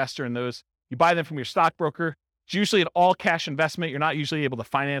cash investor in those. You buy them from your stockbroker. It's usually an all cash investment. You're not usually able to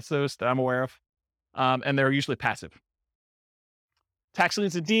finance those that I'm aware of. And they're usually passive. Tax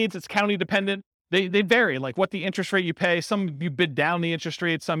liens and deeds, it's county dependent. They vary, like what the interest rate you pay. Some you bid down the interest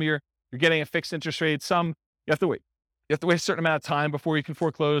rate. Some you're getting a fixed interest rate. Some you have to wait. You have to wait a certain amount of time before you can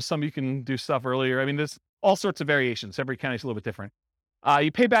foreclose. Some you can do stuff earlier. I mean, there's all sorts of variations. Every county is a little bit different.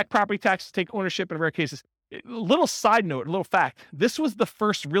 You pay back property taxes, take ownership in rare cases. A little side note, a little fact. This was the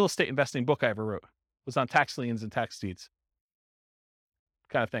first real estate investing book I ever wrote. It was on tax liens and tax deeds.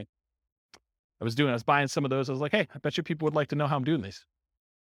 Kind of thing. I was buying some of those. I was like, hey, I bet you people would like to know how I'm doing these.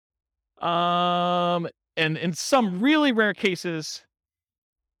 And in some really rare cases,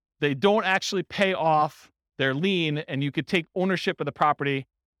 they don't actually pay off their lien and you could take ownership of the property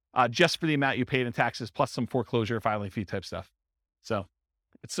just for the amount you paid in taxes, plus some foreclosure filing fee type stuff. So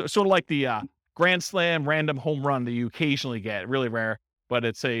it's sort of like the grand slam random home run that you occasionally get, really rare, but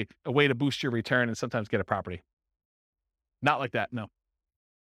it's a way to boost your return and sometimes get a property. Not like that, no.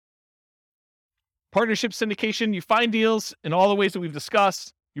 Partnership syndication, you find deals in all the ways that we've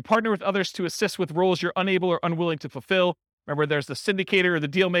discussed. You partner with others to assist with roles you're unable or unwilling to fulfill. Remember, there's the syndicator or the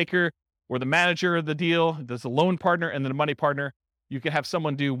deal maker or the manager of the deal. There's a loan partner and then a money partner. You can have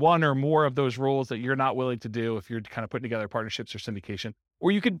someone do one or more of those roles that you're not willing to do if you're kind of putting together partnerships or syndication.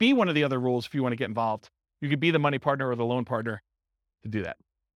 Or you could be one of the other roles if you want to get involved. You could be the money partner or the loan partner to do that.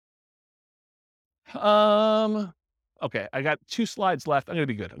 Okay, I got 2 slides left. I'm going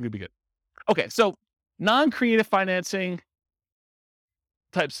to be good. Okay, so non-creative financing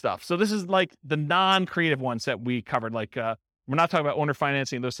type stuff. So this is like the non-creative ones that we covered. Like we're not talking about owner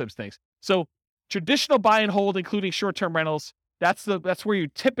financing and those types of things. So traditional buy and hold, including short-term rentals, that's where you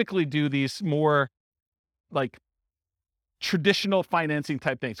typically do these more like traditional financing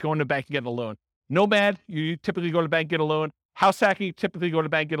type things. Going to the bank and getting a loan. Nomad, you typically go to the bank and get a loan. House hacking, you typically go to the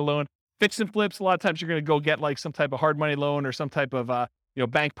bank and get a loan. Fix and flips, a lot of times you're going to go get like some type of hard money loan or some type of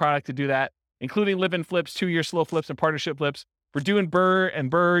bank product to do that, including live-in flips, 2-year slow flips, and partnership flips. For doing BRRRR and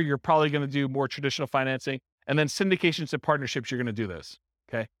BRRRR, you're probably going to do more traditional financing. And then syndications and partnerships, you're going to do those.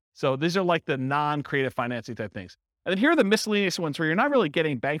 Okay. So these are like the non-creative financing type things. And then here are the miscellaneous ones where you're not really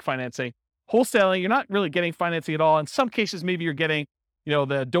getting bank financing. Wholesaling, you're not really getting financing at all. In some cases, maybe you're getting,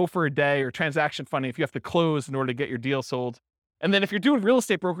 the dough for a day or transaction funding if you have to close in order to get your deal sold. And then if you're doing real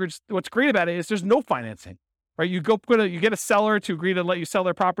estate brokerage, what's great about it is there's no financing, right? You get a seller to agree to let you sell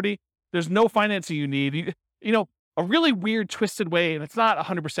their property. There's no financing you need. A really weird, twisted way, and it's not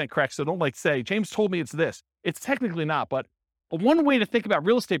 100% correct, so don't say, James told me it's this. It's technically not, but one way to think about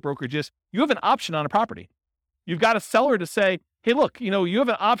real estate brokerage is you have an option on a property. You've got a seller to say, hey, look, you have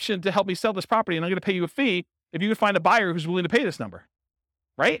an option to help me sell this property, and I'm going to pay you a fee if you can find a buyer who's willing to pay this number,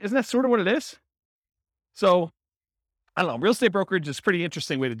 right? Isn't that sort of what it is? So, I don't know, real estate brokerage is a pretty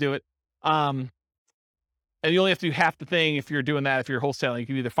interesting way to do it. And you only have to do half the thing if you're doing that. If you're wholesaling, you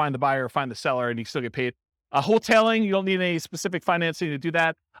can either find the buyer or find the seller and you still get paid. Wholetailing, you don't need any specific financing to do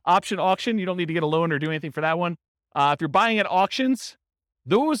that. Option auction, you don't need to get a loan or do anything for that one. If you're buying at auctions,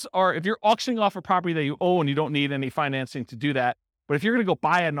 if you're auctioning off a property that you own, you don't need any financing to do that. But if you're going to go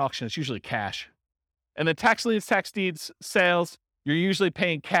buy at an auction, it's usually cash. And then tax liens, tax deeds, sales, you're usually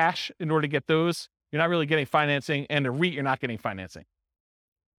paying cash in order to get those. You're not really getting financing, and a REIT, you're not getting financing.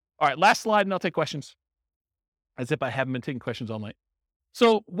 All right, last slide, and I'll take questions. As if I haven't been taking questions all night.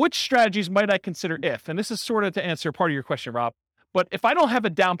 So which strategies might I consider if? And this is sort of to answer part of your question, Rob. But if I don't have a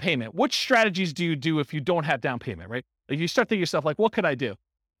down payment, which strategies do you do if you don't have down payment, right? Like you start thinking to yourself, like, what could I do?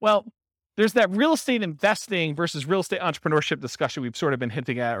 Well, there's that real estate investing versus real estate entrepreneurship discussion we've sort of been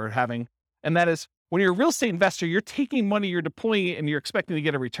hinting at or having. And that is, when you're a real estate investor, you're taking money, you're deploying it, and you're expecting to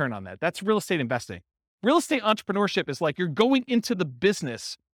get a return on that. That's real estate investing. Real estate entrepreneurship is like you're going into the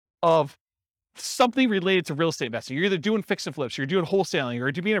business of something related to real estate investing. You're either doing fix and flips, you're doing wholesaling, or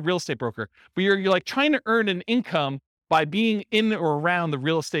you're being a real estate broker, but you're like trying to earn an income by being in or around the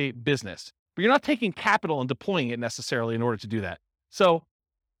real estate business. But you're not taking capital and deploying it necessarily in order to do that. So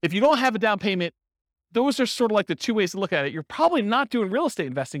if you don't have a down payment, those are sort of like the 2 ways to look at it. You're probably not doing real estate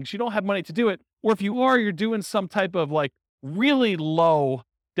investing because you don't have money to do it. Or if you are, you're doing some type of like really low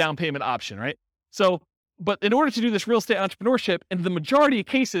down payment option, right? So, but in order to do this real estate entrepreneurship, in the majority of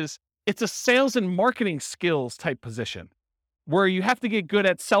cases, it's a sales and marketing skills type position where you have to get good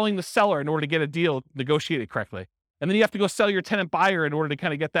at selling the seller in order to get a deal negotiated correctly. And then you have to go sell your tenant buyer in order to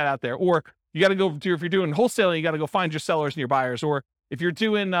kind of get that out there. Or you got to go do, if you're doing wholesaling, you got to go find your sellers and your buyers. Or if you're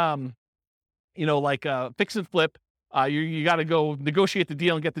doing, fix and flip, you got to go negotiate the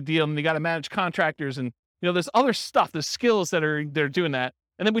deal and get the deal. And you got to manage contractors. And, there's other stuff, there's skills they're doing that.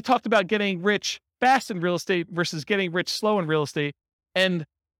 And then we talked about getting rich fast in real estate versus getting rich slow in real estate. And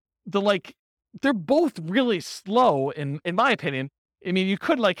they're both really slow in my opinion. I mean, you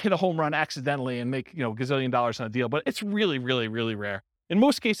could hit a home run accidentally and make, gazillion dollars on a deal, but it's really, really, really rare. In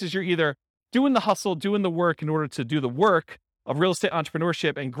most cases, you're either doing the hustle, doing the work in order to do the work of real estate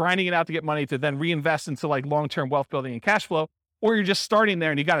entrepreneurship and grinding it out to get money to then reinvest into long-term wealth building and cash flow, or you're just starting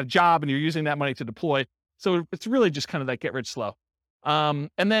there and you got a job and you're using that money to deploy. So it's really just kind of that get rich slow. And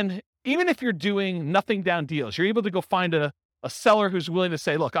then even if you're doing nothing down deals, you're able to go find a seller who's willing to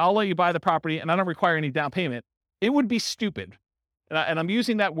say, look, I'll let you buy the property and I don't require any down payment. It would be stupid. And I'm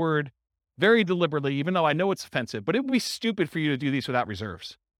using that word very deliberately, even though I know it's offensive, but it would be stupid for you to do these without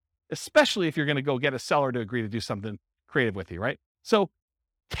reserves, especially if you're going to go get a seller to agree to do something creative with you, right? So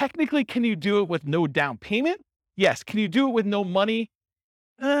technically, can you do it with no down payment? Yes. Can you do it with no money?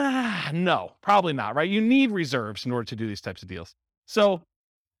 No, probably not, right? You need reserves in order to do these types of deals. So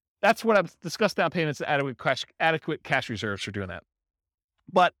that's what I've discussed, down payments and adequate cash reserves for doing that.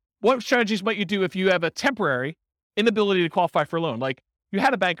 But what strategies might you do if you have a temporary inability to qualify for a loan? Like you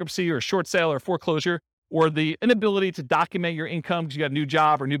had a bankruptcy or a short sale or foreclosure, or the inability to document your income because you got a new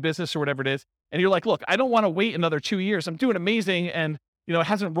job or new business or whatever it is. And you're like, look, I don't want to wait another 2 years. I'm doing amazing. And, it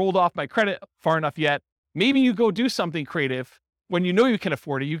hasn't rolled off my credit far enough yet. Maybe you go do something creative when you know you can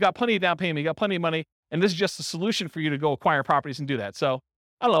afford it. You've got plenty of down payment, you got plenty of money. And this is just a solution for you to go acquire properties and do that. So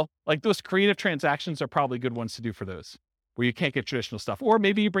I don't know, like those creative transactions are probably good ones to do for those where you can't get traditional stuff. Or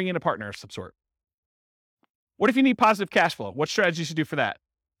maybe you bring in a partner of some sort. What if you need positive cash flow? What strategies to do for that?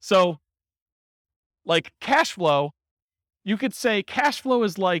 So like cash flow, you could say cash flow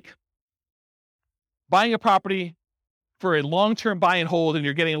is like buying a property for a long-term buy and hold, and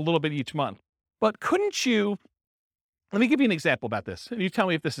you're getting a little bit each month. But couldn't you, let me give you an example about this, and you tell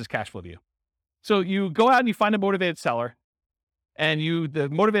me if this is cash flow to you. So you go out and you find a motivated seller, and the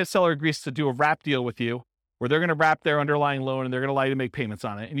motivated seller agrees to do a wrap deal with you, where they're going to wrap their underlying loan and they're going to allow you to make payments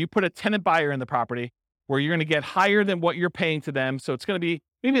on it. And you put a tenant buyer in the property where you're going to get higher than what you're paying to them. So it's going to be,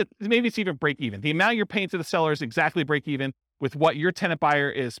 maybe it's even break even. The amount you're paying to the seller is exactly break even with what your tenant buyer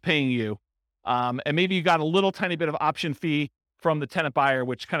is paying you. And maybe you got a little tiny bit of option fee from the tenant buyer,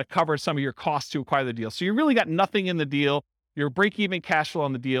 which kind of covers some of your costs to acquire the deal. So you really got nothing in the deal. You're break even cash flow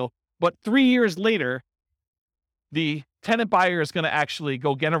on the deal. But 3 years later, the tenant buyer is going to actually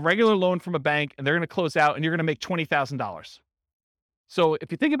go get a regular loan from a bank, and they're going to close out, and you're going to make $20,000. So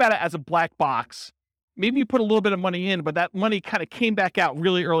if you think about it as a black box, maybe you put a little bit of money in, but that money kind of came back out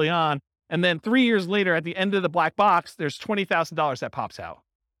really early on. And then 3 years later, at the end of the black box, there's $20,000 that pops out.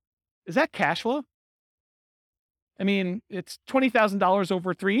 Is that cash flow? I mean, it's $20,000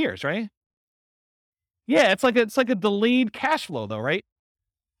 over 3 years, right? Yeah, it's like a delayed cash flow though, right?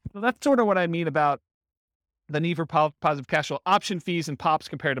 So that's sort of what I mean about the need for positive cash flow, option fees and pops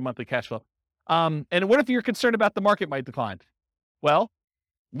compared to monthly cash flow. And what if you're concerned about the market might decline? Well,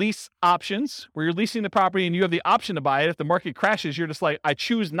 lease options, where you're leasing the property and you have the option to buy it. If the market crashes, you're just like, I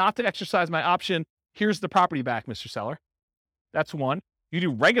choose not to exercise my option. Here's the property back, Mr. Seller. That's one. You do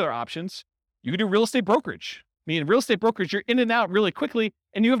regular options. You can do real estate brokerage. I mean, real estate brokerage, you're in and out really quickly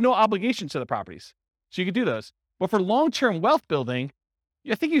and you have no obligation to the properties. So you can do those. But for long-term wealth building,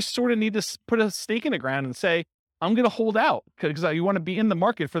 I think you sort of need to put a stake in the ground and say, I'm going to hold out because you want to be in the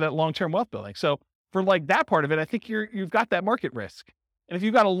market for that long-term wealth building. So for like that part of it, I think you've got that market risk. And if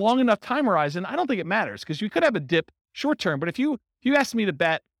you've got a long enough time horizon, I don't think it matters because you could have a dip short-term. But if you asked me to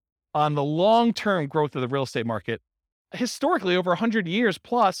bet on the long-term growth of the real estate market, historically over 100 years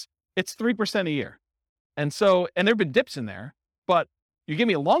plus, it's 3% a year. And there've been dips in there, but you give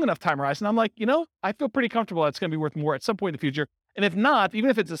me a long enough time horizon, I'm like, I feel pretty comfortable it's going to be worth more at some point in the future. And if not, even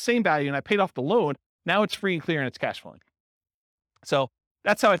if it's the same value and I paid off the loan, now it's free and clear and it's cash flowing. So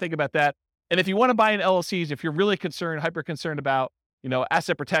that's how I think about that. And if you want to buy in LLCs, if you're really hyper concerned about,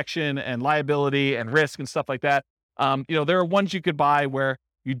 asset protection and liability and risk and stuff like that, there are ones you could buy where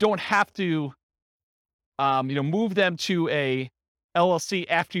you don't have to, move them to a LLC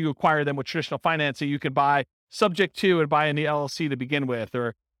after you acquire them with traditional financing. You could buy subject to and buy in the LLC to begin with,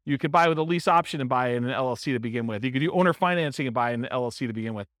 or you could buy with a lease option and buy in an LLC to begin with. You could do owner financing and buy in an LLC to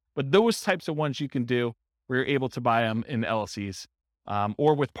begin with. But those types of ones you can do where you're able to buy them in LLCs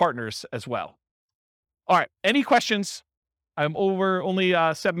or with partners as well. All right. Any questions? I'm only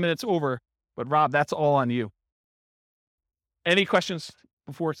 7 minutes over, but Rob, that's all on you. Any questions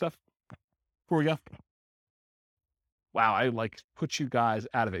before we go? Wow, I put you guys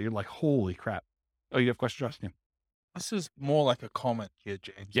out of it. You're like, holy crap. Oh, you have questions, Justin? This is more like a comment here,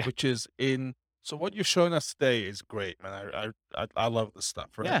 James, Yeah. which is so what you're showing us today is great, man. I love this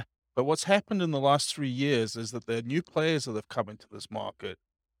stuff, right? Yeah. But what's happened in the last 3 years is that there are new players that have come into this market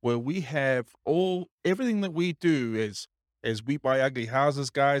where we have everything that we do is we buy ugly houses,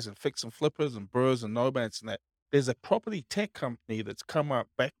 guys, and fix and flippers and burrs and nomads and that. There's a property tech company that's come up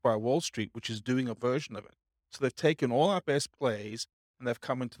backed by Wall Street, which is doing a version of it. So they've taken all our best plays and they've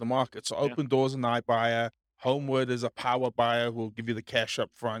come into the market. So Open Doors is an iBuyer, Homeward is a power buyer who will give you the cash up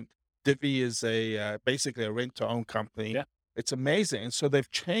front. Divvy is basically a rent-to-own company. Yeah. It's amazing. And so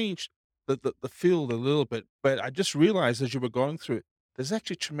they've changed the field a little bit. But I just realized as you were going through it, there's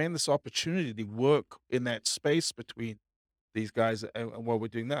actually tremendous opportunity to work in that space between these guys and what we're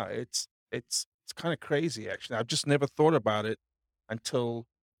doing now. It's kind of crazy, actually. I've just never thought about it until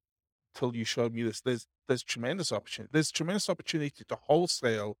you showed me this. There's tremendous opportunity. There's tremendous opportunity to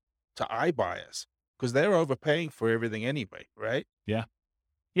wholesale to iBuyers because they're overpaying for everything anyway, right? Yeah,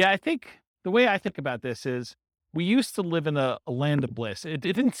 I think the way I think about this is we used to live in a land of bliss. It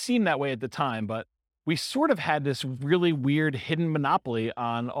didn't seem that way at the time, but we sort of had this really weird hidden monopoly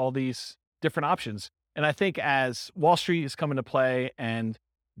on all these different options. And I think as Wall Street is coming to play and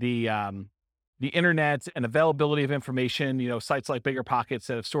the the internet and availability of information, sites like BiggerPockets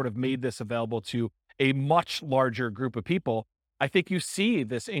that have sort of made this available to a much larger group of people, I think you see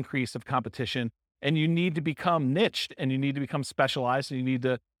this increase of competition, and you need to become niched, and you need to become specialized, and you need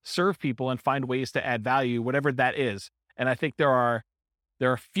to serve people and find ways to add value, whatever that is. And I think there are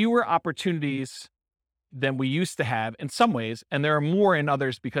fewer opportunities than we used to have in some ways, and there are more in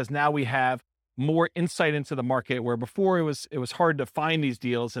others because now we have more insight into the market, where before it was hard to find these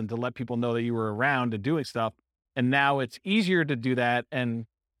deals and to let people know that you were around and doing stuff. And now it's easier to do that and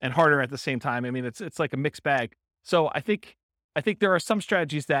harder at the same time. I mean, it's like a mixed bag. So I think there are some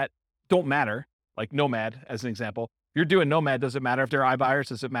strategies that don't matter, like Nomad as an example. If you're doing Nomad, does it matter if there are iBuyers?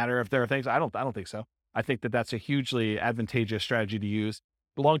 Does it matter if there are things? I don't think so. I think that's a hugely advantageous strategy to use.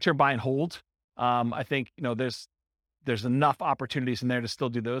 Long-term buy and hold. I think, there's enough opportunities in there to still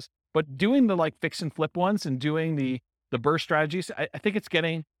do those, but doing the like fix and flip ones and doing the burst strategies, I think it's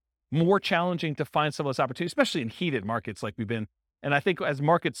getting more challenging to find some of those opportunities, especially in heated markets like we've been. And I think as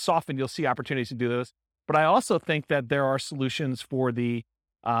markets soften, you'll see opportunities to do those. But I also think that there are solutions for the,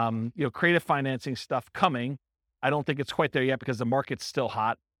 creative financing stuff coming. I don't think it's quite there yet because the market's still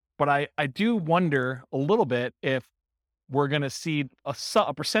hot, but I do wonder a little bit if we're going to see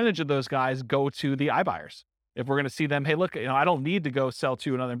a percentage of those guys go to the iBuyers. If we're going to see them, hey, look, I don't need to go sell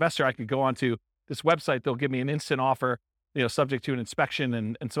to another investor. I could go onto this website. They'll give me an instant offer, subject to an inspection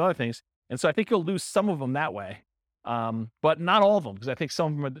and some other things. And so I think you'll lose some of them that way, but not all of them, because I think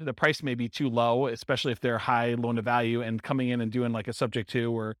some of them, the price may be too low, especially if they're high loan to value, and coming in and doing like a subject to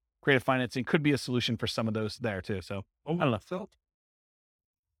or creative financing could be a solution for some of those there too. So I don't know.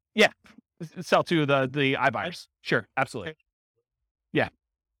 Yeah. Sell to the iBuyers. Sure. Absolutely. Yeah.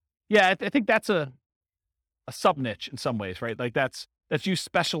 Yeah. I think that's a sub niche in some ways, right? Like that's you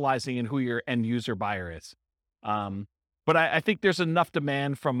specializing in who your end user buyer is. But I think there's enough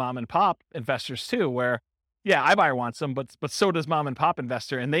demand from mom and pop investors too, where iBuyer wants them, but so does mom and pop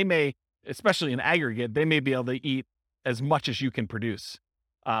investor. And they may, especially in aggregate, they may be able to eat as much as you can produce.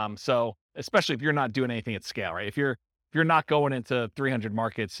 So especially if you're not doing anything at scale, right? If you're not going into 300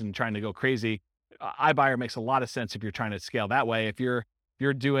 markets and trying to go crazy, iBuyer makes a lot of sense if you're trying to scale that way. If you're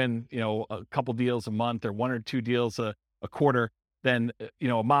doing, a couple deals a month or one or two deals a quarter, then,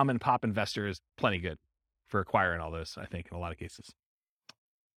 a mom and pop investor is plenty good for acquiring all those, I think, in a lot of cases.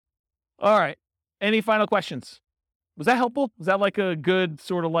 All right. Any final questions? Was that helpful? Was that like a good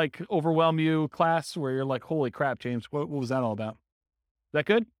sort of like overwhelm you class where you're like, holy crap, James, what was that all about? Is that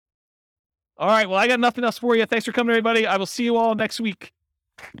good? All right. Well, I got nothing else for you. Thanks for coming, everybody. I will see you all next week.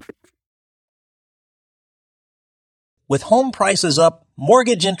 With home prices up,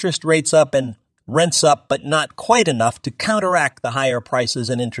 mortgage interest rates up, and rents up, but not quite enough to counteract the higher prices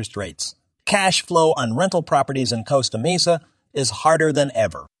and interest rates, cash flow on rental properties in Costa Mesa is harder than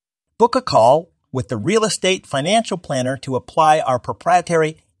ever. Book a call with the Real Estate Financial Planner to apply our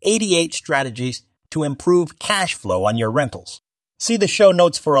proprietary 88 strategies to improve cash flow on your rentals. See the show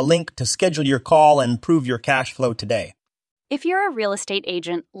notes for a link to schedule your call and improve your cash flow today. If you're a real estate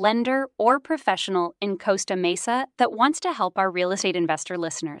agent, lender, or professional in Costa Mesa that wants to help our real estate investor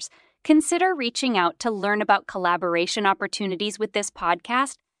listeners, consider reaching out to learn about collaboration opportunities with this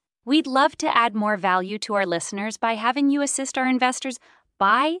podcast. We'd love to add more value to our listeners by having you assist our investors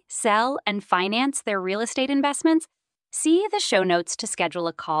buy, sell, and finance their real estate investments. See the show notes to schedule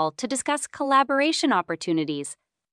a call to discuss collaboration opportunities.